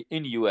society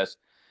in US,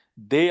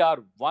 they are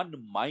one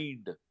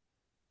mind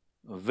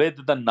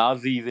with the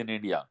Nazis in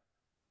India.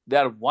 They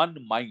are one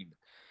mind.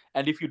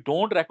 And if you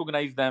don't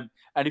recognize them,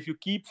 and if you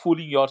keep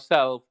fooling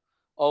yourself,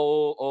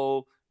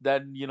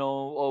 then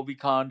we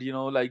can't,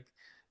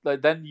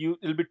 then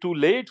it'll be too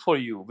late for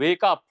you.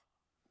 Wake up.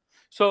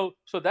 So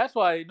that's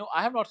why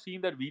I have not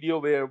seen that video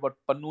where what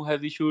Pannu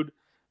has issued.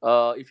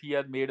 If he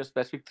has made a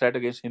specific threat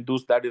against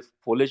Hindus, that is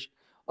foolish.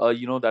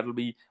 That will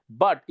be.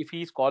 But if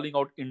he's calling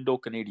out Indo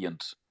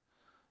Canadians,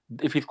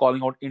 if he's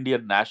calling out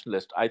Indian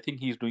nationalists, I think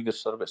he's doing a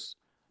service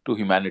to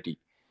humanity.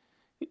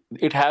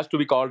 It has to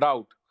be called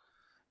out.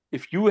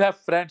 If you have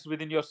friends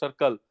within your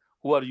circle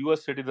who are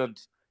US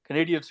citizens,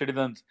 Canadian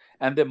citizens,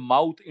 and they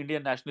mouth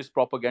Indian nationalist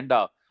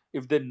propaganda,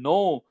 if they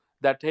know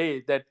that,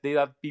 hey, that there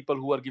are people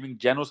who are giving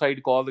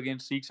genocide calls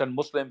against Sikhs and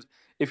Muslims,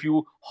 if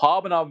you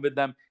hobnob with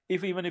them,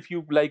 if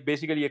you like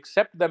basically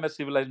accept them as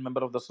civilized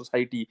member of the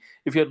society,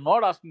 if you're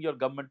not asking your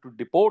government to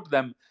deport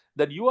them,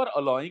 then you are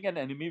allowing an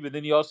enemy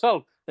within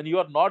yourself. Then you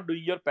are not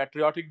doing your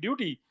patriotic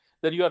duty.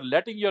 Then you are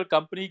letting your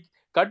country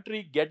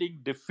getting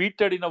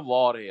defeated in a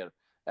war here,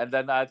 and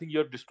then I think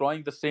you're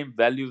destroying the same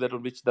values that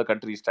on which the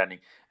country is standing.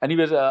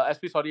 Anyways,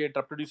 SP, sorry I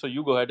interrupted you, so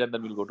you go ahead, and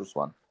then we'll go to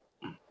Swan.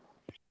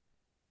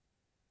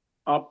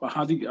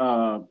 Hadi,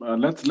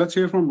 let's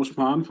hear from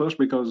Usman first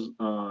because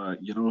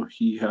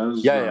he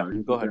has Yeah.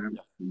 Go ahead.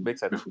 Yeah.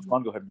 Makes sense. before.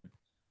 Usman, go ahead.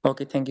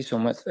 Okay, thank you so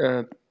much.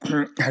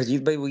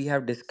 Harjeet bhai, we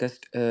have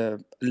discussed a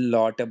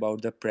lot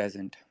about the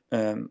present.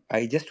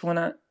 I just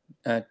want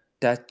to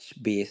touch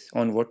base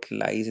on what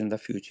lies in the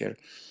future.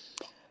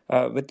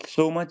 With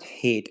so much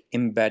hate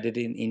embedded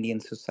in Indian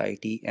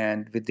society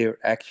and with their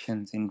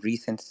actions in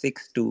recent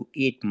 6 to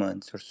 8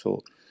 months or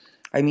so,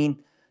 I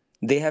mean,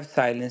 they have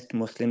silenced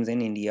Muslims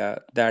in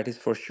India, that is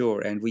for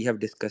sure, and we have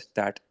discussed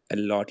that a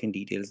lot in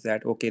details.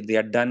 That okay, they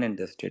are done and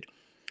dusted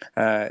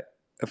uh,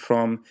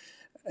 from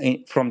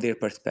from their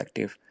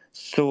perspective.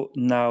 So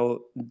now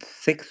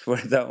Sikhs were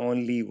the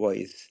only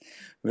voice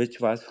which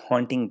was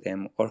haunting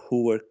them, or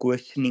who were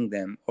questioning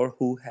them, or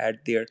who had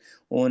their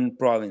own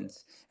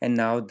province, and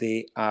now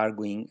they are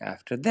going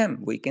after them.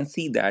 We can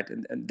see that,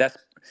 and that's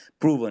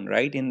proven,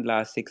 right? In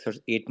last 6 or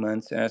 8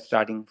 months,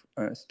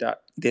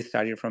 they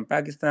started from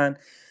Pakistan,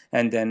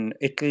 and then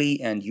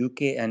Italy and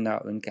UK, and now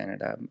in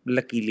Canada.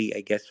 Luckily,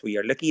 I guess we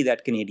are lucky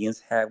that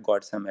Canadians have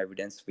got some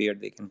evidence where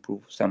they can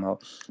prove somehow.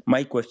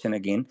 My question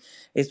again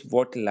is,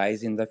 what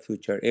lies in the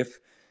future if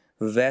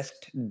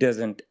West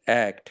doesn't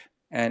act,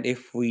 and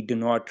if we do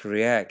not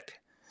react?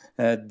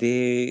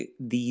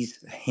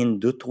 These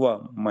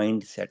Hindutva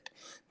mindset,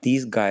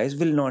 these guys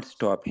will not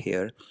stop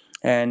here.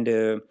 And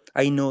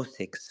I know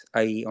Sikhs.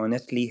 I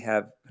honestly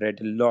have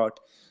read a lot.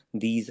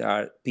 These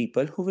are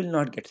people who will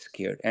not get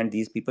scared, and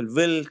these people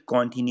will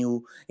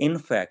continue. In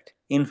fact,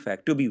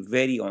 to be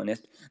very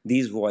honest,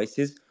 these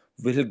voices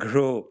will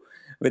grow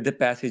with the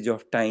passage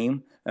of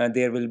time.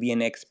 There will be an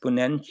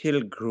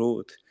exponential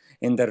growth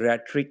in the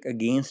rhetoric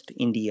against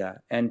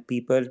India, and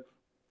people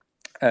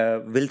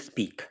will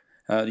speak.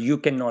 You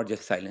cannot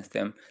just silence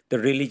them. The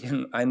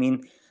religion, I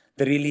mean,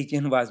 the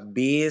religion was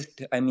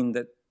based, I mean,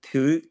 the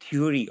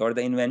theory or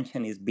the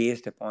invention is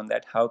based upon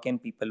that. How can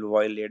people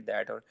violate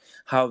that, or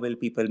how will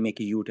people make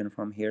a U-turn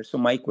from here? So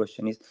my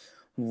question is,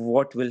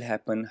 what will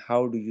happen?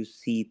 How do you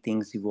see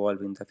things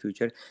evolve in the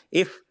future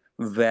if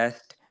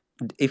West,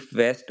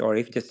 or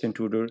if Justin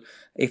Trudeau,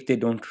 if they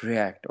don't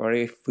react, or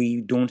if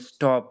we don't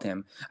stop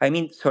them? I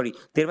mean, sorry,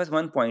 there was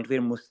one point where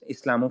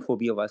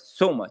Islamophobia was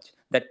so much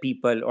that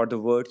people or the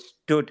word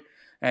stood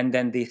and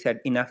then they said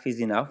enough is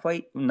enough.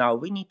 Why now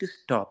we need to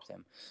stop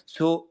them?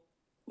 So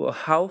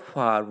how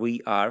far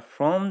we are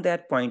from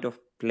that point of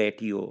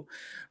plateau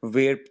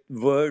where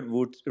world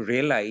would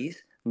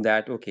realize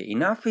that okay,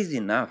 enough is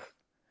enough.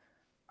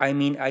 I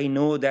mean, I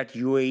know that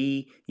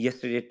UAE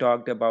yesterday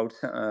talked about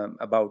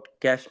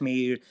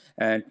Kashmir,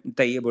 and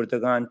Tayyip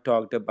Erdogan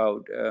talked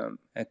about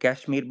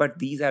Kashmir, but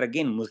these are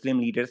again Muslim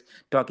leaders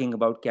talking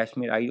about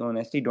Kashmir. I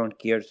honestly don't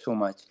care so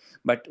much.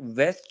 But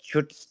West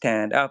should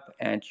stand up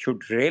and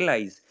should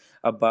realize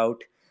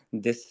about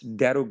this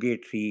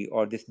derogatory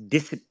or this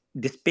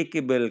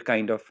despicable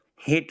kind of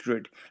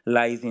hatred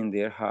lies in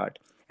their heart.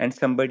 And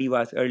somebody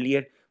was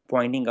earlier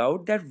pointing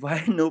out that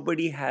why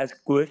nobody has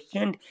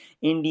questioned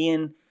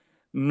Indian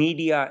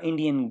media,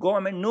 Indian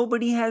government,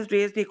 nobody has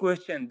raised a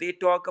question. They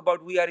talk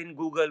about we are in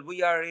Google,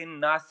 we are in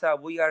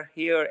NASA, we are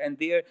here and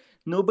there.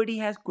 Nobody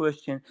has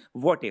questioned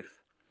what if.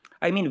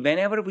 I mean,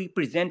 whenever we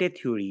present a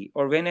theory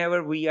or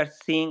whenever we are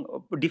saying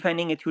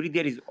defining a theory,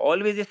 there is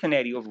always a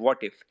scenario of what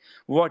if.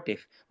 What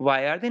if?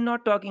 Why are they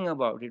not talking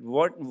about it?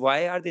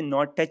 Why are they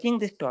not touching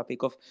this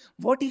topic of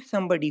what if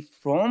somebody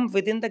from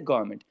within the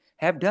government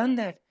have done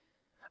that?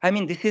 I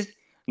mean, this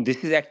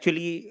is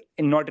actually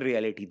not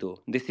reality though.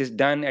 This is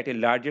done at a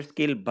larger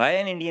scale by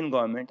an Indian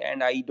government,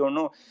 and I don't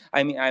know.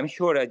 I mean, I'm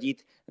sure Ajit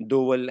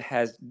Doval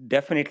has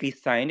definitely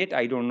signed it.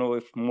 I don't know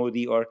if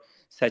Modi or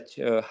such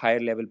higher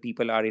level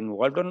people are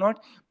involved or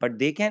not, but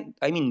they can.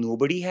 I mean,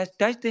 nobody has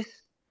touched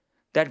this.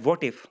 That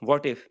what if?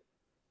 What if?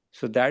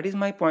 So that is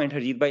my point,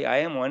 Harjeet Bhai. I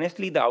am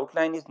honestly the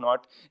outline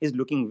is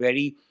looking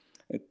very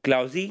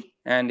cloudy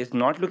and is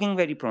not looking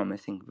very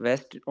promising.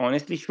 West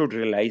honestly should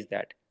realize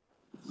that.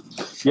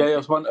 Yeah, yeah,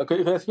 Osman.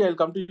 Okay, firstly, I'll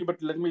come to you,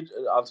 but let me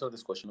answer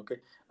this question. Okay,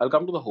 I'll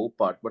come to the hope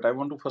part, but I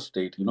want to first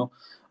state,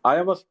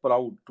 I was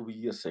proud to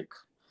be a Sikh,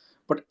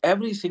 but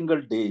every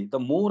single day, the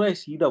more I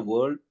see the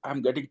world,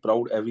 I'm getting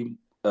proud every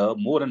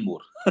more and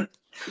more.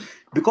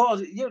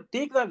 Because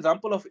take the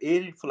example of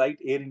Air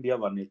India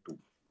 182.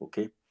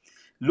 Okay,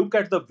 look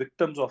at the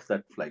victims of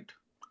that flight.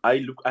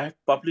 I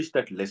have published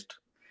that list.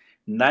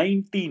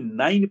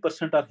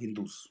 99% are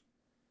Hindus.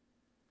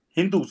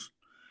 Hindus.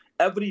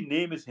 Every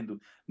name is Hindu.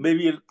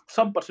 Maybe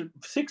some percent.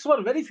 Six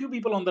were very few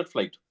people on that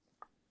flight.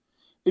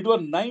 It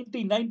was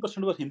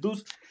 99% were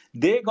Hindus.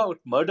 They got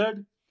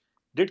murdered.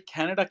 Did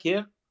Canada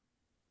care?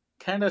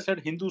 Canada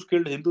said Hindus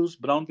killed Hindus,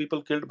 brown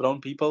people killed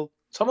brown people.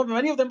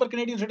 Many of them were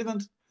Canadian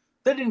citizens.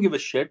 They didn't give a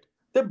shit.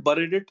 They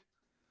buried it.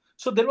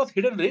 So there was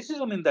hidden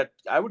racism in that.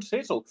 I would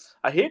say so.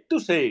 I hate to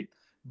say it,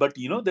 but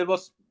there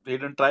was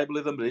hidden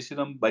tribalism,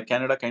 racism by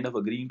Canada kind of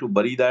agreeing to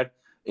bury that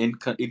in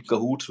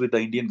cahoots with the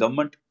Indian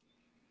government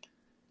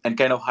and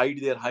kind of hide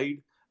their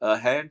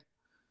hand.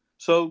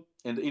 So,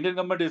 and the Indian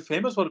government is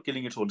famous for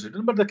killing its own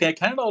citizens, but the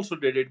Canada also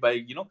did it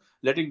by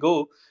letting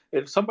go.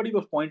 And somebody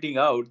was pointing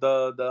out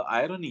the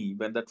irony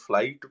when that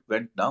flight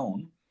went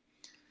down.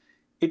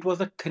 It was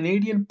the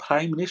Canadian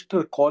Prime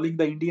Minister calling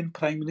the Indian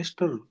Prime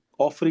Minister,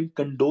 offering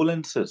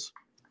condolences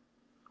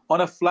on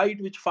a flight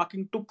which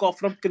fucking took off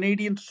from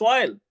Canadian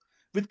soil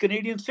with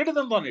Canadian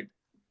citizens on it.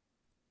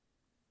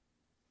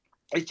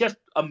 It's just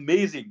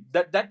amazing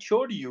that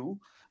showed you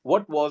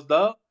what was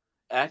the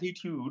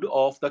attitude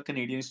of the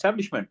Canadian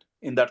establishment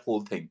in that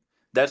whole thing.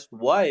 That's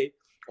why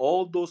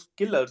all those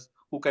killers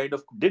who kind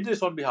of did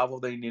this on behalf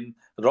of the Indian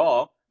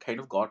Raw kind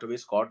of got away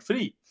scot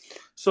free.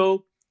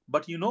 So,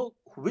 but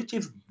which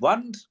is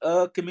one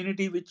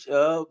community which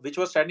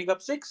was standing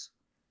up? Six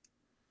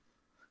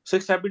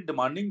have been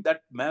demanding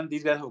that, man,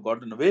 these guys have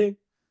gotten away.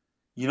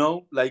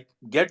 Like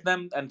get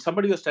them. And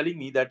somebody was telling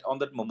me that on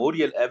that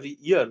memorial every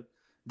year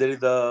there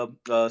is a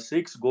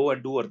Sikhs go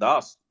and do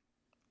ardas.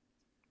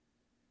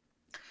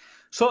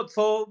 So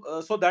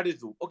that is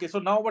true. Okay, so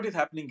now what is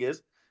happening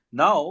is,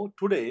 now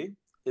today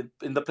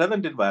in the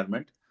present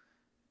environment,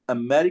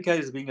 America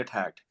is being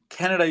attacked,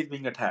 Canada is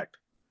being attacked.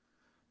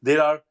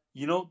 There are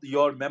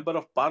your member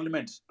of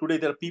parliaments today.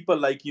 There are people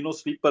like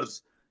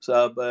sweepers,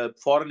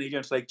 foreign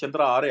agents like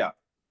Chandra Arya,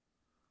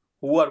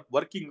 who are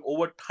working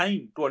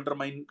overtime to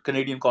undermine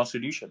Canadian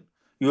Constitution.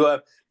 You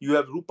have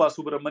Rupa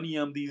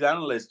Subramaniam, these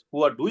analysts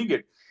who are doing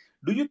it.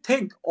 Do you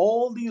think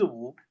all these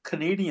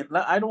Canadian,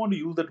 I don't want to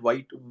use that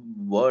white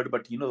word,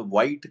 but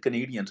white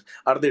Canadians,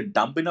 are they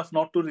dumb enough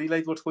not to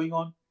realize what's going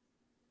on?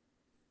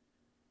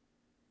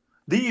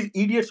 These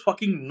idiots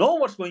fucking know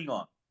what's going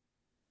on.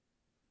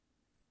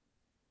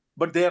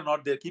 But they are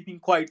not. They're keeping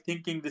quiet,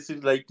 thinking this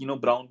is like,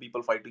 brown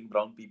people fighting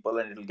brown people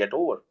and it'll get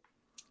over.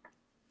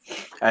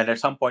 And at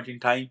some point in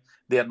time,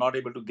 they are not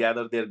able to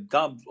gather their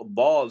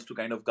balls to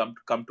kind of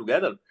come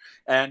together.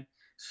 And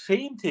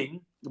same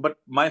thing, but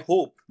my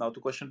hope, now to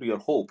question to your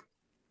hope,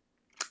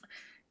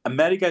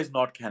 America is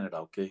not Canada,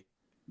 okay?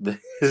 This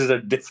is a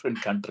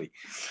different country.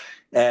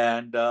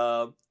 And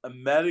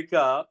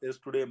America is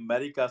today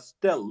America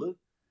still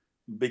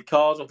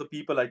because of the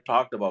people I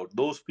talked about.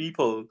 Those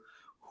people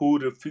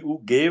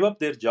who gave up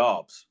their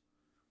jobs,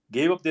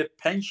 gave up their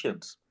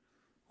pensions,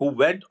 who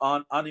went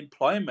on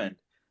unemployment,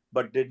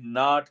 but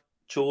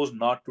chose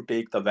not to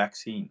take the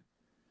vaccine.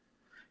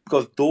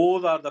 because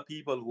those are the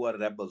people who are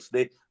rebels.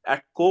 They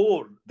at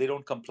core they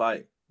don't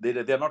comply. They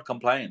are not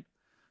compliant.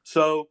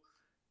 So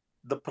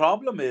the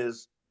problem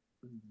is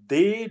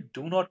they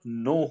do not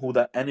know who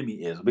the enemy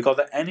is, because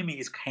the enemy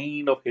is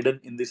kind of hidden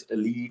in this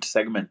elite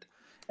segment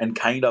and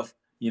kind of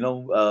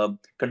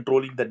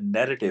controlling the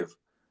narrative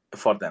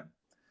for them.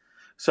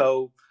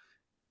 So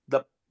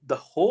the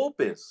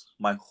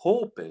my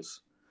hope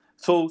is,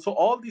 so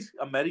all these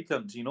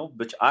Americans,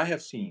 which I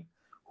have seen,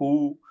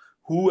 who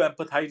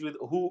empathize with,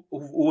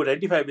 who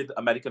identify with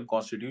American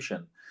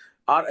Constitution,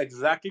 are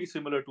exactly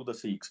similar to the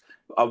Sikhs.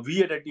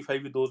 We identify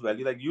with those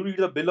values. Like, you read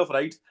the Bill of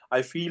Rights,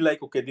 I feel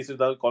like, okay, this is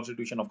the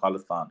Constitution of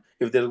Khalistan,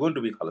 if there's going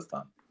to be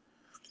Khalistan,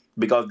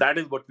 because that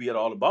is what we are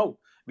all about.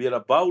 We are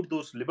about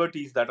those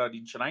liberties that are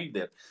enshrined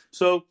there.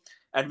 So,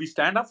 and we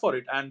stand up for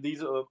it. And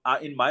these,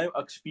 in my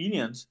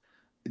experience,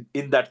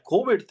 in that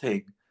COVID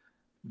thing,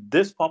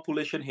 this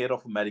population here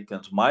of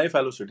Americans, my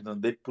fellow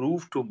citizens, they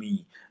prove to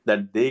me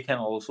that they can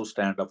also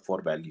stand up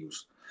for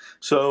values.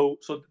 So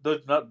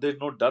there's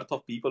no dearth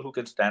of people who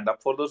can stand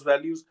up for those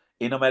values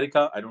in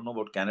America. I don't know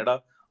about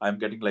Canada. I'm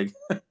getting like,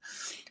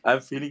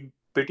 I'm feeling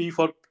pity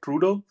for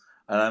Trudeau,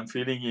 and I'm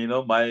feeling,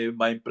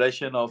 my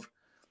impression of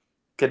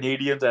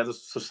Canadians as a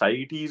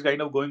society is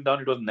kind of going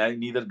down. It was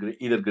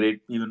either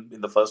great even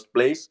in the first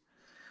place.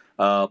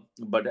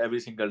 But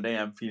every single day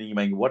I'm feeling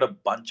like, what a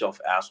bunch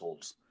of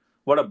assholes.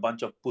 What a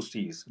bunch of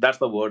pussies. That's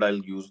the word I'll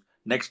use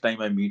next time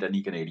I meet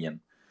any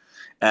Canadian.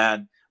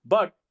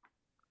 But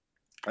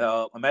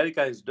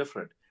America is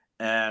different.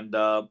 And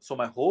so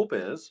my hope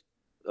is,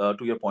 to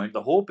your point,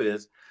 the hope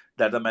is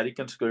that the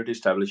American security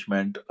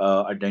establishment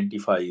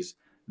identifies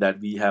that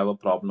we have a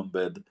problem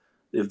with,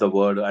 if the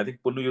word, I think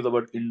Punnu used the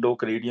word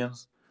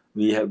Indo-Canadians.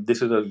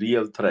 This is a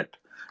real threat,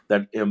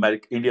 that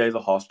India is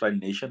a hostile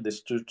nation. They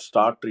should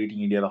start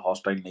treating India as a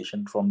hostile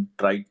nation from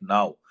right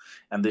now.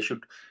 And they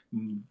should,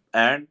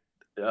 and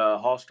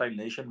hostile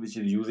nation which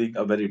is using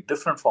a very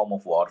different form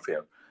of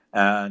warfare,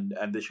 and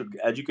they should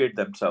educate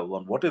themselves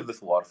on what is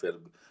this warfare,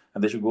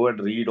 and they should go and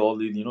read all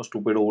these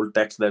stupid old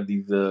texts that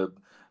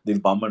these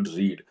Brahmins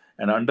read,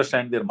 and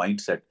understand their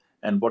mindset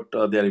and what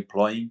they are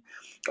employing,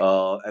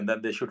 and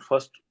then they should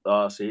first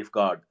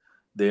safeguard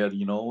their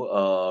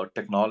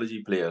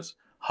technology players.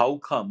 How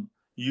come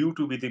you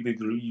to be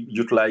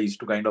utilized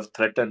to kind of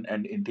threaten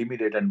and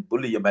intimidate and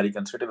bully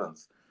American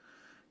citizens?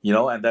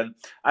 And then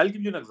I'll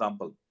give you an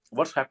example.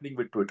 What's happening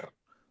with Twitter?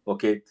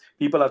 Okay,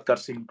 people are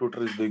cursing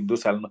Twitter is doing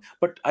this,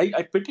 but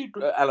I pity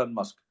Elon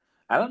Musk.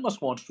 Elon Musk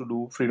wants to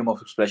do freedom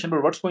of expression,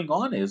 but what's going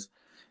on is,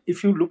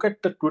 if you look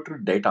at the Twitter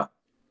data,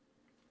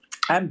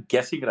 I'm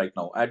guessing right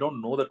now, I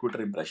don't know the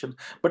Twitter impressions,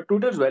 but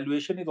Twitter's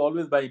valuation is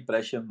always by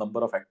impression,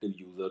 number of active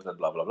users, and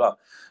blah blah blah.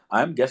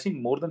 I'm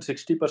guessing more than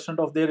 60%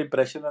 of their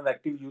impressions and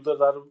active users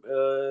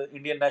are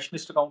Indian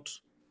nationalist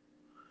accounts.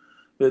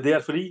 They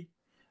are free.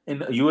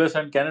 In US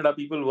and Canada,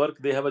 people work,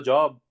 they have a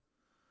job.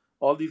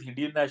 All these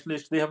Indian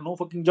nationalists, they have no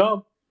fucking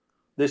job.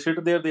 They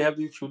sit there, they have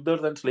these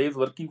Shudras and slaves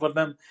working for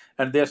them,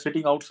 and they are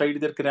sitting outside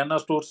their Kirana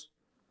stores.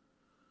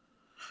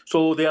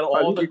 So they are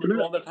all the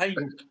Twitter all the time.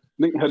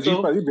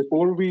 Harjeet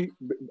Paji,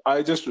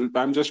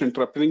 I'm just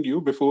interrupting you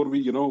before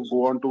we,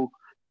 go on to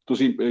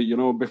see,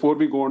 before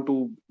we go on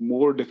to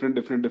more different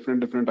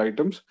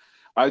items.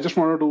 I just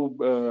wanted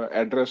to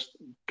address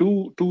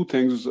two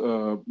things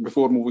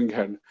before moving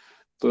ahead.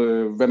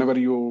 So whenever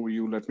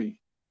you let me.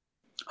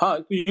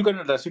 You can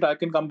address it. I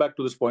can come back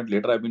to this point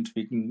later. I've been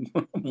speaking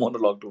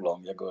monologue too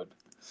long. Yeah, go ahead.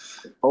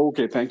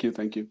 Okay, thank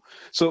you.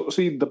 So,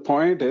 see, the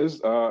point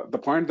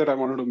that I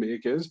wanted to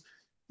make is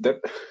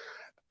that,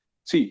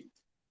 see,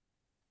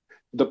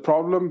 the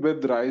problem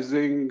with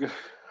rising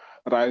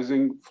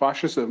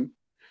fascism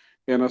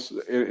in a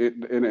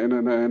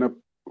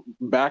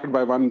backed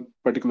by one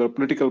particular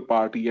political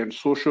party, and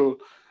social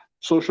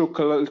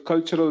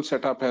cultural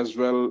setup as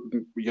well,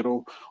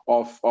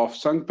 of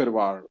Sangh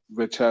Parivar,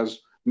 which has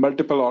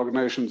multiple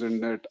organizations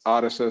in it,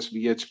 RSS,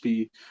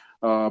 VHP,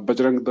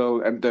 Bajrang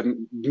Dal, and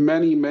then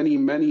many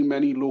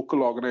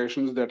local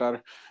organizations that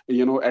are,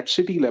 at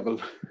city level.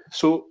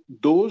 So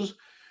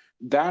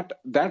that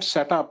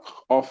setup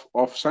of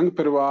Sangh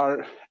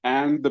Parivar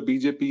and the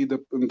BJP,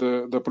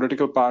 the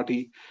political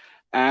party,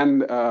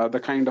 and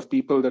the kind of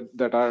people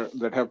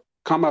that have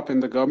come up in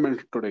the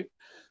government today.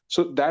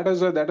 So that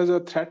is a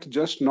threat,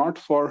 just not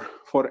for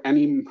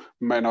any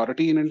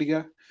minority in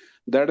India.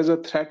 That is a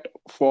threat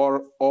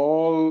for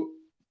all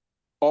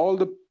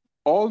the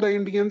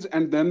Indians,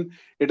 and then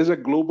it is a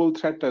global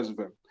threat as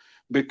well,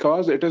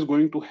 because it is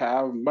going to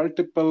have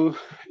multiple,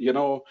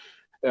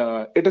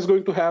 it is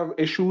going to have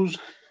issues.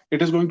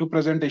 It is going to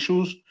present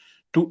issues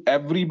to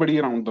everybody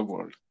around the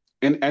world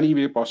in any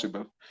way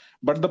possible.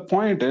 But the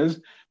point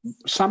is,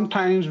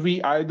 sometimes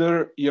we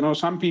either,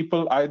 some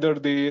people either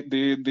they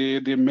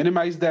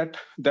minimize that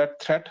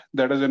threat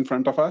that is in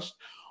front of us,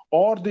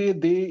 or they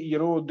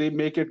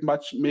make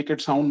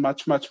it sound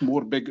much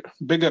more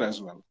bigger as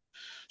well.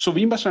 So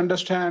we must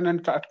understand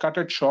and cut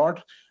it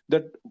short,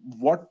 that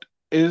what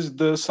is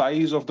the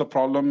size of the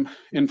problem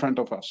in front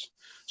of us.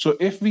 So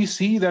if we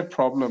see that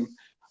problem,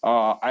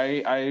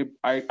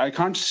 I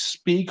can't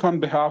speak on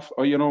behalf,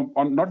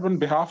 on not on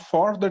behalf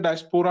for the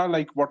diaspora,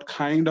 like what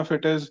kind of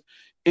it is.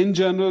 In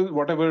general,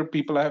 whatever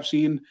people I have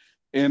seen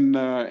in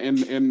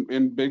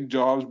big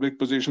jobs, big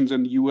positions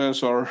in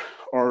US or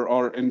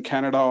in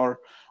Canada or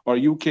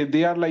UK,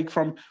 they are like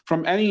from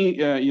any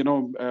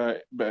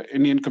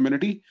Indian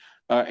community,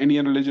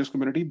 Indian religious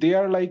community. They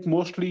are like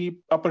mostly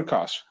upper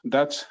caste.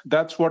 That's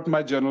what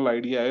my general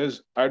idea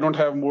is. I don't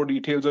have more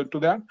details into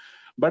that,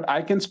 but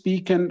I can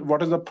speak in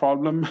what is the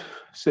problem.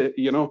 Say,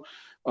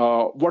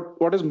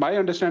 what is my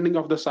understanding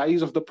of the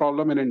size of the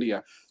problem in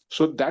India.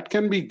 So that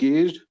can be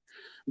gauged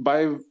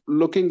by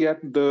looking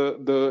at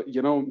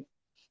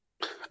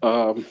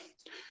um,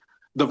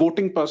 the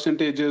voting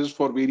percentages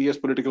for various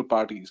political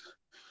parties.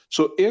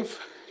 So if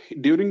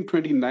during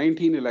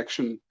 2019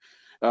 election,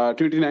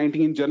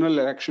 2019 general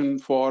election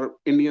for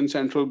Indian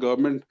central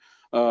government,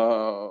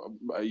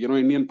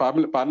 Indian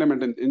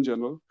parliament in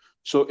general.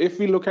 So if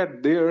we look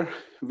at there,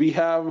 we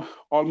have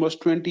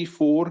almost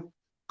 24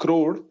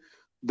 crore,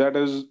 that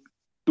is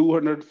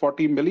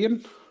 240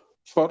 million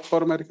for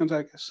Americans,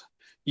 I guess.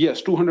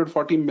 Yes,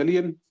 240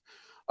 million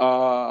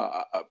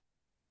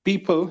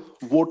people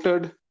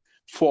voted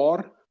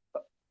for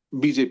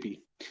BJP,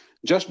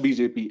 just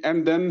BJP.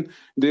 And then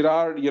there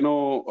are,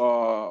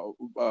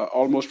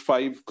 almost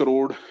 5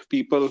 crore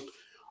people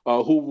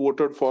who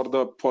voted for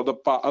the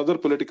other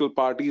political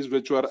parties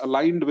which were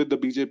aligned with the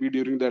BJP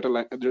during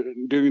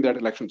that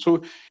election.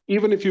 So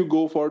even if you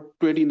go for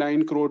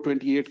 29 crore,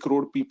 28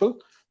 crore people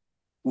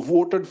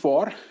voted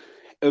for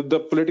the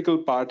political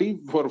party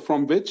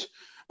from which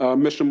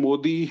Mr.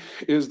 Modi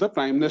is the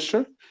prime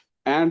minister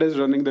and is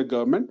running the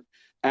government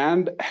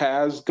and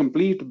has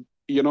complete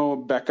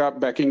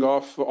backing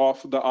off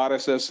of the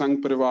RSS,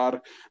 Sangh Parivar,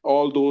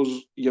 all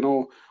those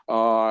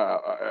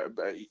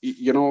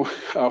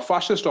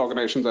fascist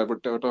organizations, I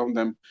would term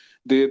them.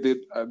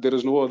 There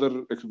is no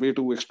other way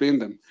to explain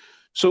them.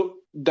 So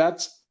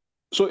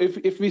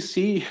if we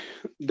see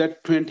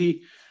that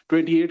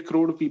 28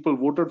 crore people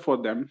voted for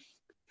them,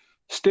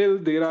 still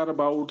there are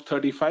about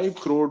 35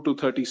 crore to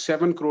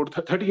 37 crore,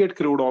 38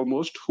 crore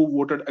almost, who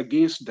voted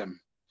against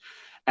them.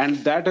 And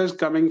that is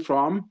coming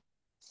from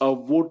a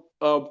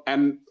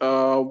voting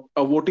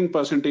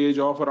percentage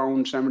of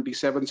around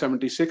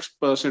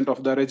 76%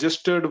 of the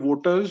registered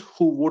voters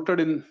who voted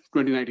in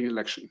 2019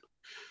 election.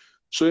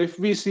 So if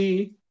we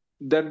see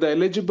that the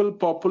eligible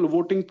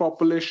voting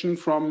population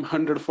from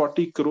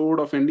 140 crore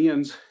of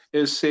Indians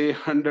is say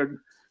 100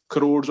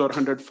 crores or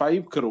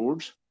 105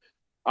 crores,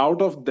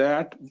 out of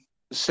that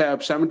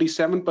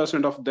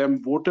 77% of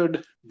them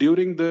voted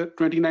during the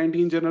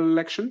 2019 general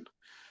election.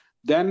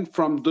 Then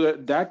from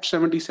that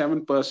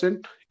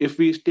 77%, if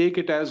we take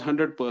it as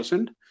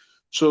 100%,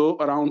 so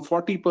around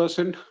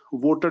 40%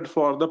 voted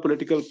for the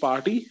political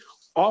party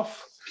of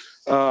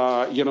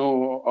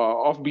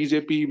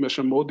BJP,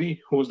 Mr. Modi,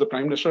 who is the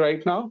prime minister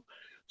right now.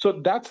 So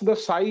that's the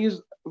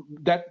size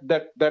that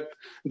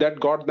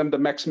got them the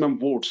maximum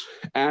votes,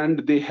 and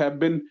they have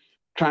been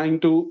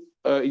trying to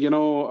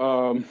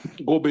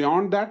go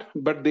beyond that,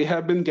 but they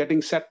have been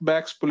getting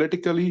setbacks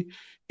politically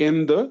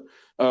in the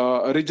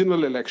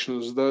regional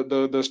elections,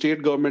 the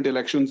state government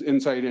elections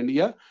inside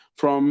India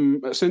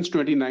since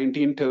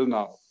 2019 till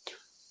now.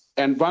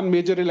 And one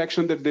major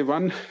election that they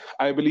won,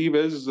 I believe,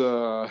 is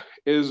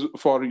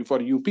for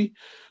UP.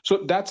 So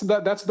that's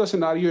the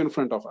scenario in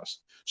front of us.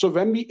 So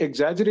when we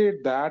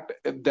exaggerate that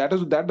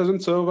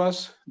doesn't serve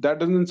us. That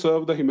doesn't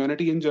serve the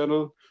humanity in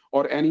general,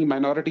 or any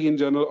minority in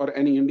general, or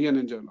any Indian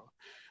in general.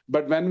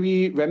 But when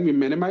we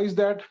minimize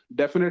that,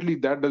 definitely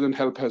that doesn't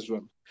help as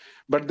well.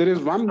 But there is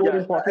one more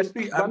important.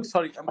 SP, I'm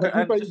sorry.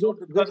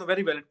 That's a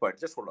very valid point.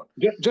 Just hold on.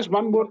 Just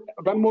one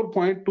more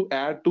point to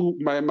add to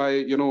my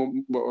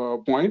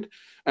point,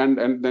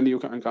 and then you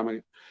can come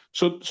in.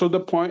 So the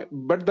point,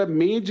 but the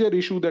major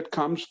issue that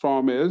comes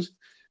from is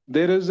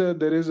there is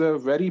a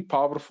very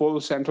powerful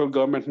central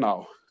government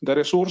now. The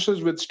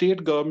resources with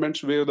state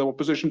governments where the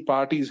opposition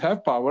parties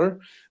have power,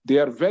 they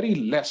are very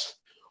less.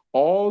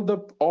 All the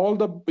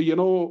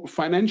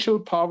financial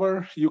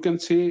power, you can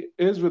say,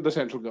 is with the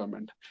central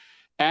government.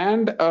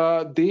 And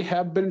they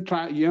have been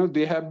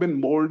they have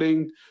been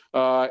molding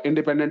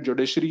independent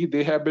judiciary.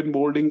 They have been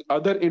molding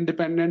other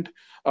independent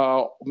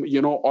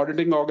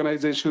auditing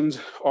organizations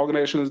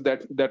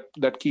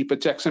that keep a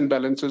checks and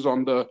balances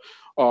on the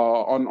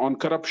on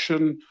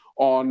corruption,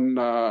 on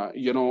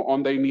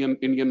on the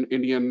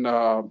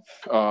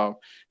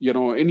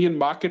Indian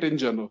market in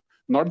general,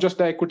 not just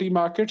the equity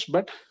markets,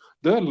 but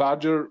the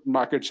larger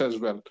markets as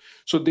well.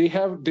 So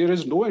there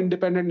is no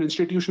independent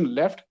institution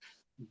left.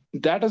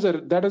 That is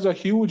a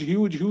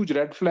huge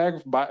red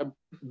flag,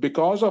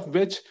 because of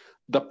which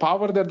the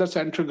power that the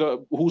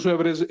central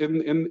whosoever is in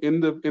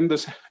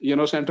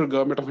the central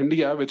government of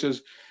India, which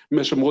is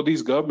Mr.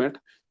 Modi's government,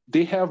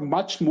 they have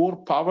much more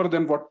power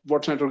than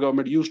what central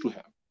government used to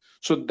have.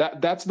 So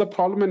that's the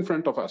problem in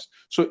front of us.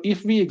 So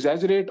if we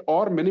exaggerate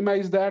or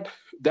minimize that,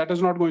 that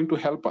is not going to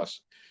help us.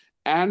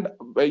 And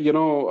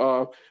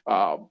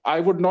I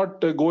would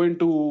not go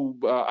into.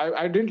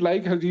 I didn't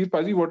like Harjeet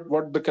Paji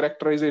what the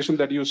characterization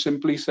that you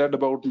simply said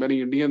about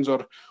many Indians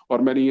or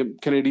many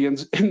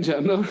Canadians in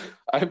general.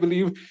 I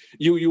believe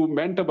you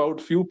meant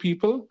about few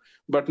people,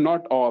 but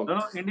not all.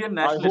 No, Indian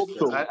I hope nationalist.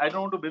 so. I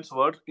don't want to mince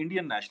words.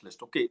 Indian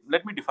nationalist. Okay,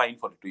 let me define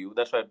for it to you.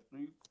 That's why.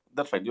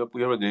 That's fine. You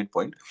have a great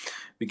point.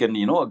 We can,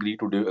 agree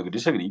to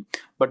disagree.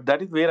 But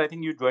that is where I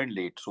think you joined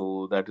late.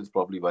 So that is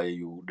probably why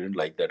you didn't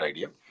like that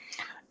idea.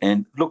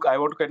 And look, I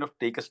want to kind of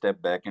take a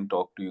step back and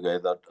talk to you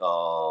guys that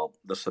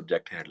the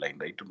subject headline,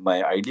 right?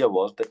 My idea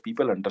was that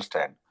people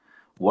understand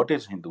what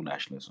is Hindu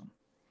nationalism.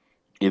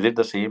 Is it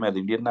the same as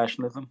Indian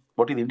nationalism?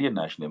 What is Indian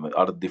nationalism?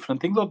 Are they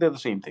different things or they're the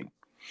same thing?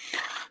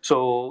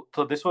 So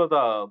this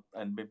was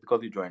and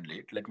because you joined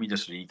late, let me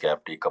just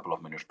recap. Take a couple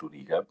of minutes to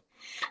recap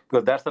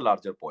because that's the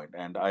larger point.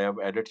 And I have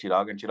added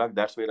Chirag, and Chirag,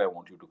 that's where I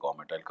want you to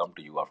comment. I'll come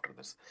to you after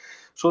this.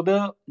 So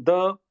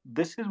the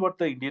this is what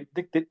the Indian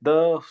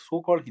the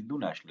so-called Hindu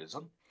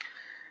nationalism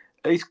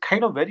is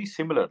kind of very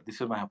similar. This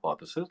is my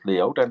hypothesis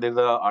layout, and there's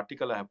an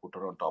article I have put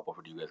on top of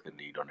it. You guys can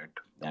read on it,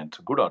 and it's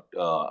a good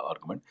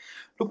argument.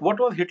 Look, what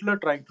was Hitler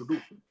trying to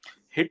do?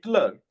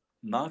 Hitler,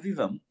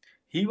 Nazism,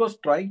 he was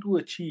trying to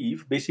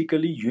achieve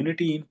basically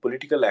unity in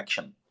political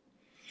action,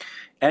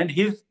 and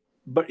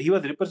but he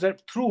was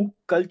represented through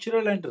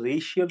cultural and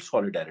racial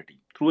solidarity,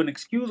 through an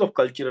excuse of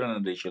cultural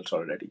and racial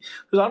solidarity.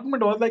 His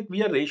argument was like we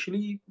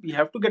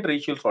have to get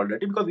racial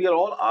solidarity because we are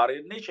all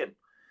Aryan nation,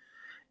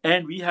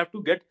 and we have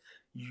to get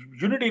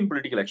unity in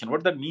political action.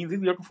 What that means is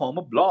we have to form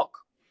a bloc.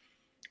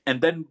 And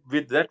then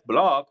with that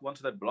bloc, once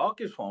that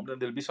bloc is formed, then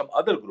there'll be some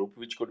other group,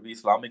 which could be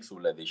Islamic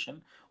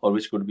civilization or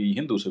which could be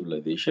Hindu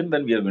civilization,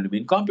 then we are going to be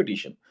in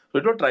competition. So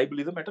it was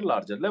tribalism at a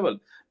larger level.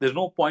 There's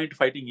no point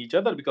fighting each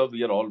other because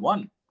we are all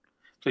one.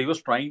 So he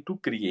was trying to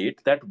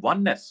create that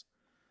oneness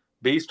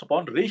based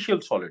upon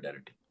racial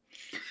solidarity.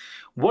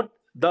 What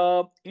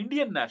the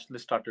Indian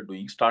nationalists started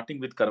doing, starting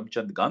with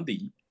Karamchand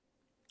Gandhi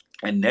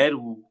and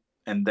Nehru,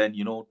 and then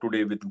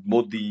today with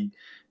Modi,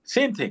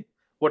 same thing.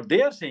 What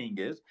they are saying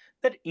is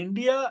that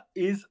India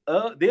is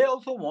they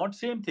also want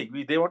same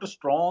thing. They want a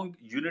strong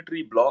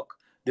unitary bloc.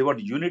 They want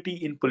unity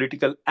in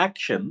political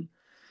action,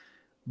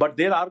 but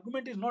their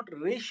argument is not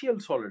racial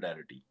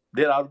solidarity.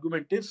 Their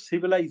argument is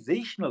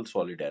civilizational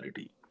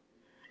solidarity.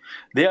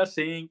 They are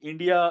saying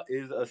India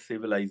is a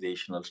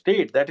civilizational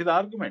state. That is the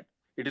argument.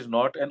 It is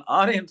not an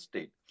Aryan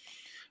state.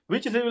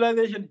 Which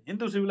civilization?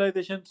 Hindu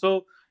civilization.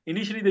 So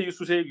initially they used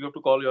to say you have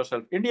to call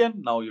yourself Indian.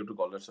 Now you have to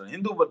call yourself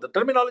Hindu. But the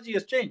terminology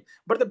has changed.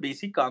 But the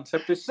basic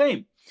concept is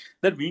same.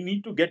 That we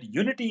need to get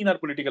unity in our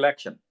political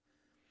action.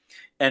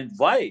 And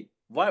why?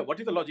 Why? What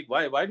is the logic?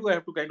 Why? Why do I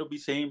have to kind of be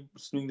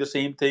doing the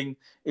same thing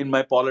in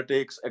my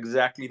politics,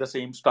 exactly the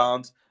same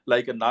stance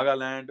like in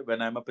Nagaland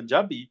when I'm a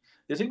Punjabi?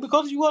 They're saying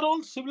because you are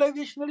all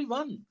civilizationally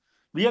one.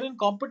 We are in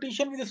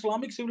competition with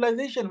Islamic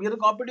civilization. We are in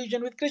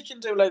competition with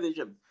Christian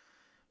civilization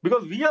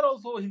because we are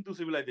also Hindu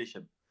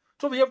civilization.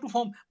 So we have to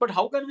form. But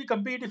how can we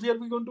compete if we are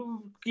going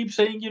to keep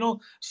saying,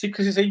 Sikh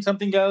is saying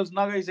something else,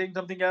 Naga is saying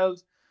something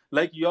else,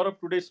 like Europe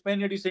today,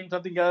 Spaniard is saying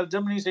something else,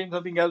 Germany is saying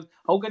something else.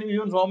 How can we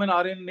even form an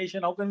Aryan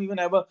nation? How can we even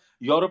have a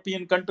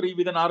European country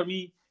with an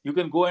army? You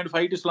can go and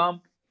fight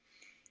Islam.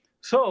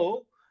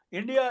 So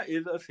India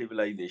is a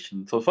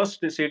civilization. So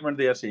first statement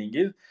they are saying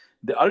is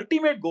the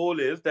ultimate goal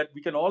is that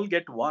we can all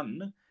get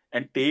one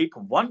and take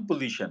one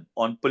position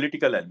on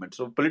political element.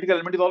 So political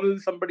element is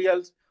always somebody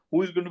else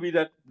who is going to be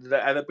that the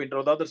other painter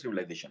of the other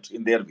civilizations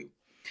in their view.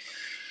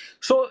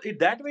 So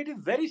that way it is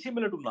very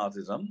similar to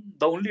Nazism.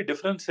 The only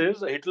difference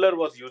is Hitler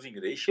was using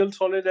racial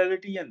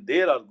solidarity and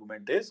their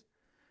argument is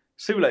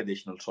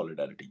civilizational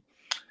solidarity.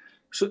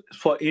 So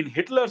for in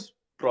Hitler's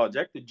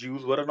project,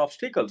 Jews were an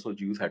obstacle, so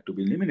Jews had to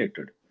be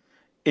eliminated.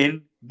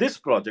 In this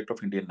project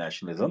of Indian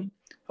nationalism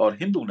or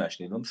Hindu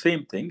nationalism,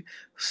 same thing.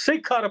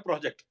 Sikh are a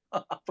project,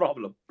 a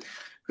problem.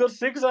 Because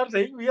Sikhs are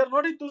saying we are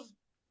not Hindus.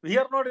 We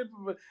are not.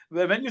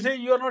 When you say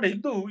you are not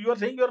Hindu, you are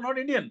saying you are not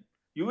Indian.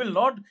 You will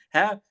not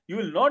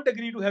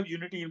agree to have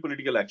unity in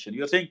political action.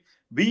 You are saying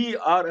we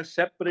are a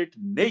separate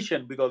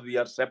nation because we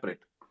are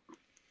separate.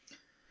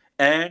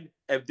 And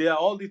if they are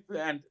all these,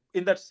 and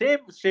in that same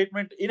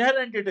statement,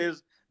 inherent it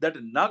is that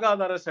Nagas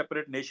are a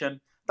separate nation,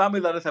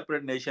 Tamils are a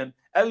separate nation.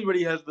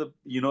 Everybody has the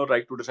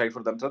right to decide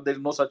for themselves. There is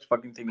no such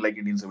fucking thing like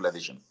Indian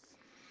civilization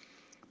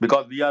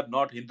because we are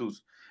not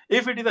Hindus.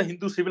 If it is a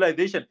Hindu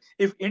civilization,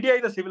 if India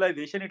is a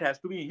civilization, it has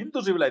to be a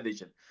Hindu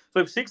civilization.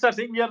 So if Sikhs are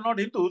saying we are not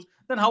Hindus,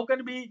 then how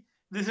can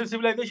this is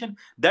civilization?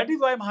 That is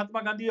why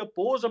Mahatma Gandhi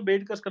opposed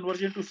Ambedkar's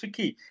conversion to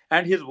Sikhi.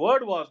 And his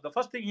word was, the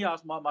first thing he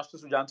asked Master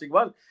Sujan Singh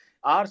was,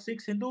 are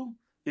Sikhs Hindu?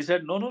 He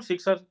said, no,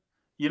 Sikhs are,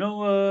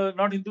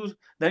 not Hindus.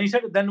 Then he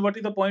said, then what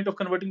is the point of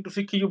converting to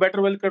Sikhi? You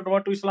better well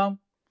convert to Islam.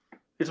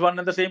 It's one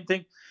and the same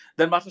thing.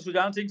 Then Master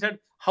Sujan Singh said,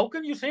 how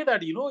can you say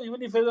that?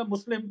 Even if he's a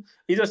Muslim,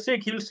 he's a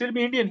Sikh, he will still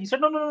be Indian. He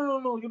said,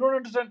 no, you don't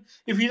understand.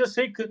 If he's a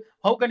Sikh,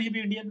 how can he be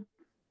Indian?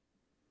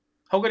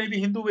 How can he be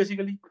Hindu,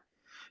 basically?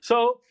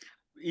 So,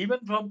 even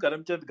from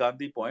Karamchand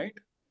Gandhi point,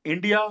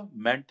 India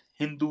meant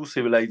Hindu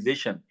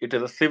civilization. It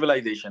is a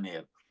civilization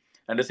here.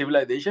 And a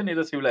civilization is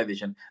a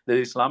civilization. There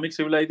is Islamic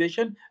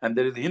civilization and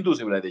there is Hindu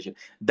civilization.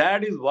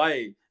 That is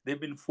why they've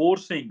been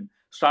forcing,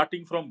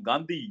 starting from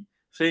Gandhi,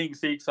 saying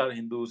Sikhs are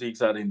Hindu,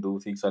 Sikhs are Hindu,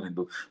 Sikhs are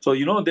Hindu. So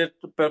the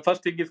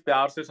first thing is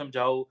प्यार से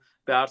समझाओ,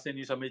 प्यार से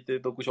नहीं समझते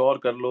तो कुछ और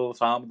कर लो,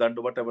 साम दंड,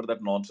 whatever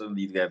that nonsense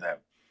these guys have.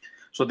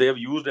 So they have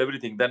used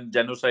everything. Then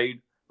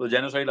genocide. So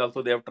genocide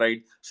also they have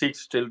tried. Sikhs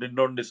still did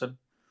not listen.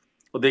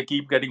 So they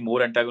keep getting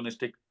more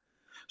antagonistic.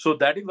 So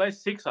that is why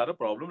Sikhs are a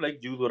problem, like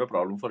Jews were a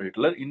problem for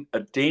Hitler in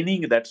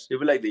attaining that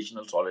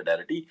civilizational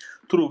solidarity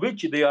through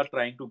which they are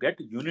trying to get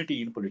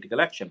unity in political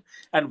action.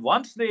 And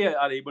once they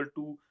are able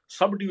to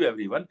subdue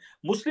everyone,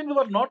 Muslims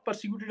were not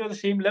persecuted at the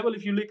same level.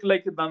 If you look,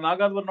 like the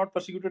Nagas were not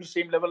persecuted at the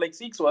same level like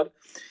Sikhs were,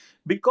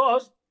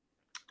 because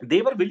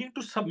they were willing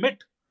to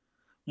submit.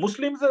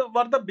 Muslims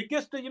were the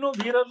biggest,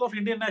 bearers of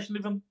Indian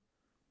nationalism.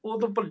 वो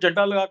तो पर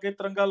झंडा लगा के,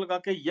 तिरंगा लगा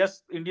के,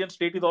 yes, Indian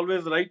state is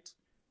always right.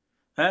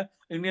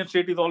 Indian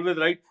state is always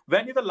right.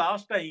 When is the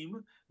last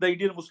time the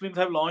Indian Muslims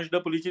have launched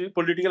a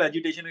political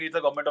agitation against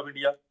the government of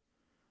India,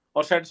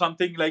 or said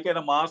something like in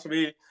a mass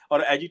way,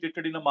 or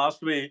agitated in a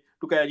mass way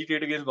to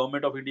agitate against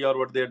government of India or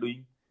what they are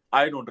doing?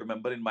 I don't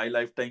remember in my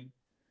lifetime.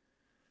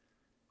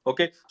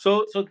 Okay,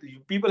 so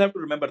people have to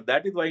remember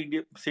that is why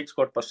India Sikhs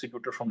got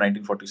persecuted from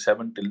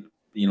 1947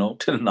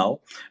 till now.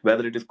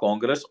 Whether it is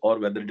Congress or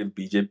whether it is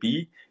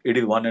BJP, it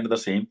is one and the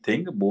same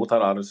thing. Both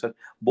are RSS.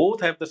 Both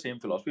have the same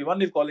philosophy.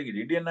 One is calling it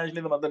Indian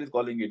nationalism, other is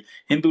calling it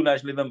Hindu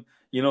nationalism.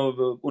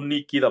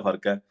 19 da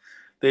fark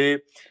hai.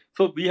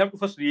 So we have to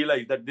first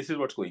realize that this is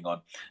what's going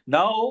on.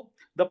 Now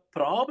the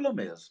problem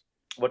is,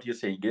 what you're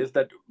saying is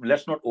that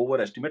let's not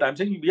overestimate. I'm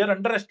saying we are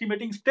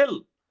underestimating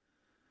still.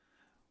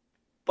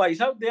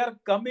 They are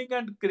coming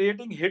and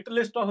creating hit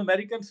list of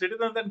American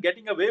citizens and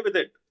getting away with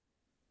it.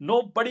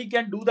 Nobody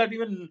can do that.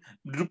 Even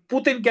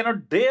Putin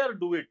cannot dare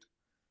do it.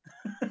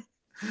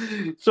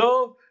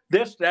 So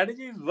their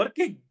strategy is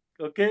working.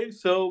 Okay,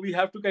 so we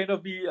have to kind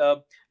of be.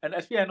 And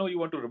SP, I know you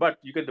want to rebut.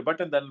 You can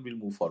rebut and then we'll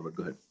move forward.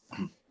 Go ahead.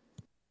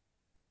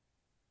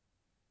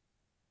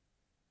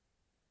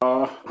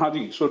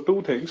 Haji, so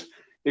two things.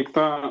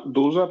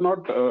 Those are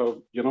not,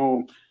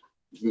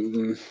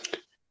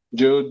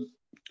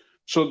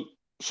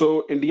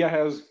 So India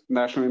has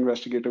National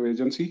Investigative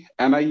Agency.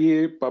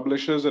 NIA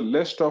publishes a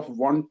list of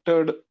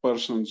wanted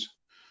persons,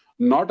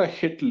 not a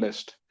hit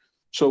list.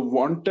 So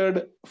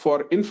wanted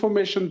for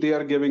information, they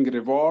are giving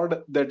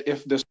reward that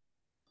if this.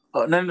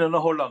 No,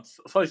 hold on.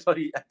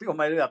 Sorry. I think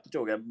my mute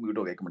ho gaya.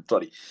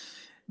 Sorry.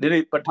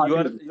 But you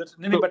are.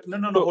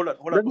 Hold on.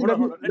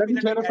 Let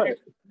me clarify.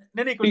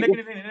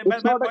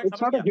 It's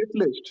not a hit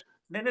list.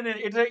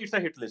 It's a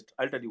hit list.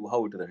 I'll tell you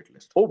how it is a hit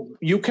list. Oh,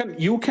 you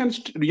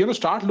can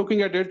start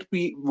looking at it.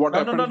 What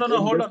happened? No.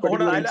 Hold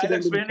on. I'll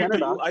explain it to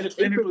you. I'll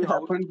explain it to you how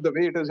happened the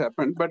way it has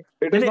happened, but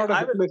it is not a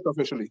hit list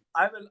officially.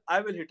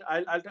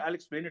 I'll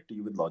explain it to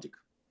you with logic.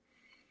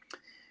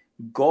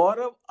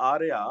 Gaurav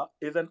Arya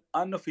is an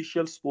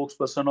unofficial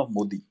spokesperson of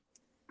Modi.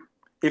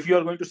 If you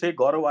are going to say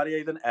Gaurav Arya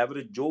is an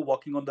average Joe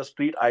walking on the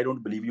street, I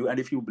don't believe you. And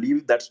if you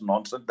believe that's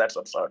nonsense, that's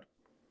absurd.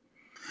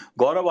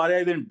 Gaurav Arya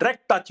is in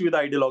direct touch with the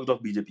ideologues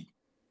of BJP.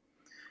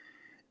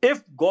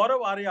 If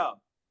Gaurav Arya,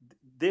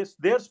 their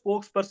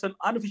spokesperson,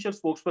 unofficial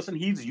spokesperson,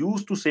 he's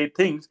used to say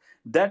things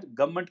that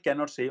government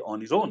cannot say on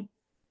his own.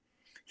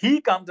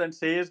 He comes and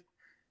says,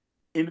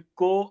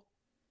 "Inko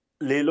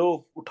le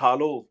lo, utha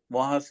lo,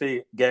 wahan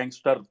se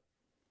gangster,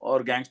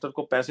 or gangster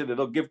ko paise de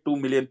do, give 2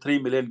 million, 3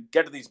 million,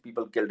 get these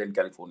people killed in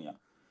California."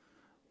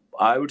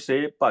 I would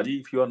say,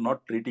 Paji, if you are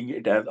not treating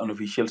it as an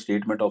official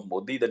statement of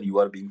Modi, then you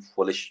are being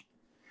foolish.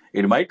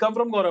 It might come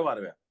from Gaurav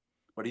Arya,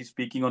 but he's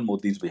speaking on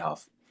Modi's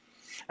behalf.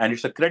 And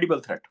it's a credible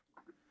threat.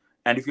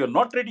 And if you're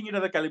not treating it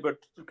as a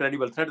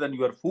credible threat, then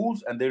you are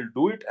fools and they'll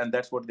do it. And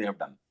that's what they have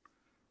done.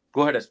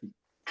 Go ahead, SP.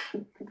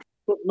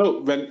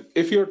 No,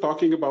 if you're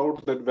talking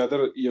about that,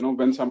 whether,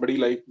 when somebody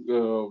like,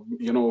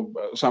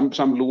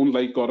 some loon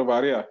like Gaurav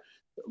Arya,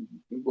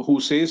 who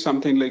says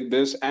something like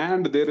this,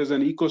 and there is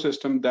an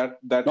ecosystem that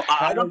no,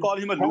 I don't call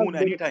him a loon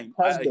anytime.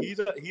 He's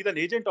an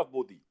agent of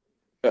Modi.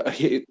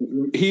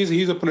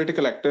 He's a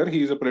political actor.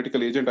 He's a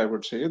political agent, I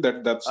would say.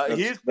 That's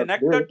he is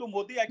connected to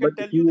Modi. I can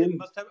tell you they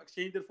must have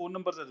exchanged their phone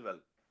numbers as well.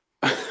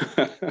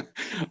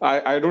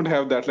 I don't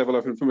have that level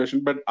of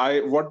information, but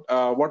what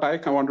I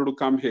wanted to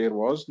come here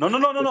was no.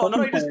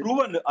 It is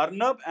proven.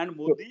 Arnab and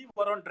Modi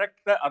were on direct.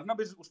 Arnab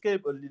is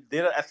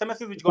there are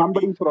SMSs which got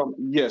somebody from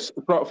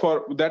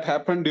for that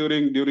happened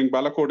during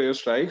Balakot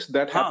airstrikes.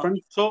 That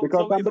happened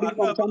because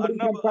somebody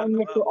from Prime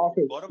Minister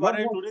office. Gaurav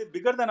Arya today is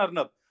bigger than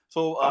Arnab.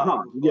 So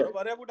Gaurav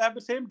Arya would have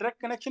the same direct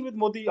connection with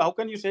Modi. How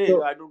can you say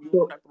you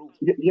don't have proof?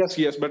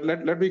 Yes, but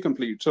let me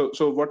complete. So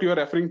what you are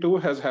referring to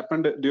has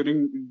happened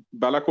during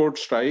Balakot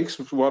strikes,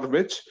 for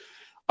which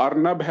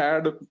Arnab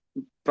had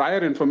prior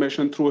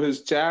information through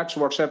his chats,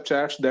 WhatsApp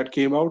chats that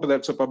came out.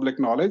 That's a public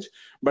knowledge.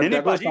 But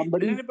that was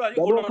somebody. You're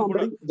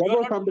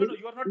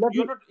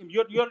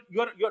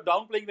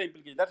downplaying the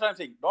implication. That's what I'm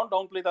saying. Don't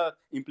downplay the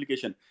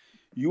implication.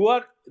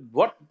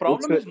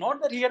 Problem is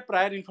not that he had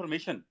prior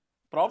information.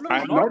 Problem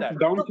is not that.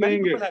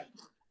 Downplaying it.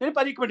 Let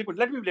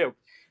me play out.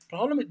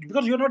 Problem is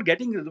because you're not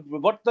getting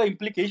what the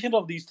implication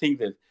of these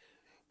things is.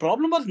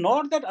 Problem was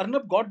not that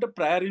Arnab got the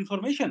prior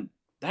information.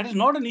 That is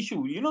not an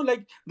issue.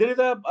 Like there is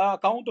a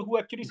account who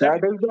actually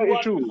said That is the 2 hours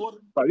issue. before.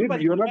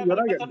 Fazil, you're not,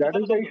 that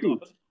is the issue.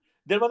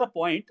 There was a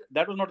point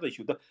that was not the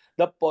issue.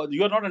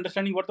 You are not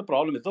understanding what the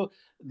problem is. So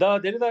there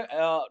is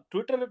a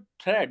Twitter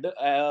thread.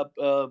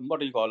 What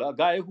do you call a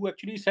guy who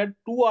actually said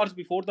 2 hours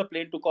before the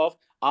plane took off,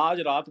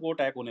 "Aaj raat ko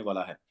attack hone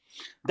wala hai."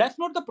 That's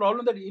not the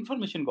problem that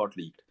information got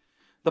leaked.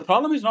 The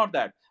problem is not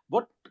that.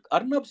 What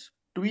Arnab's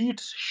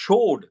tweets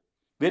showed,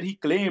 where he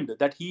claimed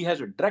that he has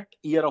a direct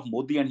ear of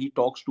Modi and he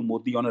talks to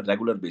Modi on a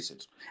regular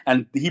basis,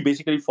 and he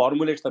basically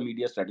formulates the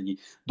media strategy.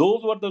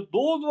 Those were the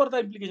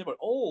implications. But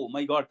oh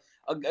my God,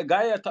 a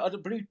guy, a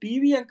pretty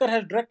TV anchor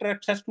has direct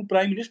access to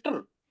Prime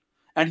Minister,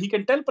 and he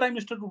can tell Prime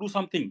Minister to do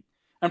something.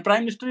 And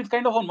Prime Minister is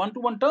kind of on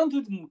one-to-one terms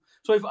with.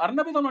 So if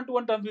Arnab is on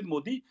one-to-one terms with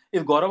Modi,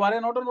 is Gaurav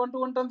Arya not on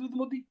one-to-one terms with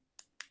Modi?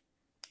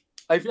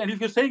 And if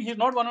you're saying he's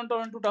not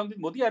one-on-one terms with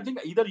Modi, I think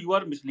either you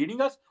are misleading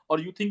us, or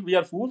you think we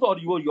are fools, or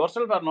you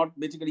yourself are not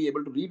basically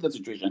able to read the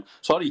situation.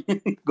 Sorry,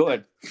 go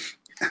ahead.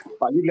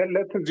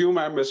 Let's assume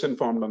I'm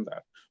misinformed on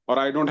that, or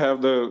I don't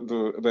have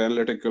the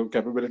analytical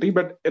capability.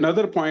 But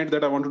another point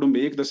that I wanted to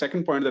make, the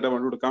second point that I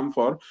wanted to come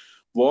for,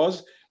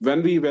 was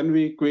when we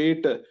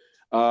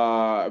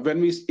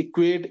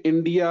equate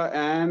India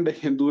and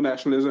Hindu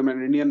nationalism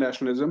and Indian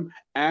nationalism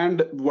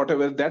and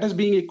whatever that is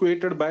being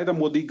equated by the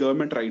Modi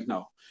government right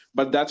now.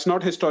 But that's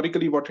not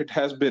historically what it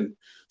has been.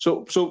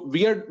 So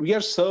we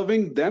are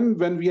serving them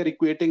when we are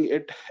equating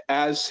it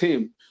as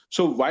same.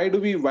 So why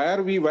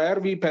are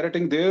we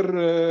parroting their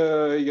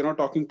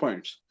talking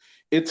points?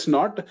 It's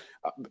not,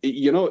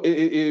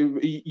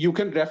 you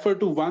can refer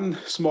to one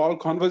small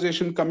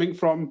conversation coming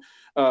from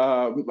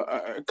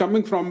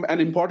an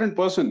important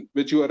person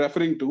which you are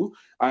referring to.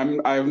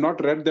 I have not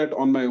read that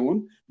on my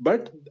own,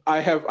 but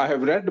I have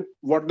read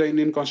what the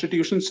Indian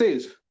Constitution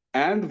says,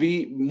 and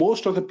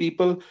most of the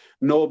people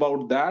know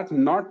about that,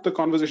 not the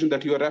conversation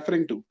that you are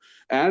referring to.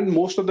 And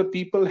most of the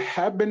people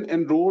have been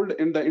enrolled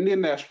in the Indian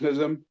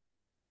nationalism,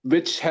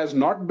 which has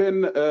not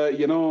been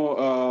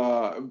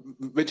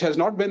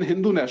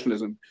Hindu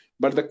nationalism.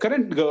 But the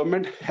current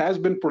government has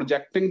been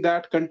projecting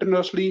that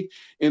continuously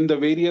in the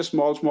various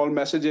small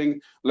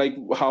messaging, like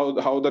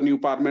how the new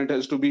parliament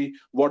has to be,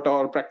 what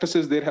our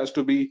practices there has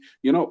to be.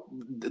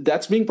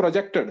 That's being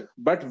projected.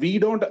 But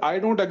I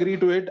don't agree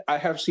to it. I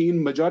have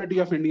seen majority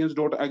of Indians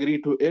don't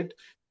agree to it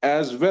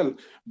as well.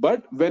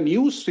 But when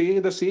you say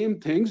the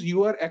same things,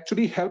 you are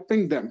actually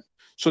helping them.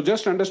 So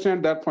just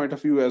understand that point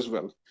of view as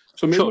well.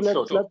 So maybe Sure. let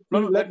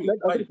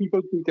other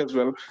people speak as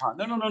well.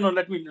 No.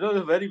 Let me. That's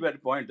a very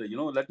bad point.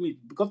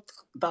 Because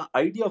the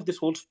idea of this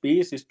whole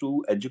space is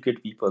to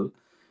educate people.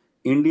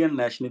 Indian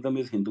nationalism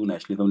is Hindu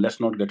nationalism. Let's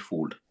not get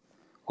fooled.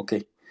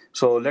 Okay.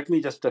 So let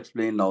me just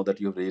explain now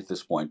that you've raised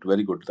this point.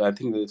 Very good. I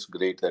think it's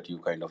great that you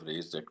kind of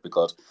raised it,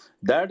 because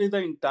that is the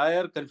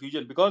entire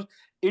confusion. Because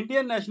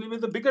Indian nationalism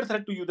is a bigger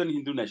threat to you than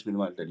Hindu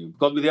nationalism, I'll tell you.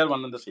 Because they are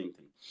one and the same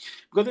thing.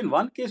 Because in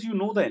one case, you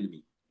know the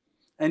enemy.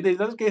 And in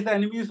the other case, the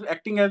enemy is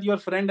acting as your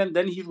friend, and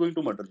then he's going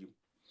to murder you.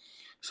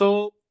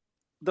 So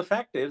the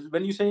fact is,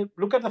 when you say,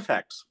 look at the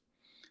facts,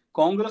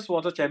 Congress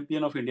was a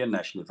champion of Indian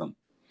nationalism.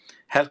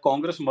 Has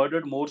Congress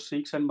murdered more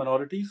Sikhs and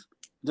minorities?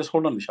 Just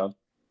hold on, Vishal.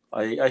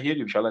 I hear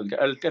you, Vishal.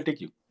 I'll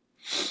take you.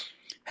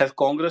 Has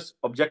Congress,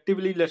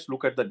 objectively, let's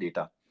look at the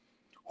data.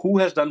 Who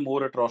has done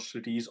more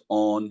atrocities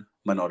on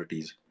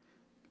minorities?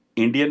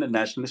 Indian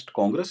Nationalist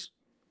Congress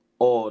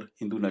or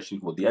Hindu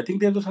Nationalist Modi? I think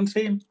they're the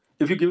same.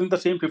 If you give him the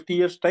same 50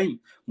 years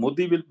time,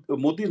 Modi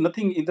is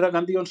nothing. Indira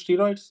Gandhi on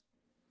steroids.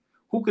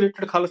 Who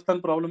created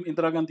Khalistan problem?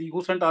 Indira Gandhi.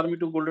 Who sent army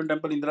to Golden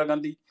Temple? Indira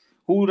Gandhi.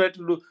 Who let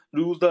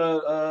loose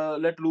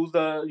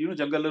the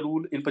jungle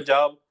rule in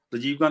Punjab?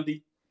 Rajiv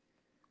Gandhi.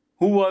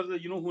 Who was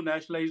who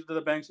nationalized the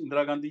banks?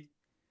 Indira Gandhi.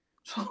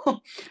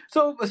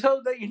 So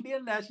the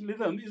Indian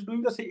nationalism is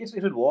doing the same.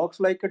 It walks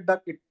like a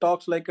duck. It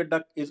talks like a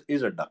duck.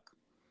 Is a duck.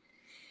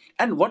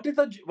 And what is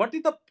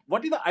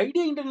the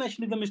idea Indian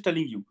nationalism is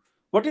telling you?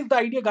 What is the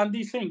idea Gandhi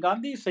is saying?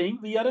 Gandhi is saying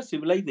we are a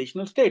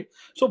civilizational state.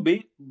 So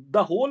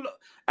the whole,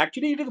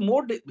 actually, it is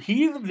more,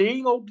 he is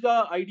laying out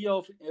the idea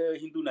of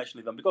Hindu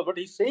nationalism, because what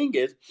he's saying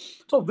is,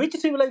 so which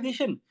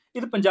civilization?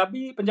 Is Punjab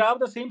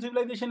the same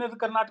civilization as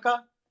Karnataka?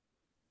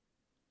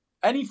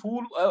 Any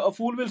fool, a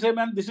fool will say,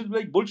 man, this is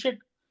like bullshit.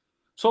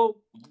 So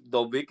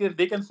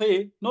they can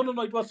say, no,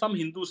 it was some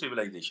Hindu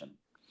civilization.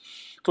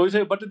 So you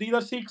say, but these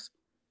are Sikhs.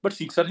 But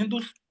Sikhs are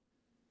Hindus.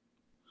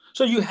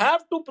 So you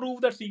have to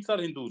prove that Sikhs are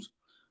Hindus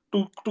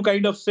to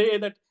kind of say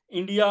that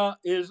India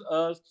is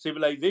a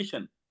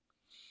civilization.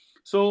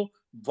 So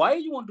why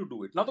you want to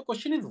do it? Now the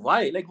question is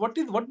why? Like what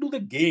do they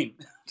gain?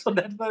 So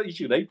that's the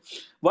issue, right?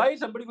 Why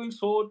is somebody going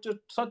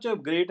such a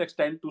great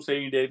extent to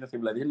say India is a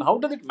civilization? How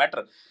does it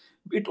matter?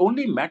 It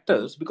only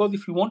matters because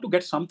if you want to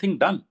get something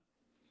done.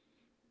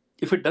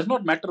 If it does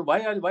not matter, why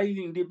is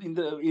India in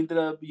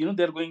the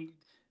they're going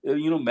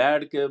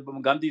mad?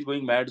 Gandhi is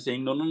going mad,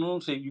 saying no.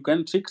 Say you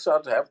can Sikhs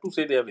have to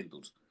say they are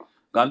Hindus.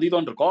 Gandhi is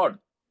on record.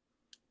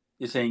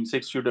 is saying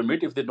Sikhs should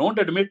admit. If they don't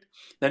admit,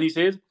 then he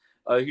says,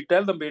 he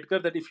tells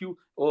Ambedkar that if you,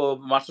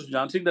 Master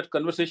Sujan Singh, that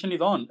conversation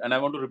is on, and I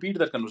want to repeat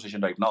that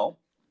conversation right now.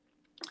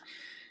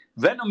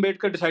 When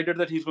Ambedkar decided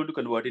that he's going to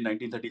convert in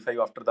 1935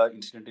 after the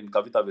incident in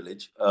Kavita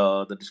village,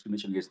 the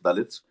discrimination against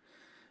Dalits,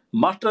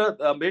 Master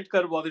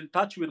Ambedkar was in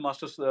touch with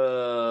Master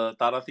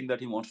Tara Singh that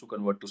he wants to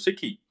convert to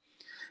Sikhi.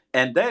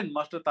 And then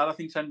Master Tara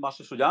Singh sent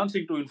Master Sujan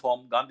Singh to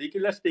inform Gandhi,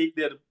 let's take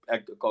their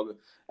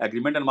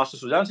agreement. And Master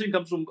Sujan Singh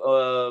comes to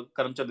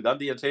Karamchand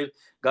Gandhi and says,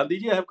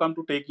 Gandhiji, I have come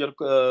to take your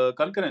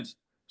concurrence.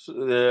 So,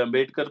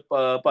 Ambedkar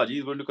Paji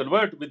is going to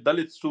convert with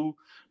Dalits to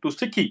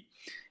Sikhi.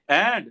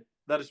 And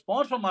the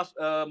response from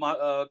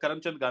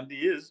Karamchand Gandhi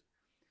is,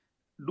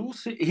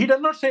 he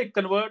does not say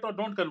convert or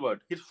don't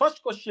convert. His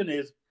first question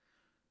is,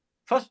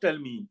 first tell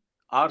me,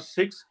 are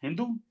Sikhs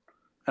Hindu?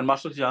 And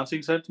Master Sujan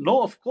Singh said,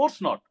 no, of course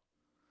not.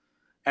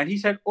 And he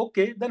said,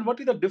 okay, then what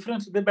is the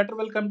difference? They better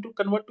well come to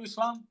convert to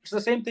Islam. It's the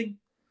same thing.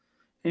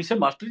 And he said,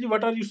 Masterji,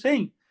 what are you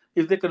saying?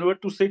 If they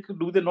convert to Sikh,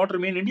 do they not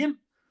remain Indian?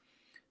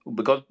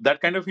 Because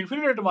that kind of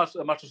infuriated Master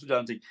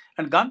Sujan Singh.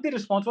 And Gandhi's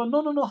response was,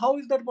 no, how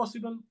is that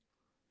possible?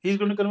 He's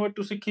going to convert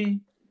to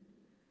Sikhi.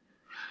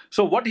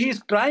 So what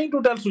he's trying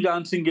to tell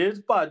Sujan Singh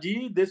is,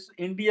 Paji, this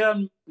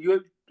Indian,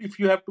 if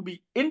you have to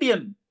be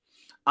Indian,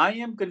 I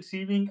am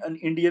conceiving an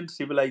Indian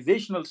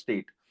civilizational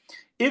state.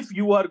 If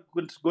you are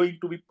going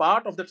to be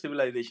part of that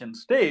civilization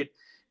state,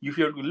 if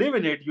you have to live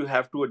in it, you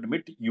have to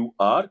admit you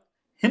are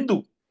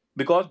Hindu.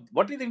 Because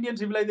what is Indian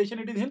civilization?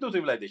 It is Hindu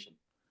civilization.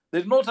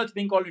 There is no such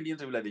thing called Indian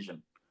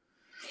civilization.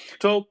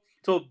 So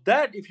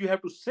that if you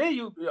have to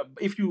say,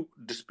 if you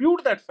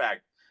dispute that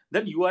fact,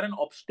 then you are an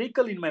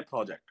obstacle in my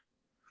project.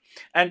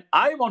 And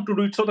I want to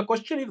do it. So the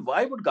question is,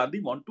 why would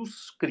Gandhi want to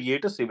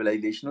create a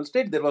civilizational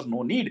state? There was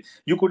no need.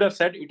 You could have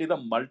said it is a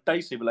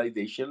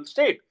multi-civilizational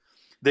state.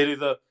 There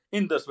is a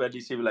Indus Valley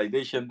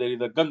civilization, there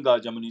is a Ganga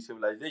Jamuni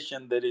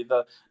civilization, there is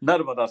a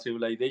Narmada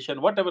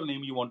civilization, whatever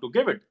name you want to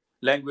give it,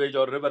 language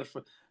or river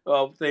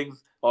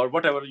things or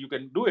whatever, you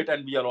can do it,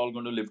 and we are all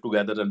going to live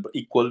together and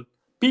equal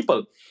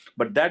people.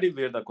 But that is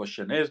where the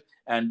question is,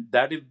 and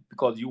that is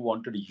because you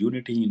wanted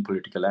unity in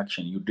political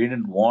action. You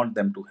didn't want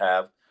them to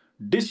have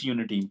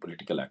disunity in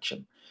political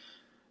action.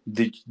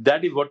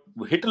 That is what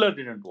Hitler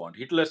didn't want.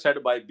 Hitler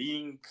said, by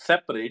being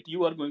separate,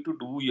 you are going to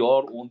do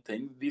your own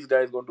thing. These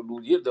guys are going to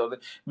do this.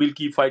 We'll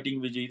keep fighting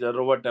with each other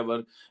or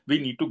whatever. We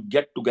need to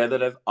get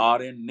together as our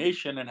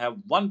nation and have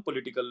one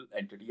political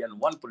entity and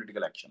one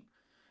political action.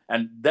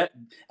 And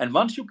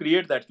once you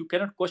create that, you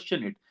cannot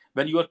question it.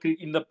 When you are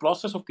in the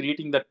process of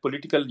creating that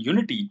political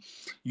unity,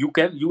 you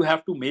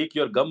have to make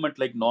your government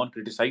like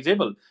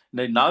non-criticizable.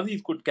 The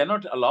Nazis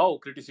cannot allow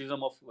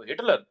criticism of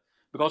Hitler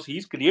because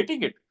he's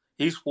creating it.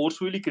 He's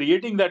forcefully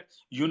creating that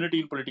unity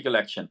in political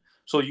action.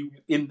 So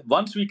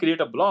once we create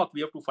a bloc,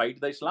 we have to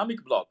fight the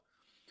Islamic bloc,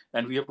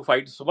 and we have to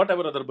fight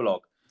whatever other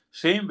bloc.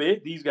 Same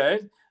way, these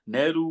guys,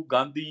 Nehru,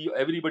 Gandhi,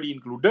 everybody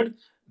included,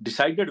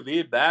 decided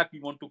way back we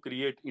want to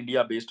create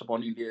India based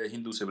upon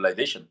Hindu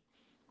civilization.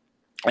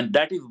 And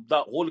that is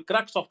the whole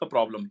crux of the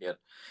problem here.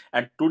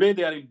 And today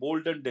they are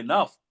emboldened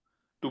enough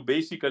to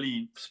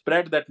basically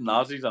spread that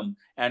Nazism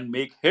and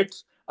make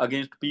hits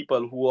against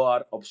people who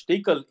are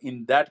obstacle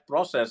in that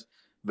process,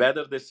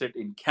 whether they sit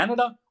in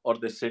Canada or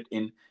they sit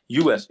in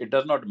US. It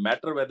does not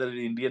matter whether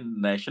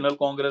Indian National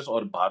Congress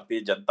or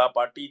Bharatiya Janata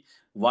Party,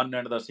 one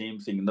and the same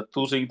thing.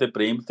 Nathu Singh the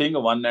Prem thing,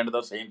 one and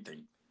the same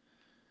thing.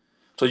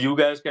 So you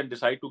guys can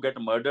decide to get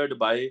murdered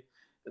by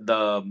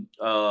a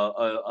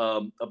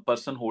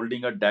person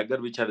holding a dagger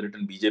which has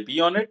written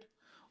BJP on it,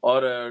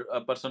 or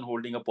a person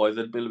holding a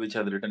poison pill which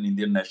has written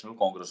Indian National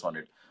Congress on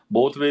it.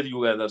 Both ways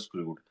you guys are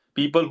screwed.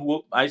 People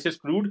who, I say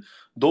screwed,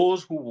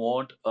 those who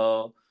want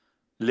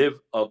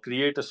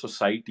create a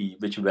society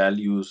which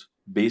values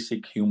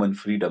basic human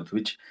freedoms,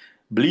 which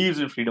believes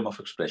in freedom of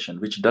expression,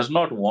 which does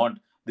not want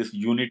this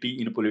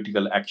unity in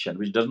political action,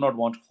 which does not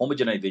want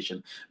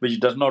homogenization, which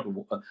does not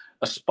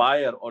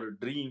aspire or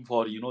dream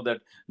for,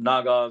 that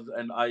Nagas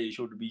and I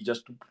should be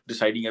just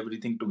deciding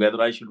everything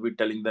together. I should be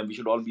telling them we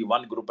should all be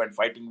one group and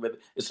fighting with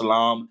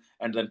Islam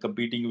and then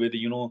competing with,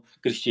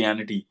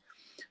 Christianity.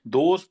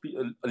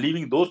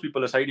 Leaving those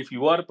people aside, if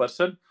you are a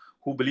person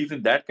who believes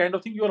in that kind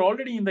of thing, you are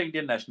already in the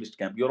Indian nationalist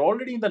camp. You're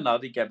already in the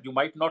Nazi camp. You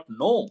might not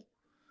know.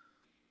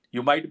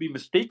 You might be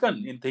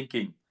mistaken in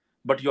thinking,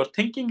 but your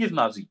thinking is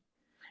Nazi.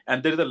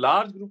 And there is a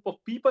large group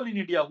of people in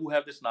India who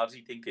have this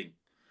Nazi thinking,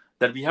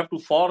 that we have to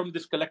form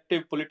this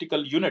collective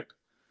political unit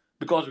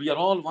because we are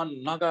all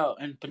one, Naga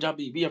and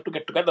Punjabi. We have to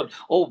get together.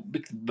 Oh,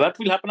 what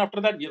will happen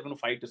after that? We are going to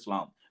fight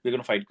Islam. We're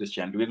going to fight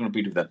Christianity. We're going to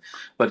compete with them.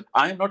 But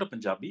I am not a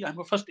Punjabi. I'm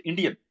a first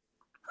Indian.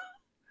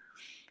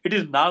 It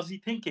is Nazi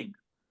thinking.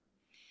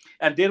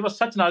 And there was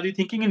such Nazi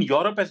thinking in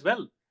Europe as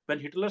well. When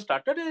Hitler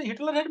started,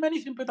 Hitler had many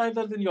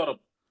sympathizers in Europe.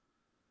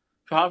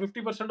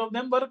 50% of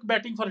them were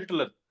batting for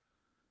Hitler.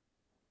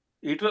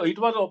 It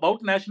was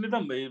about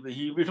nationalism.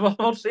 It was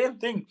about same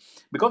thing.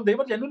 Because they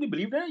were genuinely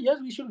believed, yes,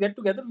 we should get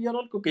together. We are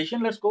all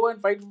Caucasian. Let's go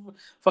and fight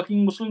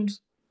fucking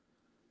Muslims.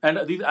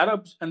 And these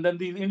Arabs, and then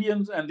these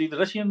Indians, and these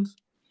Russians.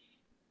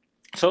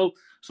 So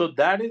So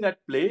that is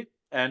at play,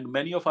 and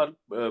many of our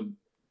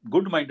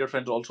good-minded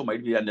friends also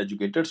might be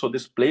uneducated. So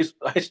this place,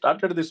 I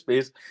started this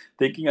space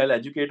thinking I'll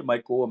educate my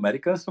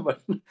co-Americans,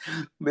 but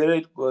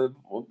where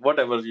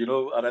whatever,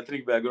 our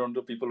ethnic background,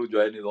 the people who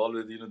join is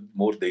always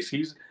more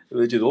desis,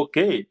 which is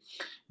okay,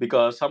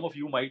 because some of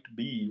you might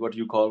be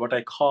what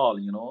I call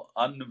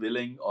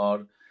unwilling,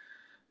 or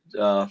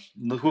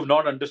who've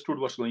not understood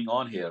what's going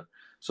on here.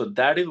 So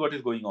that is what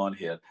is going on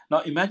here.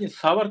 Now imagine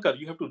Savarkar.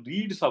 You have to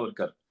read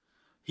Savarkar.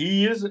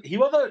 He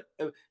was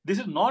this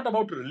is not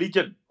about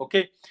religion,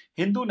 okay?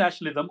 Hindu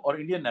nationalism or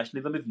Indian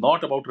nationalism is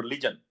not about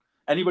religion.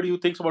 Anybody who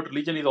thinks about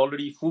religion is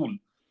already a fool.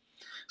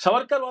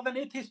 Savarkar was an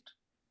atheist.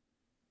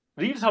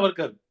 Read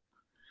Savarkar.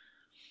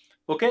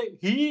 Okay,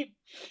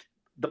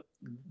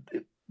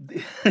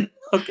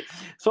 okay.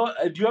 So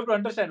you have to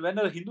understand, when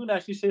a Hindu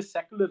nationalist says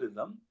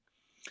secularism,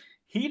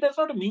 he does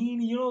not mean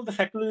the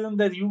secularism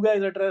that you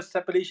guys address,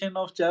 separation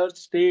of church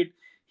state.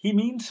 He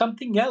means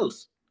something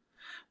else.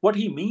 What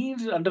he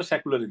means under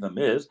secularism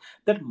is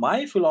that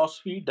my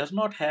philosophy does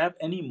not have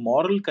any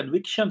moral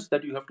convictions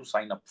that you have to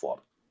sign up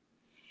for.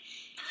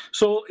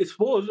 So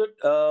suppose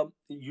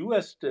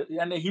US,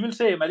 and he will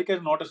say America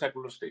is not a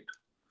secular state.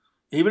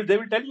 They will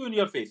tell you in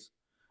your face.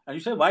 And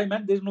you say, why,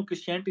 man? There's no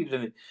Christianity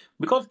in it.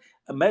 Because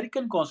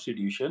American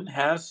Constitution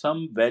has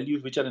some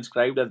values which are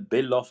inscribed as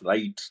Bill of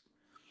Rights.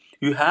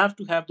 You have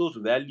to have those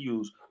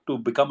values to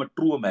become a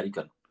true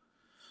American.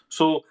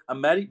 So,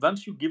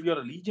 once you give your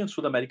allegiance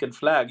to the American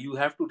flag, you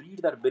have to read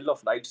that Bill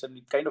of Rights and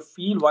kind of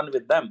feel one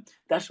with them.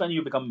 That's when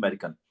you become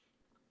American.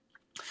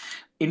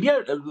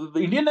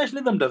 Indian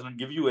nationalism doesn't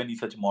give you any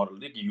such moral.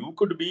 Like, you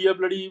could be a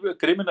bloody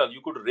criminal,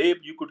 you could rape,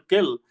 you could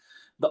kill.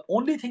 The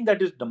only thing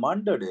that is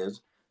demanded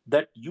is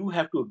that you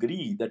have to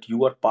agree that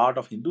you are part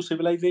of Hindu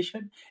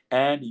civilization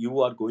and you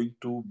are going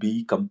to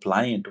be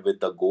compliant with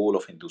the goal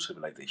of Hindu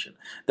civilization,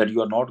 that you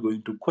are not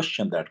going to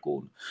question that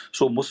goal.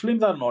 So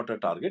Muslims are not a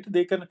target.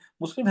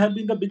 Muslims have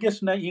been the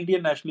biggest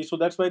Indian nationalists, so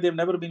that's why they've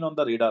never been on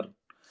the radar.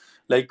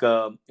 Like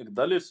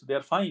Dalits,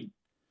 they're fine.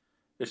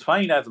 It's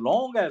fine as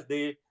long as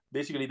they've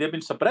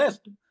been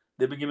suppressed.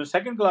 They've been given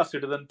second class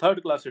citizen,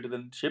 third class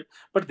citizenship,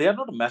 but they are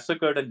not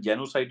massacred and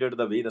genocided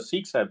the way the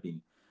Sikhs have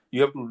been.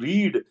 You have to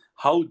read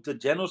how the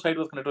genocide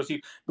was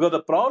conducted. Because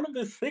the problem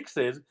with Sikhs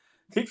is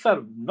Sikhs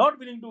are not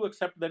willing to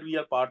accept that we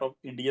are part of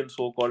Indian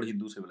so-called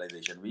Hindu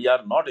civilization. We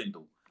are not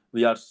Hindu.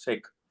 We are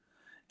Sikh.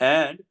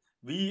 And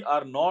we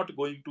are not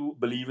going to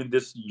believe in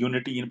this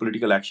unity in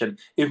political action.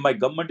 If my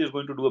government is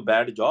going to do a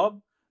bad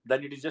job,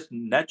 then it is just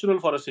natural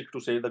for a Sikh to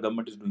say the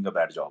government is doing a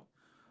bad job,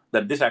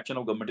 that this action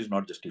of government is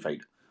not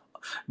justified.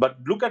 But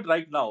look at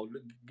right now,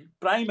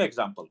 prime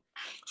example,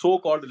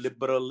 so-called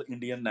liberal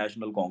Indian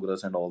National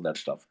Congress and all that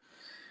stuff.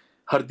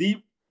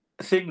 Hardeep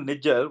Singh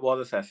Nijjar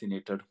was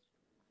assassinated.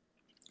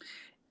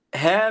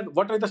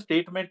 What are the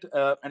statement?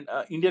 And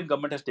Indian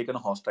government has taken a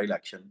hostile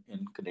action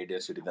in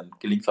Canadian citizen,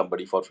 killing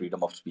somebody for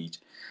freedom of speech.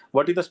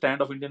 What is the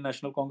stand of Indian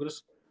National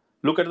Congress?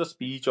 Look at the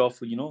speech of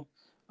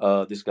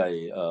this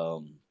guy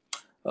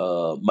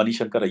Mani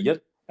Shankar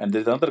Iyer, and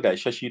there's another guy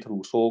Shashi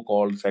Tharoor,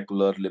 so-called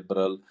secular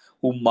liberal,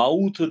 who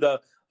mouth the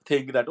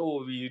thing that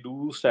we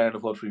do stand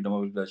for freedom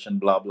of expression,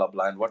 blah blah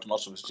blah, and what not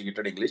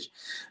sophisticated English.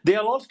 They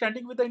are all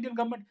standing with the Indian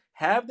government.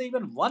 Have they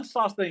even once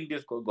asked the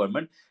Indian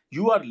government,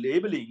 you are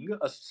labeling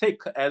a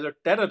Sikh as a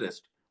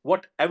terrorist?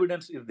 What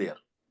evidence is there?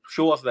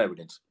 Show us the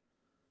evidence.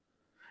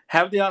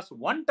 Have they asked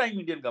one time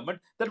Indian government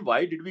that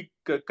why did we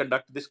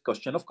conduct this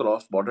question of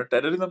cross-border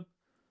terrorism?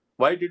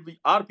 Why did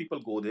our people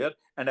go there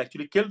and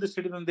actually kill the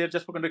citizen there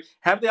just for conduct?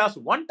 Have they asked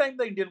one time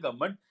the Indian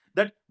government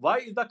that why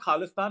is the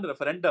Khalistan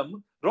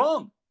referendum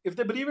wrong if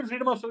they believe in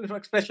freedom of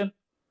expression?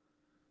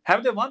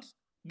 Have they once?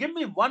 Give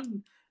me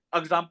one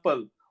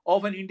example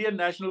of an Indian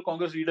National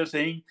Congress leader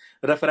saying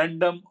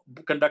referendum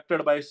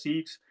conducted by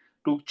Sikhs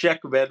to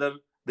check whether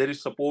there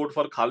is support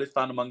for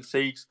Khalistan among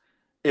Sikhs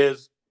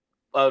is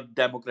a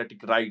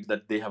democratic right,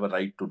 that they have a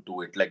right to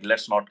do it. Like,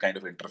 let's not kind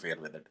of interfere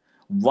with it.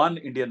 One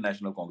Indian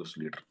National Congress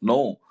leader.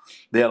 No,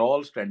 they are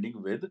all standing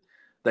with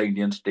the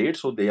Indian state.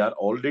 So they are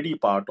already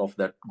part of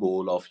that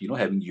goal of,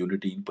 having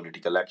unity in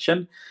political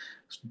action.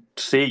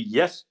 Say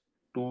yes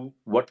to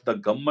what the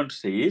government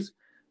says.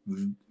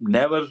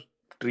 Never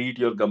treat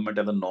your government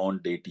as a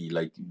non-deity.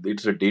 Like,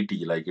 it's a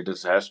deity. Like,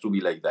 has to be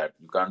like that.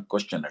 You can't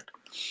question it.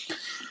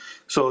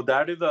 So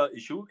that is the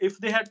issue. If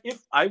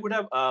I would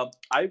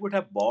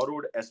have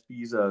borrowed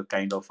SP's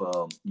kind of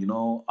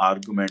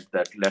argument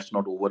that let's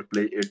not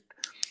overplay it.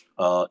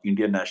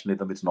 Indian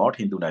nationalism is not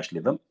Hindu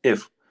nationalism.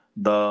 If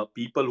the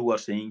people who are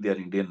saying they are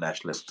Indian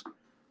nationalists,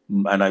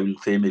 and I will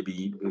say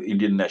maybe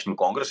Indian National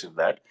Congress is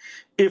that,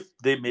 if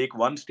they make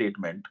one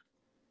statement,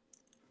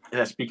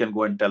 SP can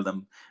go and tell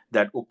them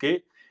that,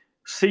 okay,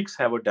 Sikhs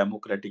have a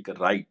democratic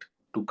right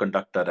to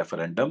conduct a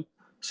referendum.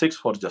 Sikhs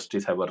for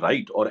Justice have a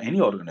right, or any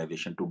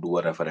organization, to do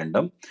a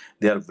referendum.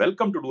 They are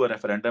welcome to do a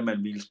referendum,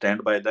 and we'll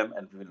stand by them,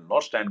 and we will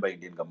not stand by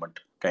Indian government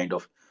kind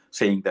of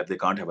saying that they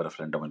can't have a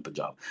referendum in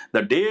Punjab.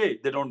 The day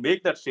they don't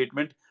make that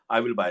statement, I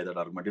will buy that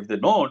argument. If they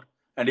don't,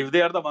 And if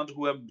they are the ones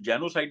who have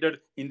genocided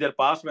in their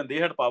past when they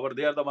had power,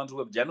 they are the ones who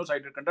have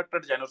genocided,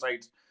 conducted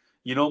genocides,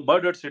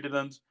 murdered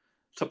citizens,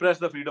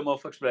 suppressed the freedom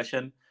of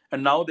expression.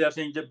 And now they are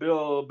saying,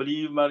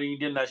 believe my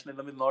Indian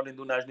nationalism is not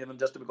Hindu nationalism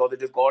just because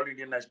it is called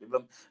Indian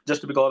nationalism,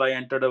 just because I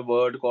entered a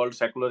word called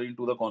secular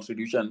into the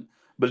constitution.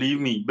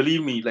 Believe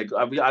me, like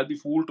I'll be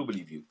fooled to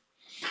believe you.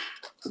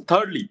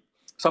 Thirdly,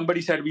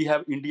 somebody said we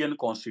have Indian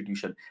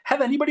constitution.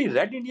 Have anybody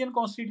read Indian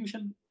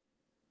constitution?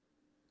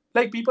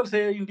 Like people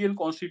say Indian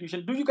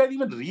constitution. Do you guys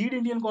even read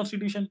Indian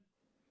constitution?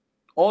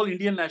 All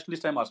Indian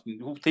nationalists I'm asking,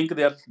 who think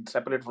they are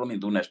separate from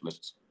Hindu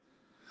nationalists.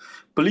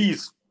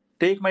 Please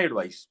take my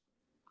advice.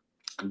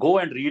 Go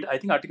and read, I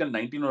think, Article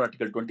 19 or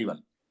Article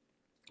 21,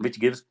 which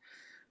gives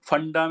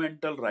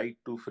fundamental right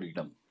to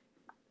freedom.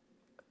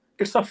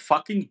 It's a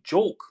fucking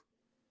joke.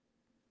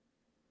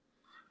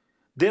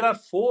 There are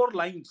 4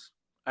 lines.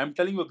 I'm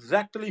telling you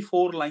exactly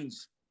 4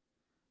 lines.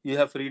 You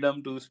have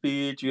freedom to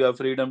speech, you have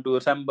freedom to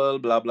assemble,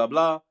 blah, blah,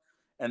 blah.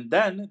 And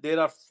then there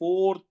are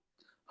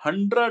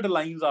 400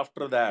 lines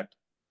after that.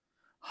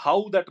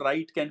 How that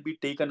right can be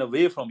taken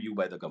away from you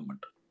by the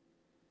government.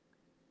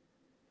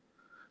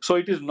 So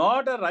it is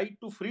not a right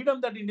to freedom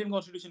that Indian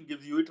constitution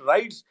gives you. It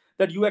writes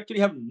that you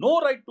actually have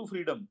no right to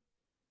freedom.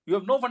 You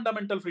have no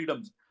fundamental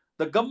freedoms.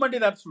 The government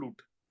is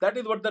absolute. That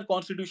is what the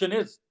constitution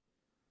is.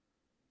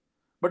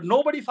 But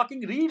nobody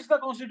fucking reads the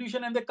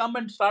constitution and they come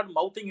and start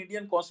mouthing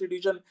Indian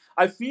constitution.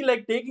 I feel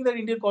like taking the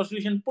Indian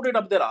constitution, put it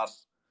up their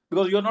ass.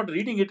 Because you're not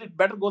reading it, it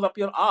better goes up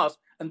your ass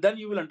and then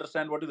you will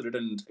understand what is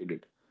written inside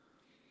it.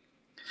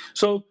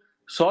 So,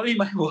 sorry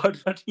my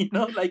word, but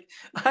like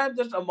I have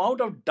just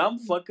amount of dumb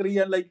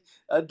fuckery and like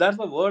that's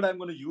the word I'm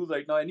going to use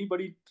right now.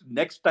 Anybody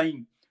next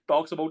time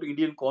talks about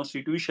Indian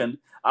constitution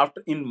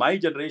after in my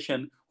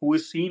generation who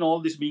has seen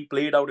all this being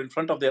played out in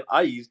front of their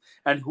eyes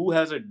and who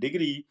has a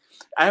degree,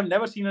 I have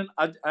never seen an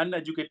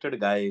uneducated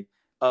guy,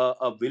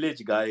 a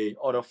village guy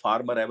or a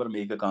farmer ever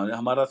make a comment.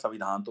 Hamara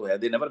Savidhan to hai.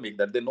 They never make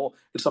that. They know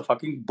it's a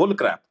fucking bull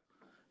crap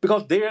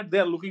because they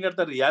are looking at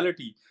the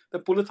reality. The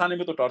police थाने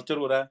में तो torture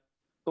हो रहा है.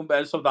 तुम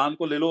संविधान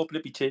को ले लो अपने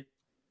पीछे.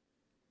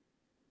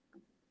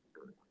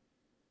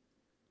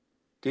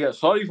 Yeah,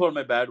 sorry for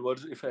my bad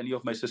words if any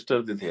of my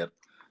sisters is here.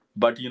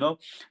 But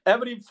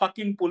every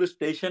fucking police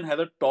station has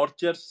a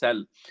torture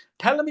cell.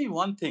 Tell me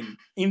one thing,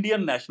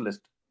 Indian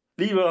nationalist.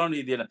 Leave around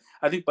Indian.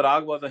 I think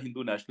Parag was a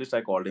Hindu nationalist.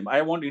 I called him.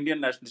 I want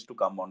Indian nationalists to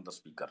come on the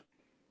speaker.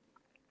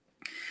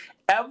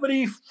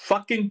 Every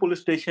fucking police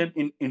station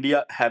in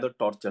India has a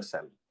torture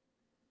cell.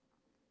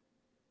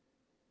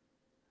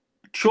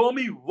 Show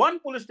me one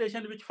police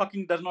station which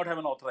fucking does not have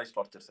an authorized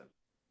torture cell.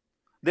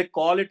 They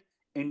call it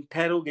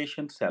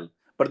interrogation cell,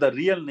 but the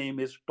real name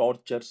is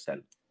torture cell.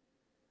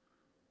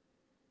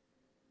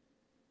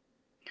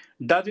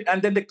 Does it?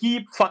 And then they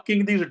keep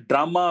fucking these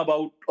drama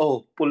about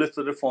police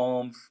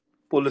reforms,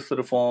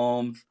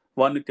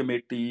 one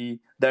committee,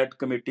 that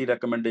committee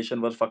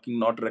recommendation was fucking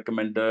not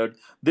recommended,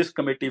 this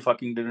committee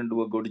fucking didn't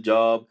do a good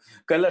job,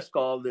 okay, let's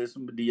call this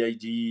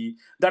DIG.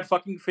 That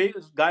fucking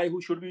guy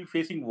who should be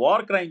facing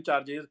war crime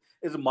charges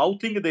is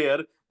mouthing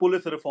their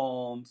police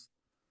reforms.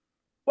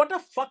 What a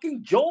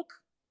fucking joke.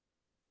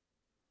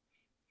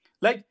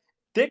 Like,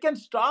 they can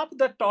stop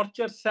the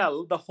torture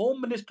cell. The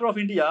Home Minister of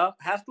India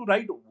has to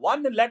write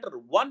one letter,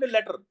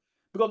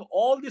 because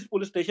all these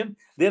police stations,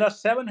 there are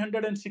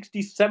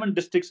 767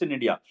 districts in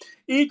India.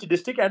 Each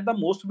district at the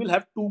most will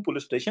have 2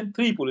 police stations,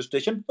 3 police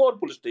stations, 4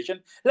 police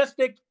stations. Let's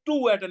take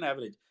 2 at an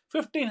average.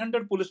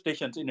 1,500 police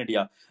stations in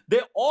India.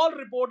 They all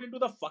report into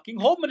the fucking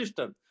Home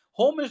Minister.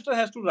 Home Minister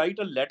has to write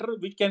a letter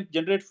which can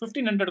generate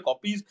 1,500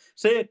 copies,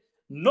 say,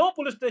 no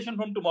police station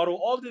from tomorrow.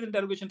 All these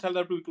interrogation cells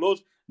have to be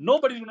closed.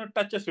 Nobody's going to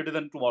touch a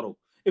citizen tomorrow.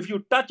 If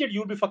you touch it,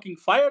 you'll be fucking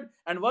fired.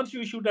 And once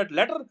you issue that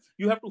letter,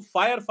 you have to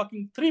fire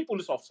fucking 3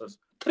 police officers.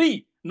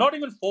 3, not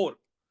even 4,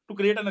 to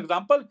create an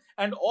example.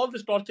 And all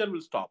this torture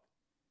will stop.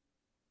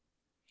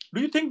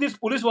 Do you think these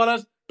police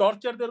wallahs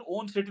torture their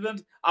own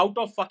citizens out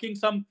of fucking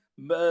some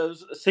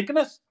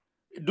sickness?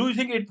 Do you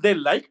think they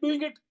like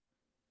doing it?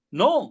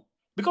 No.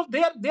 Because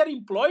they are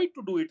employed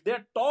to do it. They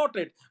are taught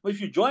it.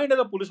 If you join as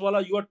a police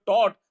wala, you are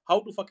taught how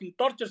to fucking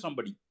torture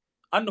somebody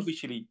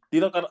unofficially.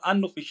 These are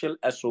unofficial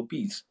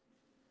SOPs.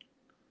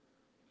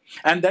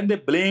 And then they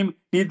blame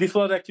this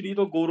was actually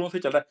तो गोरों से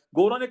चल रहा है.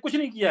 गोरों ने कुछ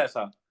नहीं किया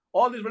ऐसा.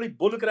 All this really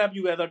bull crap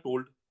you guys are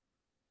told.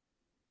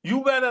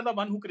 You guys are the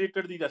one who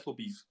created these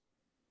SOPs.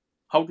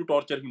 How to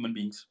torture human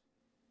beings.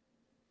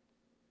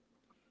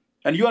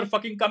 And you are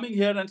fucking coming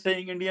here and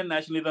saying Indian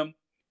nationalism.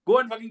 Go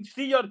and fucking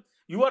see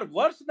you are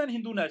worse than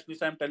Hindu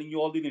nationalists. I'm telling you,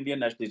 all these Indian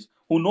nationalists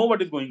who know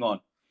what is going on.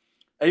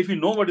 And if you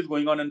know what is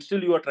going on and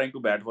still you are trying to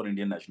bat for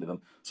Indian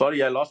nationalism.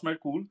 Sorry, I lost my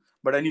cool.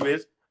 But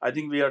anyways, I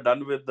think we are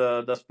done with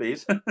the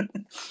space. I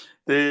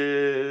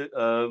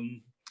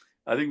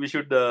think we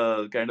should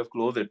kind of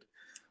close it.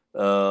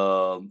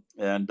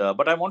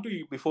 But I want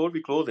to, before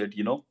we close it,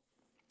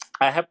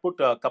 I have put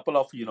a couple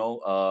of,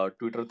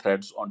 Twitter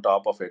threads on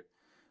top of it,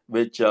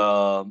 which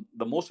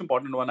the most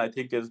important one I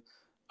think is,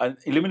 an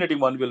eliminating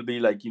one will be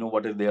like,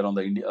 what is there on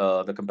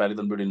the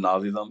comparison between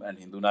Nazism and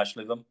Hindu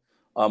nationalism.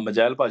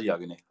 ਮਜੈਲ ਭਾਜੀ ਆ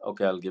ਗਏ ਨੇ।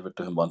 Okay, I'll give it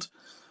to him once.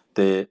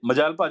 ਤੇ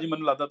ਮਜੈਲ ਭਾਜੀ,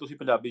 ਮੈਨੂੰ ਲੱਗਦਾ ਤੁਸੀਂ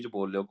ਪੰਜਾਬੀ 'ਚ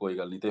ਬੋਲ ਲਿਓ, ਕੋਈ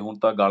ਗੱਲ ਨਹੀਂ। ਤੇ ਹੁਣ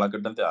ਤਾਂ ਗਾਲਾਂ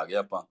ਕੱਢਣ ਤੇ ਆ ਗਏ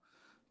ਆਪਾਂ,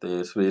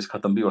 ਤੇ ਸਪੇਸ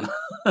ਖਤਮ ਵੀ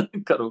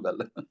ਹੋਣਾ। ਕਰੋ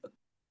ਗੱਲ।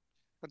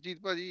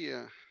 ਹਰਜੀਤ ਭਾਜੀ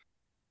ਹਾਂ,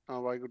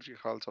 ਵਾਹਿਗੁਰੂ ਜੀ ਕਾ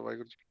ਖਾਲਸਾ,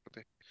 ਵਾਹਿਗੁਰੂ ਜੀ ਕੀ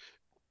ਫਤਿਹ।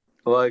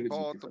 ਵਾਹਿਗੁਰੂ ਜੀ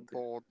ਕੀ ਬਹੁਤ ਫਤਿਹ।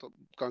 ਬਹੁਤ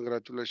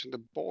ਕੰਗ੍ਰੈਚੁਲੇਸ਼ਨ, ਤੇ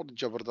ਬਹੁਤ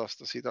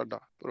ਜ਼ਬਰਦਸਤ ਸੀ ਤੁਹਾਡਾ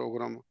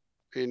ਪ੍ਰੋਗਰਾਮ।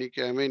 ਇਹ ਨਹੀਂ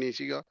ਕਿ ਐਵੇਂ ਨਹੀਂ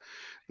ਸੀਗਾ,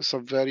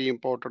 ਸਭ ਵੈਰੀ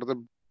ਇੰਪੋਰਟੈਂਟ, ਤੇ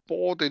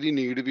ਬਹੁਤ ਇਹਦੀ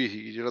ਨੀਡ ਵੀ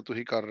ਸੀ ਜਿਹੜਾ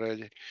ਤੁਸੀਂ ਕਰ ਰਹੇ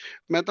ਜੇ।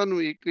 ਮੈਂ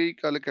ਤੁਹਾਨੂੰ ਇੱਕ ਹੀ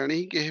ਗੱਲ ਕਹਿਣੀ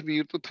ਸੀ, ਕਿਸੇ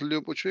ਵੀਰ ਤੋਂ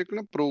ਥੱਲਿਓ ਪੁੱਛੋ, ਇੱਕ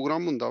ਨਾ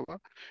ਪ੍ਰੋਗਰਾਮ ਹੁੰਦਾ ਵਾ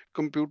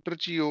ਕੰਪਿਊਟਰ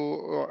 'ਚ ਹੀ,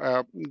 ਉਹ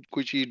ਐਪ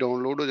ਕੋਈ ਚੀਜ਼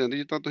ਡਾਊਨਲੋਡ ਹੋ ਜਾਂਦੀ,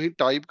 ਜਿੱਦਾਂ ਤੁਸੀਂ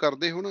ਟਾਈਪ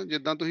ਕਰਦੇ ਹੋ ਨਾ,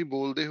 ਜਿੱਦਾਂ ਤੁਸੀਂ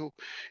ਬੋਲਦੇ ਹੋ,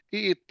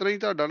 ਇਹ ਇਸ ਤਰ੍ਹਾਂ ਹੀ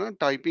ਤੁਹਾਡਾ ਨਾ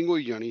ਟਾਈਪਿੰਗ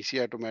ਹੋਈ ਜਾਣੀ ਸੀ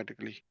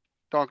ਆਟੋਮੈਟਿਕਲੀ।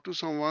 ਟਾਕ ਟੂ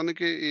ਸਮਵਨ,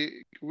 ਕਿ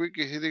ਇਹ ਕਿਉਂਕਿ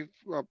ਕਿਸੇ ਦੇ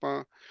ਆਪਾਂ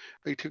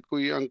ਇੱਥੇ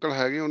ਕੋਈ ਅੰਕਲ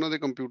ਹੈਗੇ, ਉਹਨਾਂ ਦੇ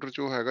ਕੰਪਿਊਟਰ 'ਚ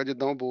ਉਹ ਹੈਗਾ,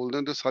 ਜਿੱਦਾਂ ਉਹ ਬੋਲਦੇ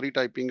ਹੁੰਦੇ ਸਾਰੀ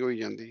ਟਾਈਪਿੰਗ ਹੋਈ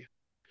ਜਾਂਦੀ ਹੈ।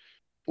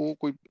 ਉਹ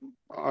ਕੋਈ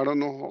I don't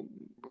know,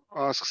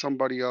 ask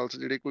somebody else,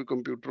 ਜਿਹੜੇ ਕੋਈ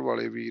ਕੰਪਿਊਟਰ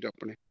ਵਾਲੇ ਵੀਰ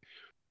ਆਪਣੇ,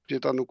 ਜੇ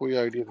ਤੁਹਾਨੂੰ ਕੋਈ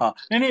ਆਈਡੀਆ। ਹਾਂ,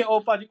 ਨਹੀਂ ਉਹ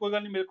ਭਾਜੀ ਕੋਈ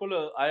ਗੱਲ ਨਹੀਂ, ਮੇਰੇ ਕੋਲ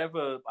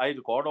ਆਈ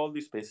ਰਿਕਾਰਡ ਆਲ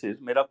ਦੀ ਸਪੇਸਿਸ,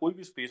 ਮੇਰਾ ਕੋਈ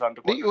ਵੀ ਸਪੇਸ ਨਹੀਂ,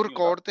 ਅਨਰਿਕਾਰਡਡ ਉਹ ਨਹੀਂ ਹੁੰਦਾ।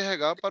 ਰਿਕਾਰਡ ਤੇ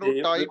ਹੈਗਾ, ਪਰ ਉਹ ਤੇ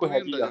ਮੇਰੇ ਟਾਈਪ ਕੋਲ ਵੀ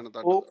ਹੈਗੀ ਹੁੰਦਾ ਆ ਜਾਣਾ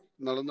ਤੁਹਾਡਾ ਉਹ।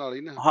 ਨਾਲ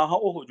ਹੀ ਨਾ। ਹਾਂ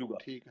ਉਹ ਹੋ ਜਾਊਗਾ।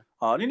 ਠੀਕ ਹੈ।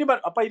 ਹਾਂ, ਨਹੀਂ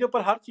ਪਰ ਆਪਾਂ ਇਹਦੇ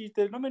ਉੱਪਰ ਹਰ ਚੀਜ਼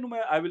ਤੇ ਨਾ,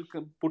 ਮੈਂ ਆਈ ਵਿਲ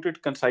ਪੁੱਟ ਇਟ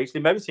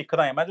ਕੰਸਾਈਸਲੀ। ਮੈਂ ਵੀ ਸਿੱਖ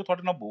ਰਿਹਾ, ਮੈਂ ਜੋ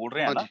ਤੁਹਾਡੇ ਨਾਲ ਬੋਲ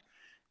ਰਿਹਾ ਨਾ,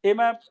 ਇਹ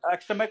ਮੈਂ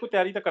ਐਕਸਟਰਾ, ਮੈਂ ਕੋਈ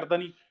ਤਿਆਰੀ ਤਾਂ ਕਰਦਾ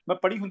ਨਹੀਂ, ਮੈਂ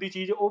ਪੜ੍ਹੀ ਹੁੰਦੀ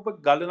ਚੀਜ਼, ਉਹ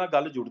ਗੱਲ ਨਾਲ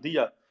ਗੱਲ ਜੁੜਦੀ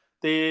ਆ,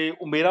 ਤੇ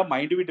ਉਹ ਮੇਰਾ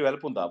ਮਾਈਂਡ ਵੀ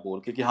ਡਿਵੈਲਪ ਹੁੰਦਾ ਬੋਲ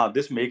ਕੇ, ਕਿ ਹਾਂ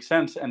this make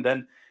sense, and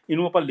then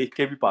ਇਹਨੂੰ ਆਪਾਂ ਲਿਖ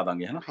ਕੇ ਵੀ ਪਾ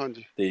ਦਾਂਗੇ, ਹੈ ਨਾ।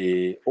 ਹਾਂਜੀ, ਤੇ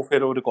ਉਹ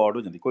ਫਿਰ ਉਹ ਰਿਕਾਰਡ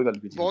ਹੋ ਜਾਂਦੀ, ਕੋਈ ਗੱਲ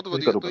ਨਹੀਂ। ਬਹੁਤ ਤੁਸੀਂ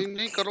ਵਧੀਆ। ਕਰੋ ਤੁਸੀਂ ਗੱਲ।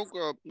 ਨਹੀਂ ਕਰੋ,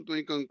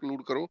 ਤੁਸੀਂ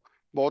ਕੰਕਲੂਡ ਕਰੋ,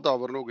 ਬਹੁਤ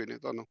ਆਵਰਨ ਹੋ ਗਏ ਨੇ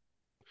ਤੁਹਾਨੂੰ।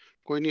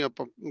 ਕੋਈ ਨਹੀਂ,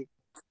 ਆਪਾਂ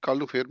ਕੱਲ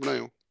ਨੂੰ ਫੇਰ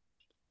ਬਣਾਇਓ।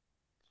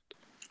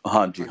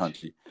 ਹਾਂਜੀ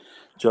ਹਾਂਜੀ,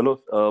 ਚਲੋ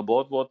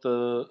ਬਹੁਤ ਬਹੁਤ।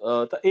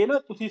 ਤਾਂ ਇਹ ਨਾ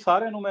ਤੁਸੀਂ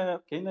ਸਾਰਿਆਂ ਨੂੰ ਮੈਂ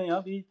ਕਹਿੰਦਾ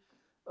ਹਾਂ ਵੀ,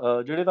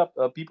 ਜਿਹੜੇ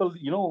ਤਾਂ people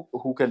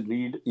who can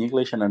read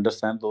English and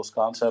understand those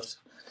concepts,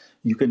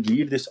 you can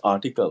read this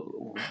article.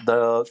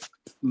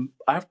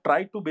 I have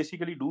tried to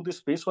basically do this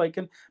space so I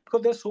can,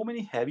 because there's so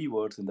many heavy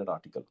words in that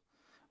article.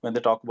 When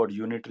they talk about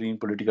unitary and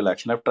political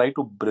action, I've tried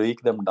to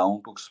break them down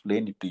to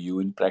explain it to you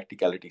in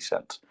practicality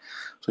sense,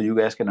 so you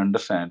guys can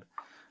understand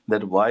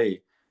that why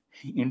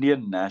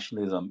Indian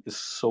nationalism is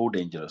so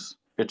dangerous.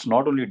 It's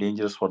not only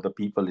dangerous for the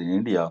people in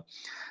India,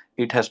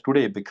 it has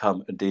today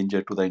become a danger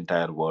to the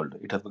entire world.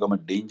 It has become a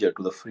danger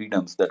to the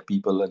freedoms that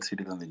people and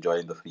citizens enjoy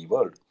in the free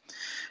world.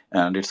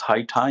 And it's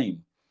high time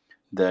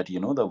that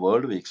the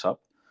world wakes up.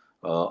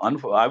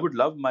 I would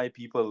love my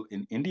people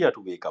in India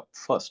to wake up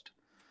first,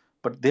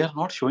 but they are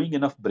not showing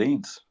enough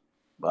brains.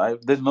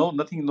 There's no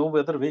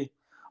other way.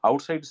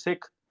 Outside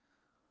sick,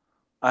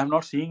 I'm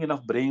not seeing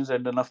enough brains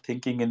and enough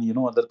thinking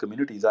in other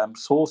communities. I'm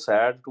so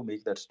sad to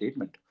make that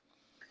statement.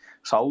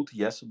 South,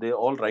 yes, they're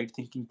all right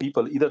thinking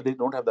people. Either they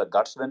don't have the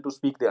guts then to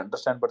speak, they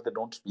understand, but they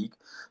don't speak.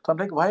 So I'm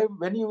like, why,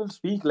 when you will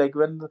speak? Like,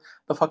 when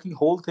the fucking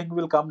whole thing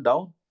will come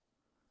down?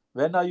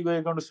 When are you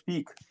going to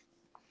speak?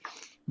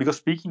 Because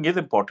speaking is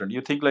important.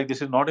 You think like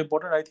this is not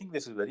important? I think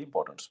this is very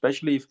important,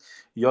 especially if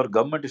your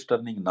government is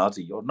turning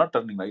Nazi, or not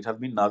turning Nazi. It has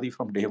been Nazi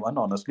from day one,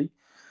 honestly.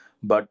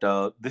 But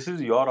this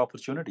is your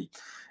opportunity.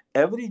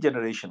 Every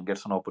generation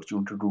gets an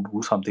opportunity to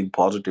do something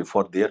positive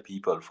for their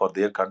people, for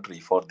their country,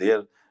 for their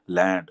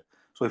land.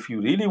 So if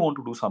you really want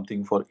to do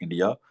something for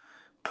India,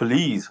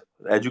 please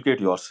educate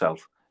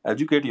yourself.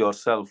 Educate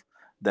yourself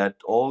that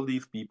all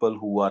these people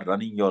who are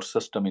running your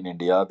system in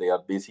India, they are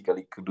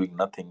basically doing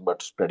nothing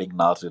but spreading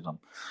Nazism.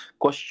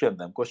 Question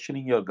them.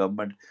 Questioning your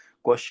government,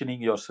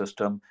 questioning your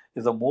system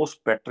is the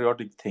most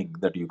patriotic thing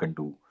that you can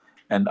do.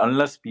 And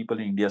unless people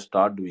in India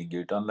start doing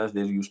it, unless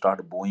you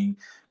start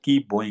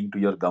keep bowing to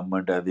your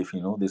government as if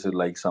this is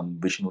like some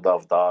Vishnu the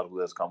avatar who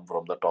has come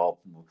from the top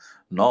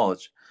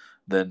notch,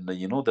 then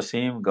the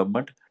same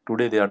government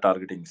today they are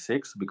targeting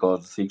Sikhs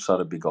because Sikhs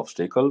are a big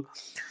obstacle.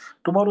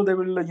 Tomorrow they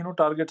will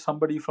target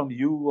somebody from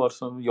you or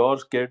your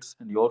kids,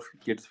 and your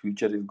kids'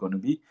 future is going to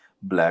be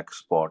black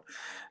spot.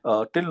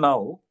 Till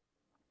now,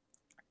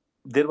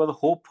 there was a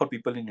hope for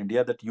people in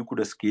India that you could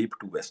escape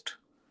to West.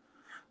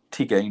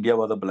 ठीक है, India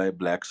was a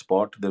black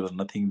spot. There was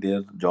nothing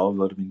there. Jobs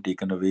were being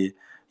taken away.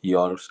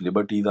 Your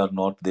liberties are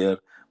not there.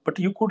 But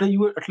you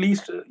at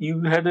least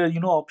you had a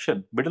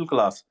option. Middle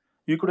class,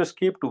 you could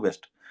escape to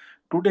West.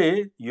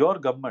 Today, your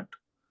government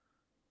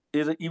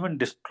is even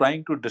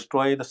trying to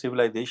destroy the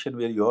civilization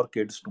where your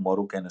kids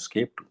tomorrow can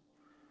escape to.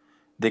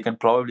 They can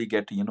probably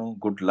get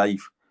good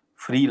life,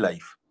 free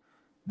life.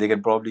 They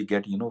can probably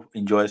get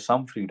enjoy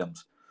some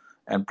freedoms,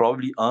 and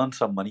probably earn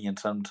some money and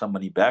some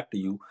money back to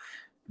you.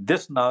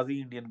 This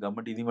Nazi Indian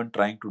government is even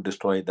trying to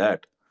destroy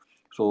that.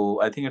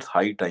 So I think it's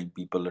high time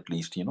people, at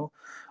least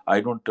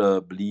I don't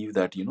believe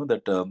that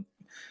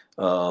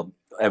uh,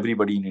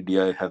 everybody in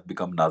India has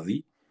become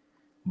Nazi,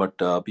 but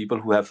people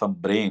who have some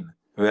brain,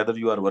 whether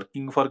you are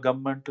working for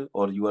government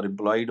or you are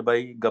employed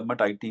by government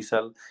IT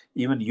cell,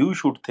 even you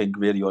should think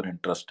where your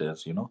interest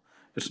is.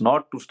 It's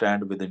not to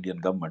stand with Indian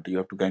government. You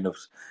have to kind of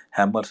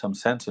hammer some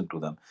sense into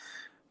them.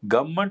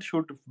 Government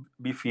should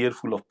be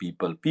fearful of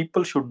people.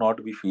 People should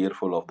not be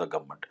fearful of the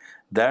government.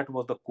 That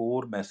was the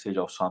core message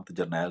of Sant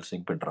Jarnail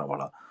Singh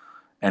Pindrawala.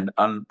 And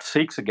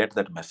Sikhs get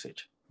that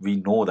message. We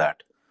know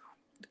that.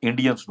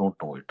 Indians don't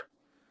know it.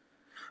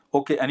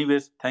 Okay,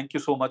 anyways, thank you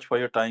so much for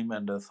your time,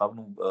 and ਸਭ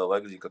ਨੂੰ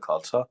ਵਾਹਿਗੁਰੂ ਜੀ ਕਾ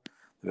ਖਾਲਸਾ,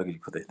 ਵਾਹਿਗੁਰੂ ਜੀ ਕੀ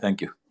ਫਤਿਹ।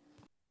 Thank you.